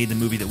in and made the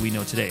movie that we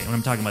know today. And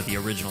I'm talking about the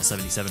original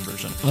 77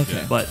 version.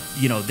 Okay. But,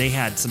 they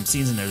had some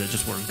scenes in there that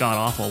just were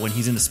god-awful. When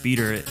he's in the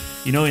speeder,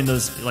 in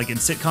those, like in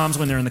sitcoms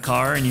when they're in the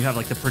car and you have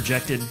like the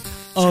projected...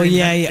 Oh, screen,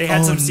 yeah. They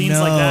had Oh, some scenes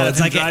no. like that. of It's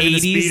him like an driving the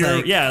 80s, speeder.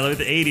 like- Yeah, like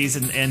the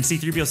 80s, and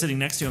C-3PO sitting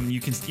next to him.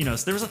 You can,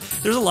 so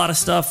there's a lot of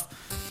stuff.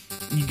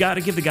 You got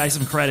to give the guy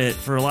some credit.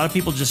 For a lot of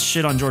people just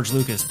shit on George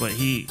Lucas, but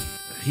he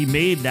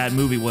made that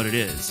movie what it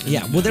is.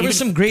 Yeah, well, there were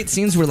some great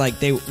scenes where like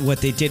what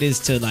they did is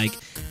to like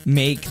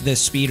make the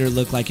speeder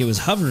look like it was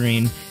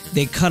hovering.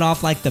 They cut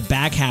off like the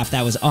back half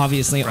that was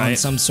obviously on Right.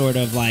 some sort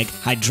of like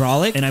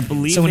hydraulic, And I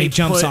believe so when they he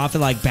jumps put- off, it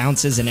like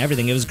bounces and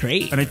everything. It was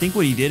great. And I think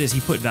what he did is he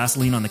put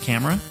Vaseline on the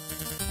camera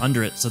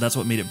under it, so that's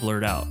what made it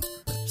blurred out.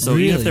 So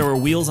Really? even if there were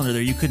wheels under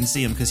there, you couldn't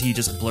see him because he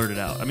just blurred it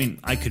out. I mean,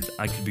 I could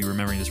be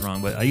remembering this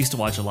wrong, but I used to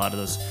watch a lot of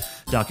those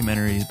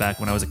documentaries back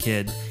when I was a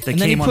kid. That And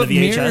then he came on put the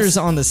VHS. mirrors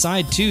on the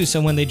side too, so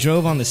when they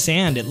drove on the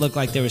sand, it looked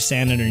like there was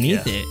sand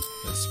underneath Yeah. it.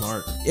 That's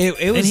smart. It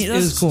And was he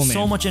does cool, man.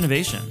 so much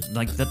innovation.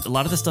 Like that, a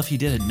lot of the stuff he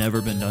did had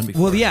never been done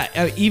before. Well,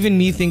 yeah. Even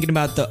me thinking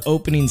about the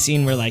opening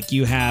scene where like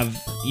you have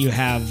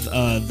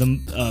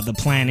the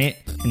planet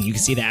and you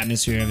can see the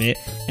atmosphere of it,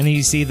 and then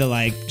you see the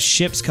like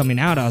ships coming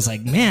out. I was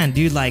like, man,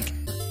 dude, like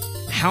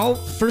how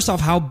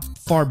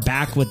far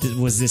back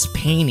was this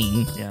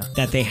painting Yeah.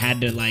 that they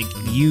had to like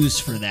use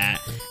for that,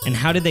 and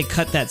how did they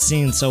cut that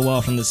scene so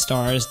well from the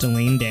stars to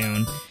lean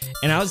down?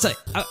 And I was like,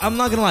 I'm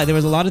not gonna lie, there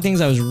was a lot of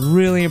things I was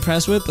really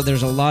impressed with, but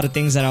there's a lot of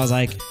things that I was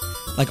like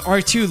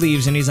R2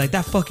 leaves and he's like,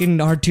 that fucking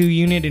R2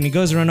 unit, and he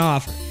goes to run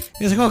off.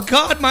 He's like, oh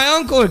God, my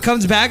uncle. It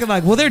comes back and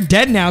like, well, they're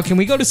dead now. Can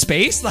we go to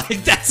space?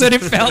 Like, that's what it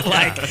felt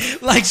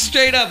like. Like,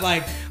 straight up,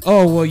 like,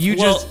 oh,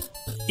 well,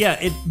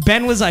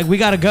 Ben was like, we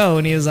gotta go,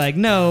 and he was like,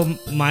 no,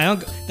 my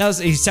uncle.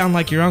 He sounded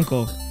like your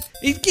uncle.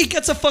 He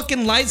gets a fucking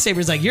lightsaber.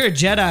 He's like, you're a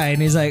Jedi,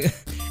 and he's like,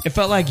 it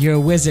felt like you're a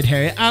wizard,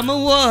 Harry. I'm a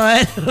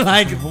what?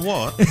 Like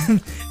What?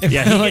 it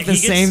felt like the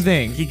same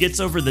thing. He gets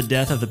over the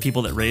death of the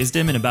people that raised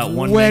him in about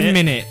 1 1 minute.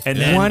 minute. And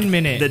then 1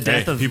 minute. The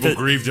death of people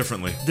grieve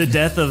differently. The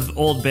death of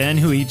old Ben,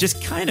 who he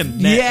just kind of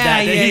met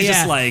that day. He's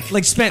just like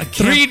spent I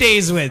can't- 3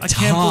 days with. I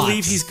can't tops.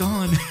 believe he's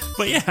gone.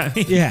 But yeah, I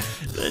mean, Yeah.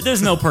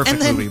 there's no perfect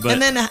and then, movie. But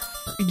and then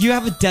you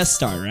have a Death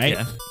Star, right?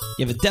 Yeah.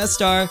 You have a Death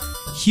Star,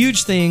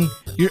 huge thing.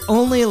 You're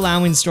only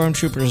allowing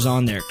stormtroopers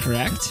on there,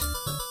 correct?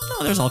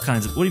 no, there's all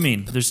kinds of. What do you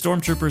mean? There's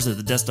stormtroopers, there's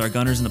the Death Star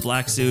gunners in the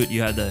black suit.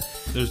 You had the.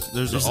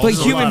 There's also But a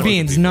lot human of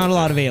beings, people. not a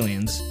lot of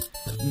aliens.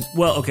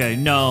 Well, okay,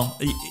 no.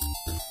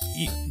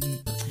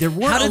 There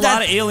weren't a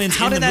lot of aliens.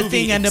 How in did the that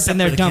movie thing end up except in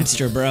their for the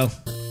canteen. dumpster, bro?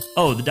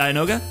 Oh, the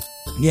Dianoga.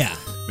 Yeah.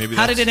 Maybe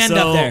How did it end up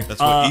So, there? That's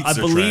what eats I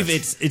their believe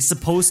trash. it's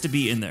supposed to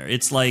be in there.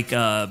 It's like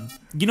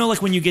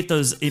like when you get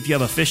those. If you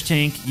have a fish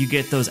tank, you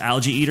get those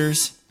algae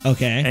eaters.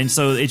 Okay. And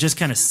so it just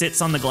kind of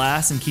sits on the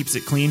glass and keeps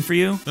it clean for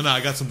you. No, I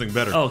got something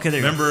better. Oh, okay,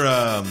 there you go. Remember,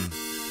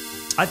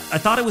 I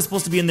thought it was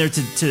supposed to be in there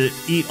to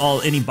eat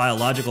any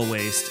biological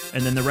waste,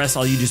 and then the rest,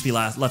 all you just be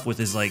left with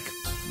is like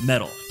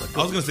metal.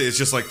 I was gonna say it's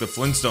just like the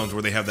Flintstones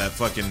where they have that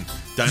fucking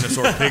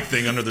dinosaur pig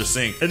thing under their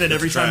sink. And then That's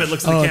every time trash. it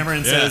looks at the Oh, camera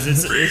and yeah.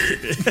 says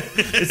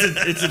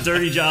it's a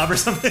dirty job or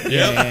something.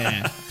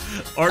 yeah.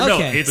 Or no,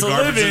 Okay. it's the a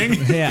garbage,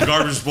 living. Yeah. the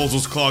garbage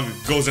disposal's clog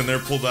goes in there,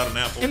 pulls out an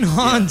apple. And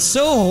Han,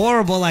 so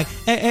horrible. Like,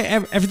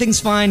 everything's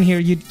fine here.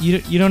 You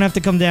don't have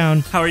to come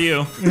down. How are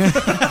you?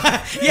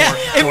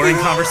 Yeah. Boring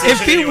conversation.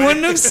 If he anyway.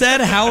 wouldn't have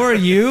said, how are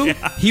you,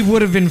 he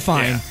would have been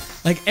fine. Yeah.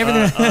 Like,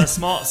 everything.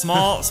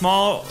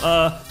 small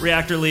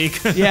reactor leak.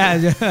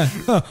 Yeah.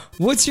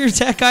 What's your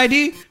tech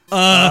ID?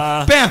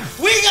 Bam.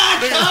 We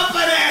got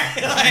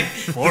company.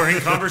 Like, Boring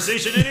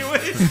conversation,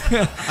 anyways.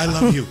 I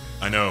love you.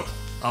 I know.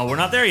 Oh, we're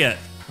not there yet.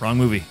 Wrong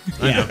movie.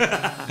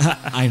 yeah.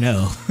 I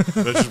know.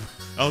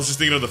 I was just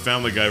thinking of the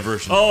Family Guy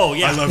version. Oh,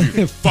 yeah. I love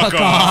you. Fuck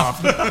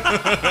off.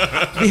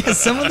 Yeah,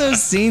 some of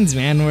those scenes,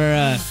 man,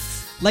 where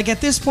like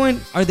at this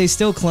point, are they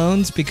still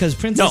clones? Because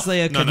Princess No.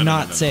 Leia No, could no, no,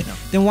 not no, say. no.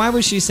 Then why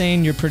was she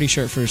saying you're pretty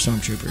short for a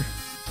stormtrooper?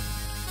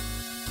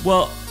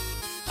 Well,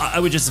 I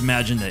would just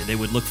imagine that they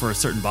would look for a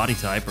certain body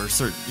type or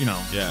certain, Yeah.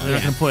 they're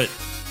not going to put.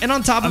 And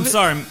on top of I'm it,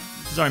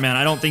 sorry, man.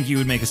 I don't think you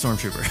would make a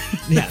stormtrooper.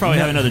 Yeah, Probably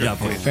no. have another job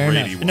for you. Fair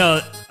enough. Brady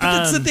No, But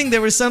that's the thing. There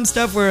was some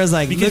stuff where I was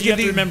like, because look you at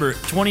have to the. remember,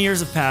 20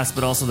 years have passed,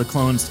 but also the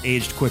clones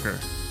aged quicker.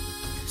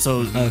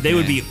 So they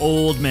would be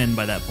old men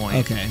by that point.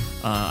 Okay.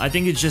 I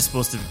think it's just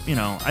supposed to,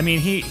 I mean,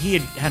 he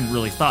hadn't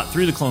really thought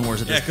through the Clone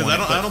Wars at this point. Yeah,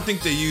 because I don't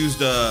think they used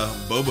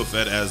Boba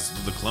Fett as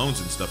the clones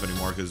and stuff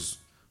anymore, because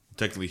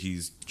technically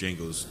he's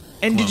Jango's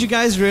And clone. did you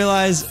guys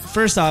realize,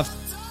 first off,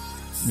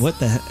 what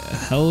the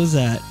hell was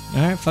that?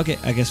 All right, fuck it.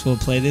 I guess we'll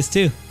play this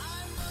too.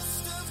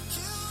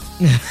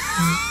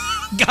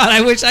 God,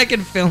 I wish I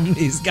could film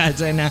these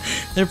guys right now.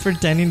 They're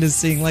pretending to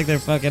sing like they're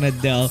fucking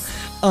Adele.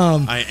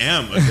 I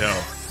am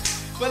Adele.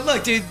 But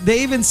look, dude,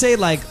 they even say,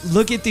 like,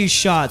 look at these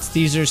shots.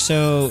 These are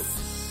so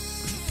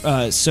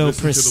Listen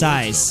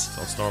precise. To the words,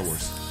 though. It's all Star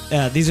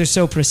Wars. These are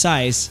so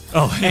precise.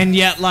 Oh, and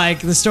yet, like,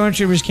 the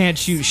stormtroopers can't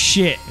shoot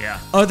shit. Yeah.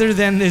 Other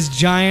than this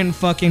giant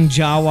fucking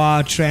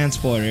Jawa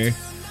transporter.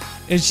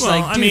 It's just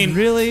like, dude, I mean,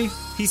 really?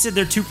 He said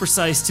they're too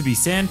precise to be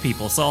sand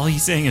people, so all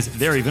he's saying is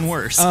they're even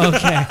worse.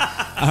 Okay.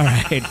 All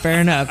right,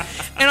 fair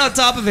enough. And on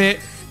top of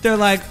it, they're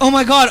like, oh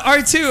my God,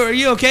 R2, are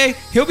you okay?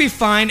 He'll be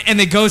fine. And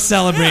they go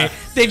celebrate. Yeah.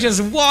 They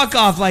just walk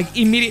off like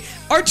immediate.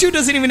 R2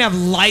 doesn't even have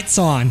lights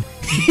on.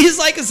 He's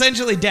like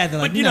essentially dead. They're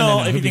like, but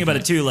no, if you think about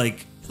it too,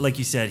 like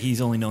you said, he's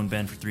only known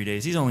Ben for 3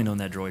 days. He's only known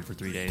that droid for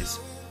 3 days.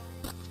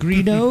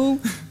 Greedo?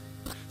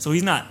 So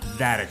he's not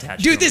that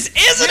attached. Dude, to this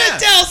is an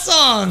Adele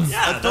song.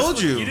 Yeah, I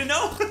told you. You didn't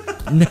know?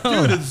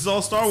 No. Dude, it's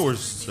all Star Wars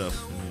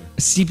stuff.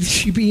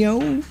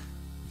 CPO?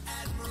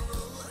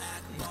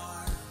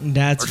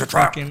 That's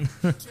fucking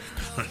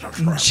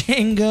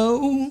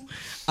Django.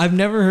 I've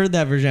never heard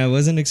that version. I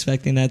wasn't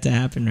expecting that to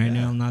happen right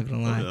now. I'm not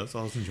gonna lie. That's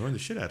all I was enjoying the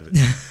shit out of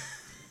it.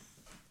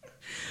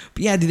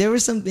 But yeah, dude, there were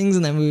some things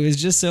in that movie. It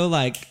was just so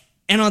like,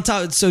 and on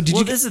top. So did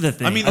you? This is the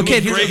thing. I mean, Okay,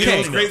 it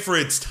was great for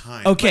its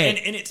time.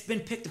 Okay, and it's been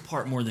picked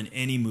apart more than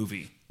any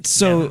movie.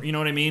 So and, you know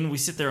what I mean? We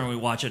sit there and we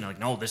watch it and like,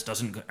 no, this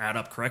doesn't add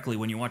up correctly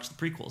when you watch the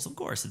prequels. Of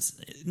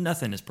course,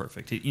 nothing is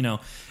perfect.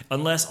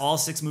 Unless all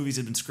 6 movies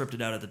had been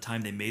scripted out at the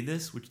time they made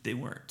this, which they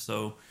weren't.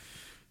 So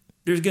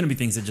there's going to be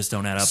things that just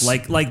don't add up.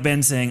 Like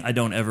Ben saying, I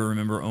don't ever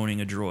remember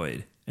owning a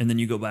droid. And then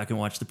you go back and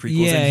watch the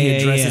prequels and he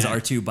addresses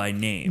R2 by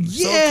name.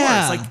 Yeah. So of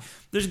course, like,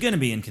 there's going to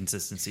be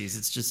inconsistencies.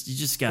 It's just, you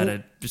just got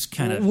to just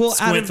kind of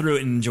squint through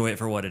it and enjoy it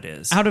for what it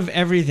is. Out of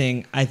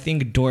everything, I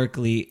think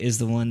Dorkly is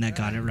the one that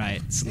got it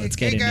right. So let's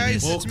get into guys,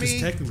 this. Well, it's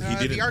me, technically he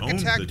didn't the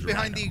architect own the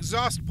behind droid. the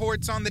exhaust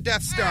ports on the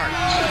Death Star.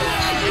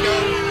 I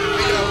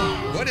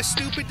know. What a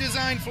stupid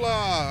design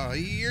flaw.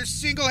 You're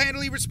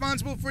single-handedly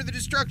responsible for the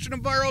destruction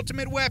of our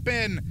ultimate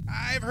weapon.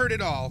 I've heard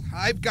it all.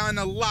 I've gotten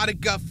a lot of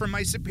guff from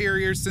my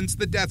superiors since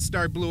the Death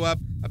Star blew up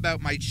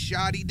about my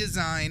shoddy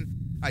design.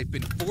 I've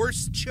been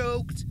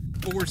force-choked,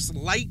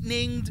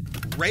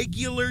 force-lightninged,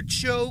 regular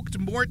choked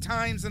more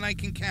times than I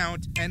can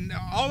count. And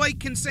all I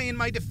can say in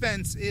my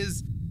defense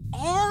is,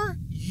 are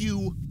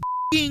you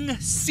f***ing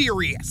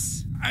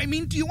serious? I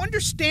mean, do you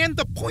understand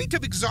the point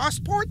of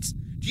exhaust ports?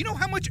 Do you know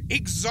how much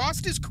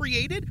exhaust is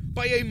created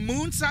by a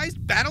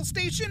moon-sized battle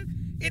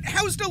station? It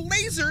housed a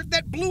laser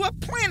that blew up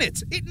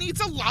planets. It needs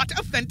a lot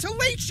of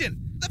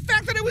ventilation. The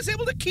fact that I was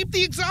able to keep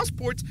the exhaust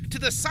ports to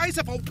the size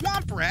of a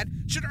womp rat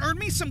should earn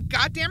me some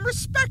goddamn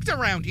respect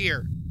around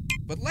here.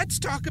 But let's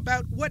talk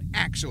about what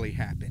actually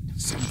happened.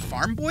 Some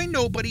farm boy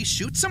nobody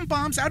shoots some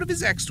bombs out of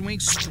his X-Wing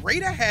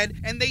straight ahead,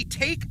 and they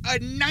take a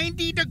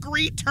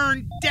 90-degree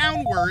turn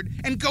downward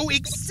and go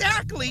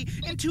exactly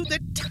into the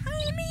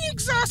tiny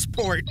exhaust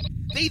port.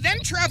 They then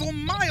travel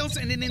miles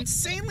in an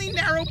insanely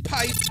narrow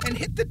pipe and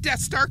hit the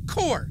Death Star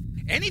core.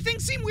 Anything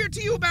seem weird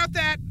to you about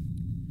that?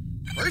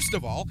 First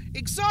of all,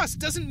 exhaust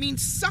doesn't mean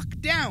suck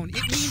down.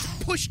 It means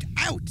pushed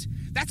out.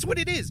 That's what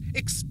it is.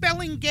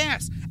 Expelling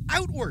gas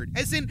outward,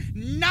 as in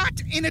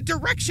not in a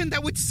direction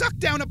that would suck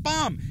down a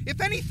bomb.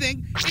 If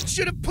anything, it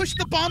should have pushed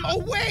the bomb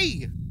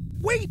away.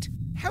 Wait,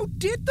 how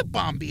did the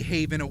bomb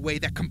behave in a way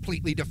that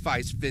completely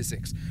defies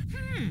physics?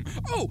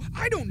 Oh,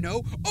 I don't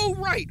know. Oh,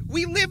 right.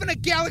 We live in a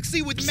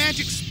galaxy with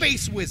magic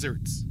space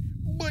wizards.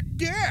 But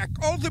Dak,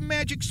 all the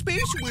magic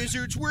space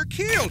wizards were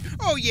killed.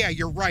 Oh yeah,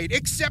 you're right,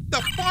 except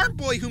the farm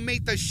boy who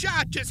made the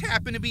shot just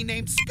happened to be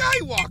named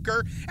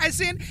Skywalker,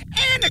 as in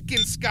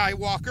Anakin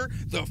Skywalker,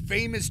 the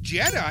famous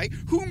Jedi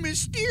who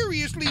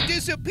mysteriously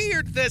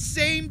disappeared the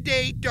same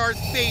day Darth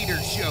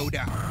Vader showed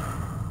up.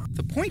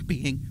 The point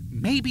being,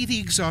 maybe the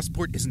exhaust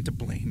port isn't to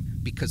blame,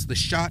 because the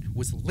shot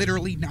was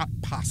literally not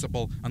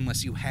possible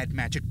unless you had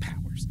magic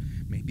powers.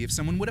 Maybe if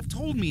someone would have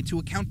told me to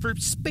account for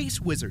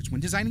space wizards when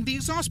designing the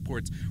exhaust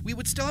ports, we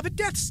would still have a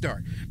Death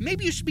Star.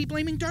 Maybe you should be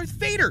blaming Darth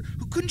Vader,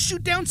 who couldn't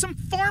shoot down some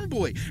farm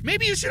boy.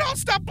 Maybe you should all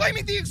stop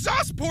blaming the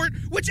exhaust port,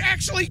 which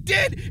actually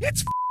did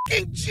its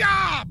f***ing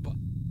job!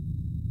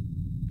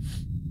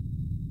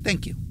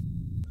 Thank you.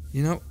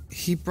 You know,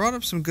 he brought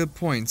up some good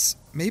points.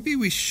 Maybe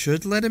we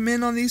should let him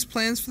in on these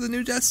plans for the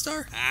new Death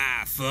Star?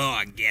 Ah,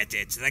 forget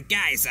it. The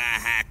guy's a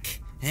hack.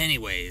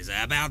 Anyways,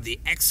 about the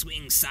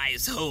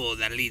X-Wing-sized hole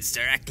that leads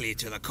directly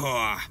to the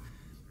core.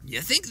 You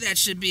think that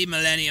should be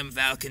Millennium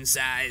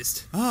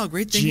Falcon-sized? Oh,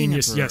 great thinking,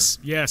 Genius.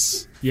 Emperor.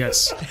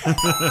 Yes.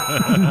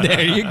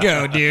 There you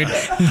go, dude.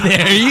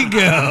 There you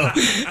go.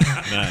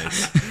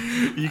 Nice.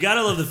 You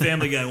gotta love the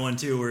Family Guy one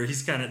too, where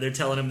they're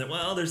telling him that,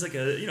 well, there's like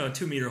a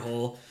 2-meter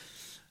hole.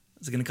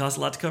 Is it going to cost a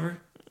lot to cover?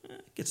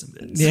 Get some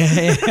bits.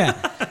 Yeah.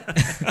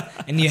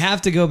 And you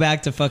have to go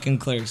back to fucking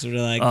Clerks where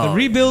they're like, the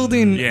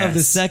rebuilding of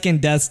the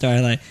second Death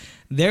Star. Like,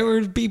 there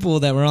were people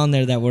that were on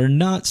there that were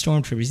not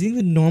stormtroopers. You think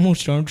the normal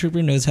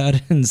stormtrooper knows how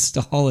to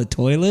install a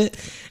toilet?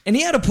 And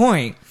he had a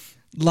point.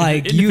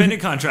 Like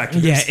independent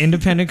contractors. Yeah,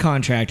 independent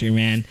contractor,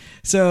 man.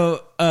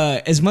 So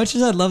as much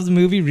as I love the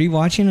movie,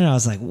 rewatching it, I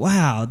was like,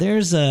 wow,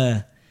 there's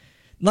a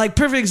like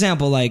perfect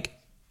example, like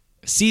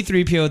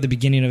C-3PO at the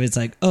beginning of it's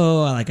like,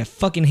 oh, I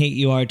fucking hate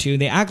you, R2.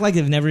 They act like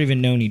they've never even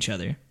known each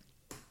other.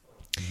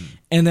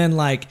 And then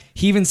like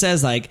he even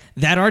says like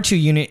that R2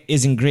 unit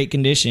is in great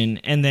condition,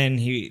 and then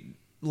he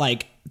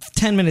like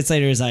 10 minutes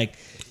later is like,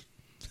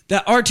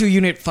 that R2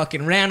 unit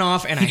fucking ran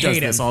off, and I hate him. He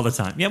does this all the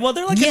time. Yeah, well,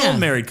 they're like an old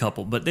married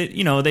couple, but they,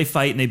 they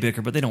fight and they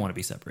bicker, but they don't want to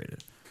be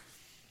separated.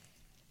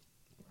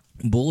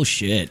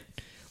 Bullshit.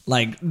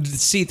 Like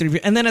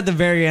C-3PO, and then at the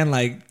very end,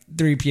 like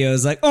 3PO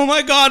is like, "Oh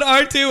my god,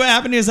 R2, what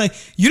happened?" He was like,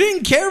 "You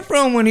didn't care for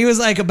him when he was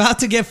like about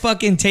to get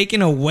fucking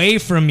taken away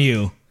from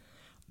you,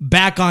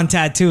 back on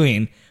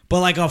Tatooine." But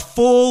like a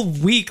full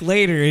week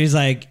later, he's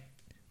like,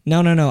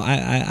 No,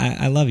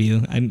 I love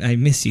you. I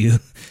miss you.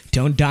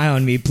 Don't die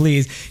on me,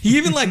 please. He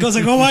even like goes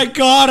like, oh my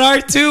god,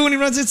 R2, when he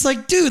runs. It's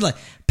like, dude, like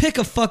pick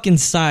a fucking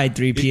side,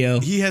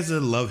 3PO. He has a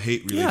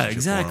love-hate relationship. Yeah,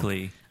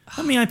 exactly.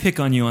 I mean, I pick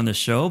on you on the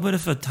show, but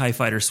if a TIE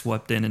fighter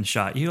swept in and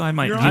shot you, I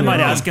might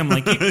ask him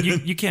like,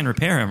 you can't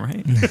repair him,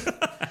 right?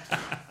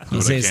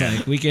 Jose's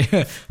like,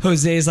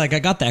 Jose's like, I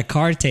got that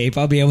car tape.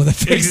 I'll be able to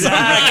fix it.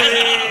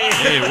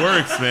 Hey, it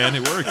works, man.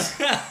 It works.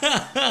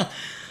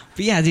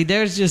 But yeah, dude,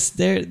 there's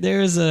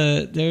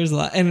a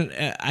lot,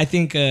 and I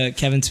think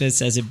Kevin Smith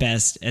says it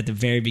best at the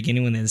very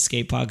beginning when the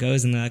escape pod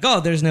goes, and they're like, "Oh,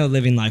 there's no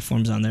living life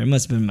forms on there. It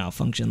must have been a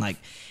malfunction." Like,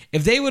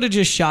 if they would have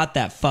just shot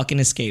that fucking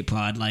escape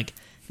pod, like,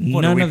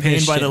 what, none are we of paying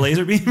this by shit. The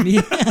laser beam?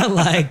 Yeah,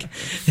 like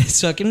it's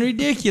fucking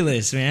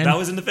ridiculous, man. That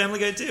was in the Family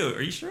Guy too.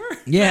 Are you sure?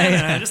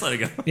 Yeah. Just let it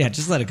go. Yeah,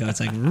 just let it go. It's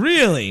like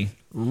really.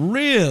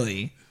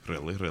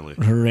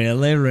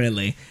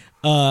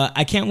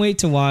 I can't wait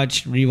to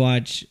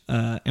rewatch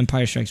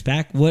Empire Strikes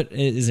Back. What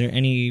is there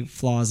any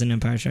flaws in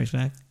Empire Strikes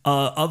Back?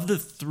 Of the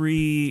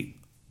three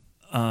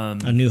A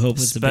New Hope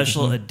was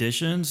special the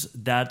editions,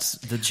 that's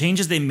the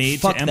changes they made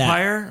Fuck to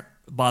Empire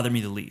bother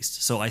me the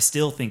least. So I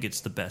still think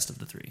it's the best of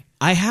the three.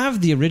 I have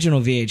the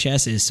original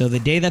VHSs, so the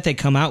day that they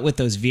come out with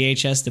those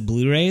VHS to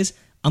Blu-rays,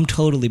 I'm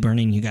totally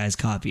burning you guys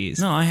copies.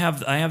 No, I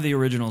have the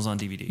originals on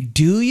DVD.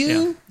 Do you?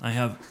 Yeah, I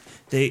have.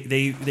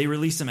 They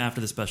released them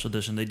after the special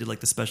edition. They did like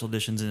the special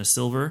editions in a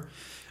silver,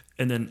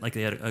 and then like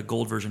they had a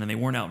gold version, and they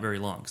weren't out very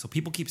long. So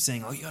people keep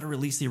saying, "Oh, you got to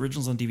release the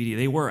originals on DVD."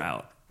 They were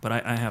out, but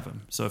I have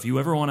them. So if you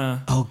ever want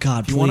to, oh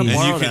god, if you want to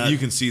borrow and that, you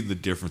can see the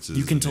differences.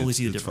 You can totally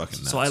see the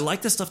difference. So I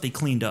like the stuff they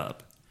cleaned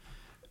up,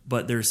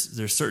 but there's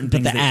certain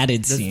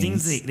things.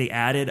 Things they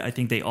added. I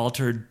think they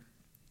altered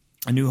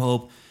A New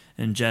Hope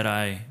and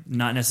Jedi,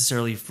 not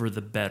necessarily for the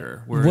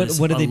better. What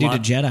did they do to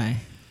Jedi?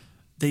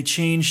 They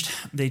changed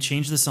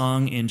the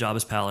song in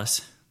Jabba's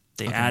palace.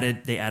 They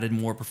added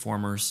more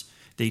performers.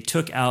 They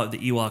took out the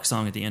Ewok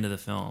song at the end of the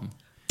film.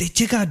 They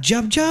took out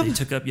Jub Jub? They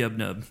took up Yub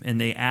Nub.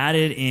 And they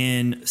added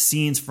in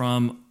scenes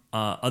from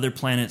other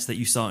planets that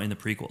you saw in the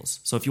prequels.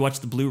 So if you watch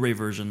the Blu-ray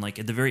version, like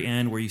at the very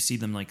end where you see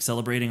them like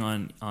celebrating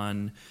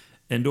on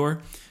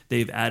Endor,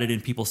 they've added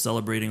in people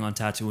celebrating on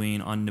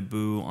Tatooine, on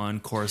Naboo,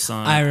 on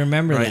Coruscant. I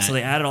remember that. So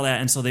they added all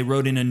that, and so they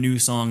wrote in a new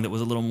song that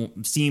was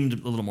seemed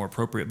a little more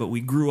appropriate. But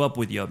we grew up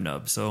with Yub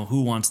Nub, so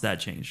who wants that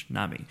change?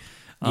 Not me.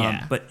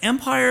 Yeah. But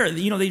Empire,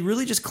 they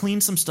really just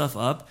cleaned some stuff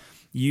up.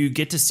 You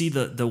get to see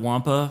the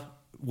Wampa,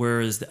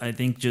 whereas I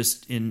think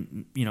just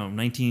in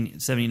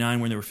 1979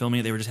 when they were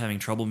filming it, they were just having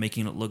trouble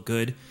making it look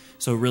good.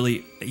 So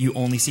really, you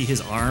only see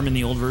his arm in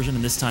the old version,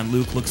 and this time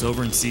Luke looks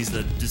over and sees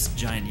this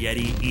giant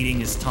Yeti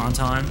eating his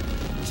tauntaun.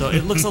 So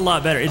it looks a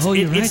lot better. It's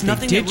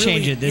nothing they did that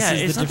really, change it.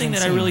 It's nothing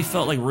that I really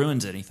felt like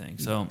ruins anything.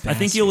 So I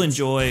think you'll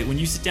enjoy when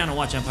you sit down and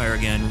watch Empire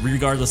again,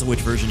 regardless of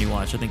which version you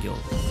watch. I think you'll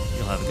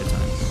have a good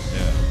time.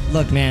 Yeah.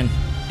 Look, man,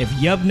 if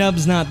Yub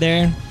Nub's not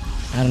there,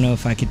 I don't know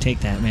if I could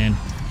take that, man.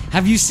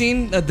 Have you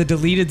seen the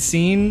deleted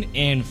scene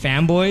in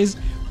Fanboys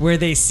where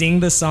they sing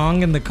the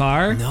song in the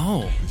car?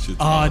 No.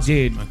 Awesome.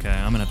 Dude. Okay,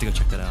 I'm gonna have to go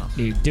check that out.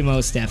 Dude,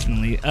 most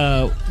definitely.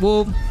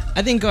 Well,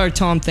 I think our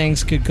Tom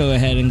Thanks could go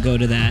ahead and go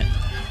to that.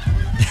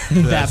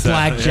 that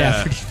Black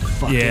Jeopardy.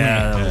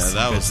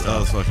 That was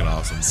fucking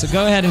awesome. So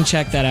go ahead and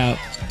check that out.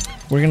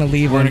 We're gonna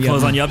leave. We're gonna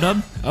close on Yub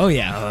Nub. Oh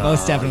yeah,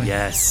 most definitely.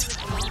 Yes.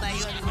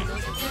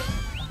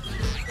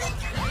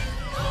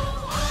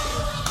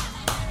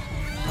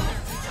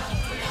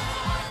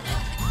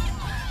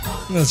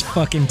 Those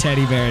fucking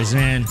teddy bears,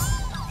 man.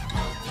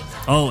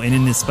 Oh, and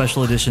in the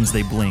special editions,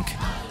 they blink.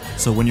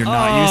 So when you're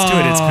not used to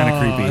it, it's kind of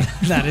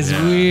creepy. That is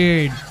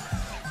weird.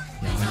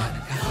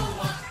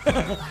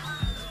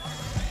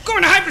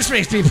 Going to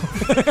hyperspace, people.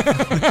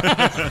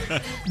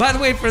 By the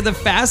way, for the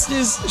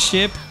fastest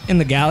ship in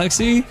the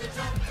galaxy,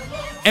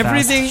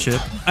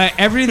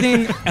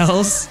 everything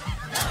else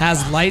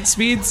has light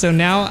speed. So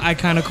now I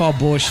kind of call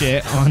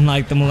bullshit on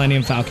like the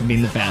Millennium Falcon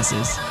being the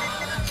fastest.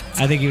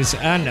 I think he was.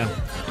 I don't know.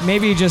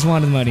 maybe he just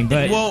wanted the money,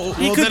 but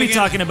he could be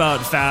talking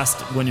about fast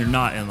when you're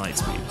not in light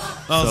speed.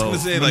 I was So, gonna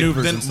say,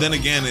 maneuvers like, and then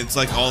again, it's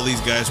like all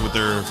these guys with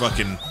their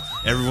fucking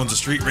everyone's a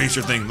street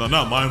racer thing.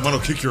 No, mine will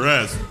kick your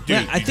ass. Dude,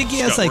 yeah, I think he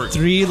has got like work.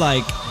 three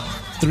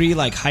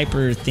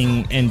hyper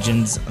thing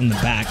engines on the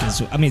back.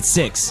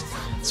 6.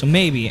 So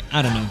maybe,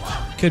 I don't know,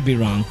 could be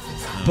wrong.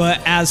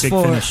 But as Big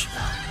for finish.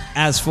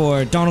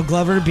 Donald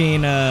Glover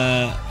being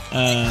Lando?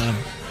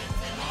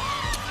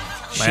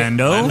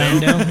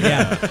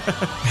 yeah,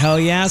 hell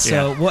yeah.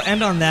 So we'll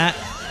end on that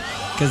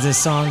because this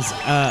song's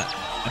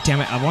damn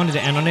it, I wanted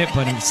to end on it,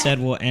 but instead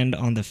we'll end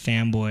on the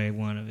fanboy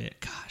one of it.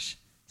 Gosh,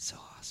 so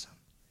awesome.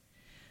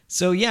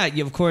 So yeah,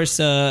 of course,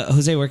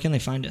 Jose, where can they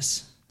find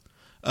us?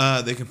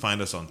 They can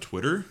find us on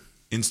Twitter,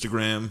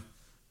 Instagram,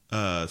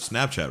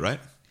 Snapchat, right?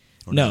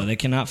 Or No, they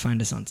cannot find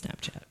us on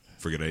Snapchat.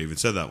 Forget I even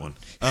said that one.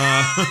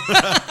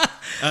 I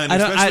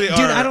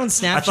don't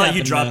Snapchat. I thought you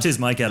them, dropped though. his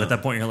mic out at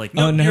that point. You're like,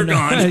 Oh, nope, no, you're no.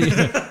 gone.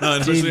 No,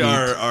 especially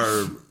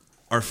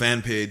our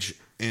fan page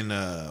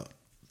on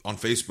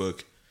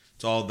Facebook.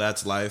 It's all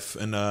That's Life,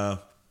 and no,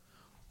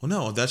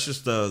 that's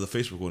just the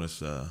Facebook one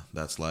is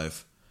That's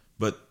Life,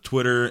 but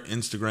Twitter,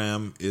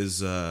 Instagram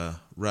is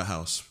Rat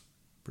House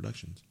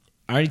Productions.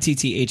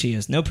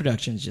 RETTHAUS. No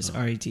productions, just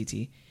Well, there you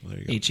go.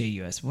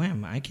 RETTHAUS.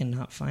 Wham! I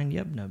cannot find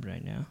Yubnub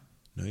right now.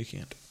 No, you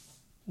can't.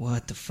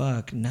 What the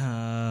fuck?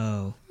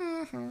 No.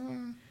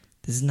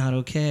 This is not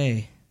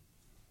okay.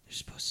 They're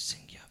supposed to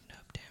sing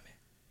Yubnub, damn it.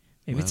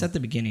 Maybe it's Well, at the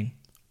beginning.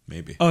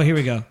 Maybe. Oh, here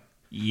we go.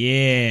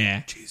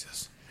 Yeah.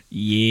 Jesus.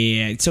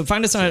 Yeah. So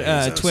find us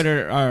on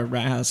Twitter, our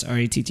Rat House,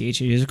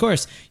 RETTHAUS. Of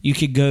course, you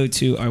could go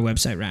to our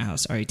website,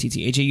 rathouse,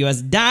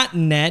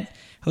 RETTHAUS.net.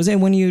 Jose,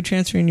 when are you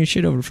transferring your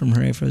shit over from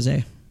Hooray for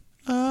Jose?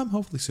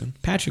 Hopefully soon.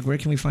 Patrick, where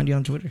can we find you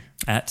on Twitter?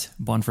 At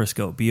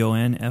Bonfrisco.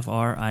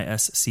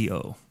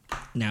 BONFRISCO.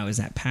 Now, is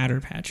that Pat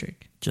or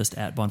Patrick? Just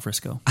at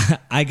Bonfrisco.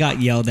 I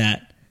got yelled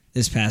at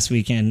this past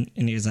weekend,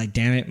 and he was like,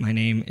 damn it, my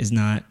name is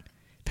not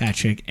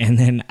Patrick. And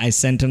then I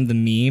sent him the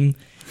meme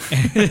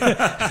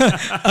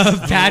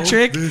of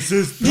Patrick. This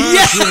is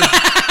Patrick.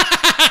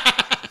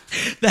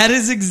 That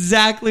is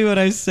exactly what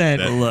I said.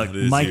 Look,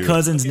 my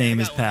cousin's name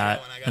is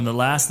Pat, and the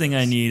last thing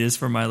I need is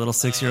for my little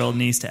 6-year-old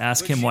niece to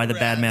ask him why the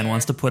bad man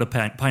wants to put a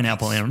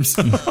pineapple in him.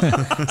 So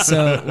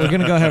we're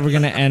going to go ahead. We're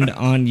going to end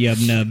on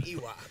Yubnub.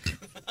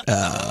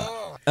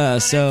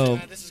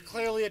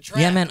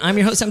 Yeah, man, I'm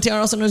your host, MTR,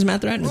 also known as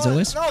Matt the Rat, as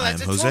always. I'm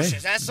Jose.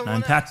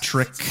 I'm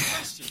Patrick.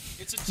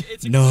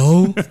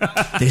 No,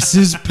 this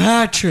is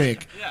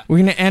Patrick. We're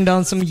going to end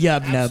on some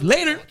Yubnub.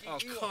 Later. Oh,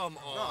 come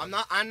on.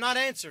 No, I'm not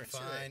answering.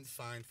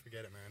 Fine,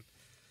 forget it, man.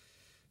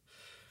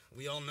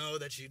 We all know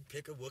that you'd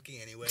pick a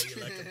Wookiee anyway.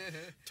 You're like a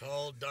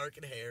tall, dark,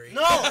 and hairy.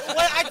 No,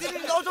 I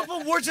didn't know to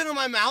put words into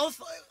my mouth.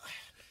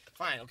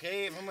 Fine,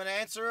 okay, if I'm going to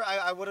answer,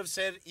 I would have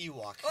said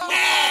Ewok. Oh,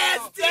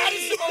 Nasty! that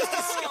is the most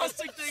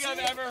disgusting thing I've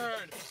ever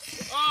heard.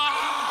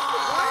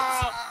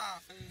 Oh,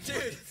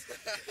 dude.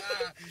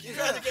 You'd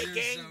rather get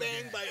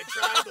gangbanged by a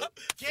tribe of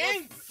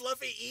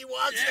fluffy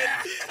Ewoks than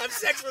have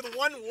sex with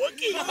one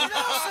Wookiee?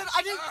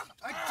 I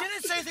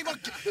didn't say anything about...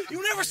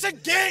 You never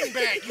said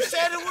gangbang. You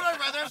said, would I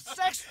rather have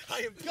sex?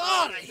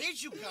 God, I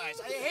hate you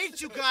guys. I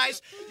hate you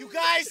guys. You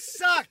guys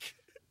suck.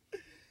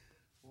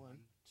 1,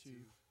 2,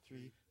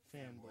 3,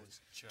 fanboys.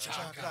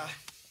 Chaka.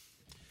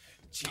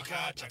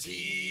 Chica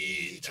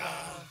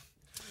tita.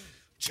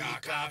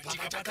 Chaka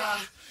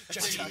paka.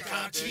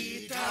 Chica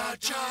tita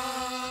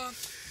cha.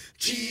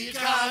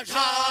 Chica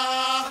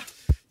cha.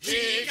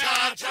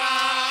 Chica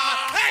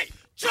cha. Hey!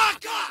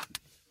 Chaka!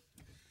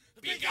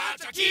 Pika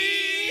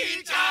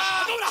tita!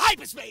 I'm going to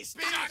hyperspace!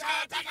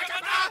 Pika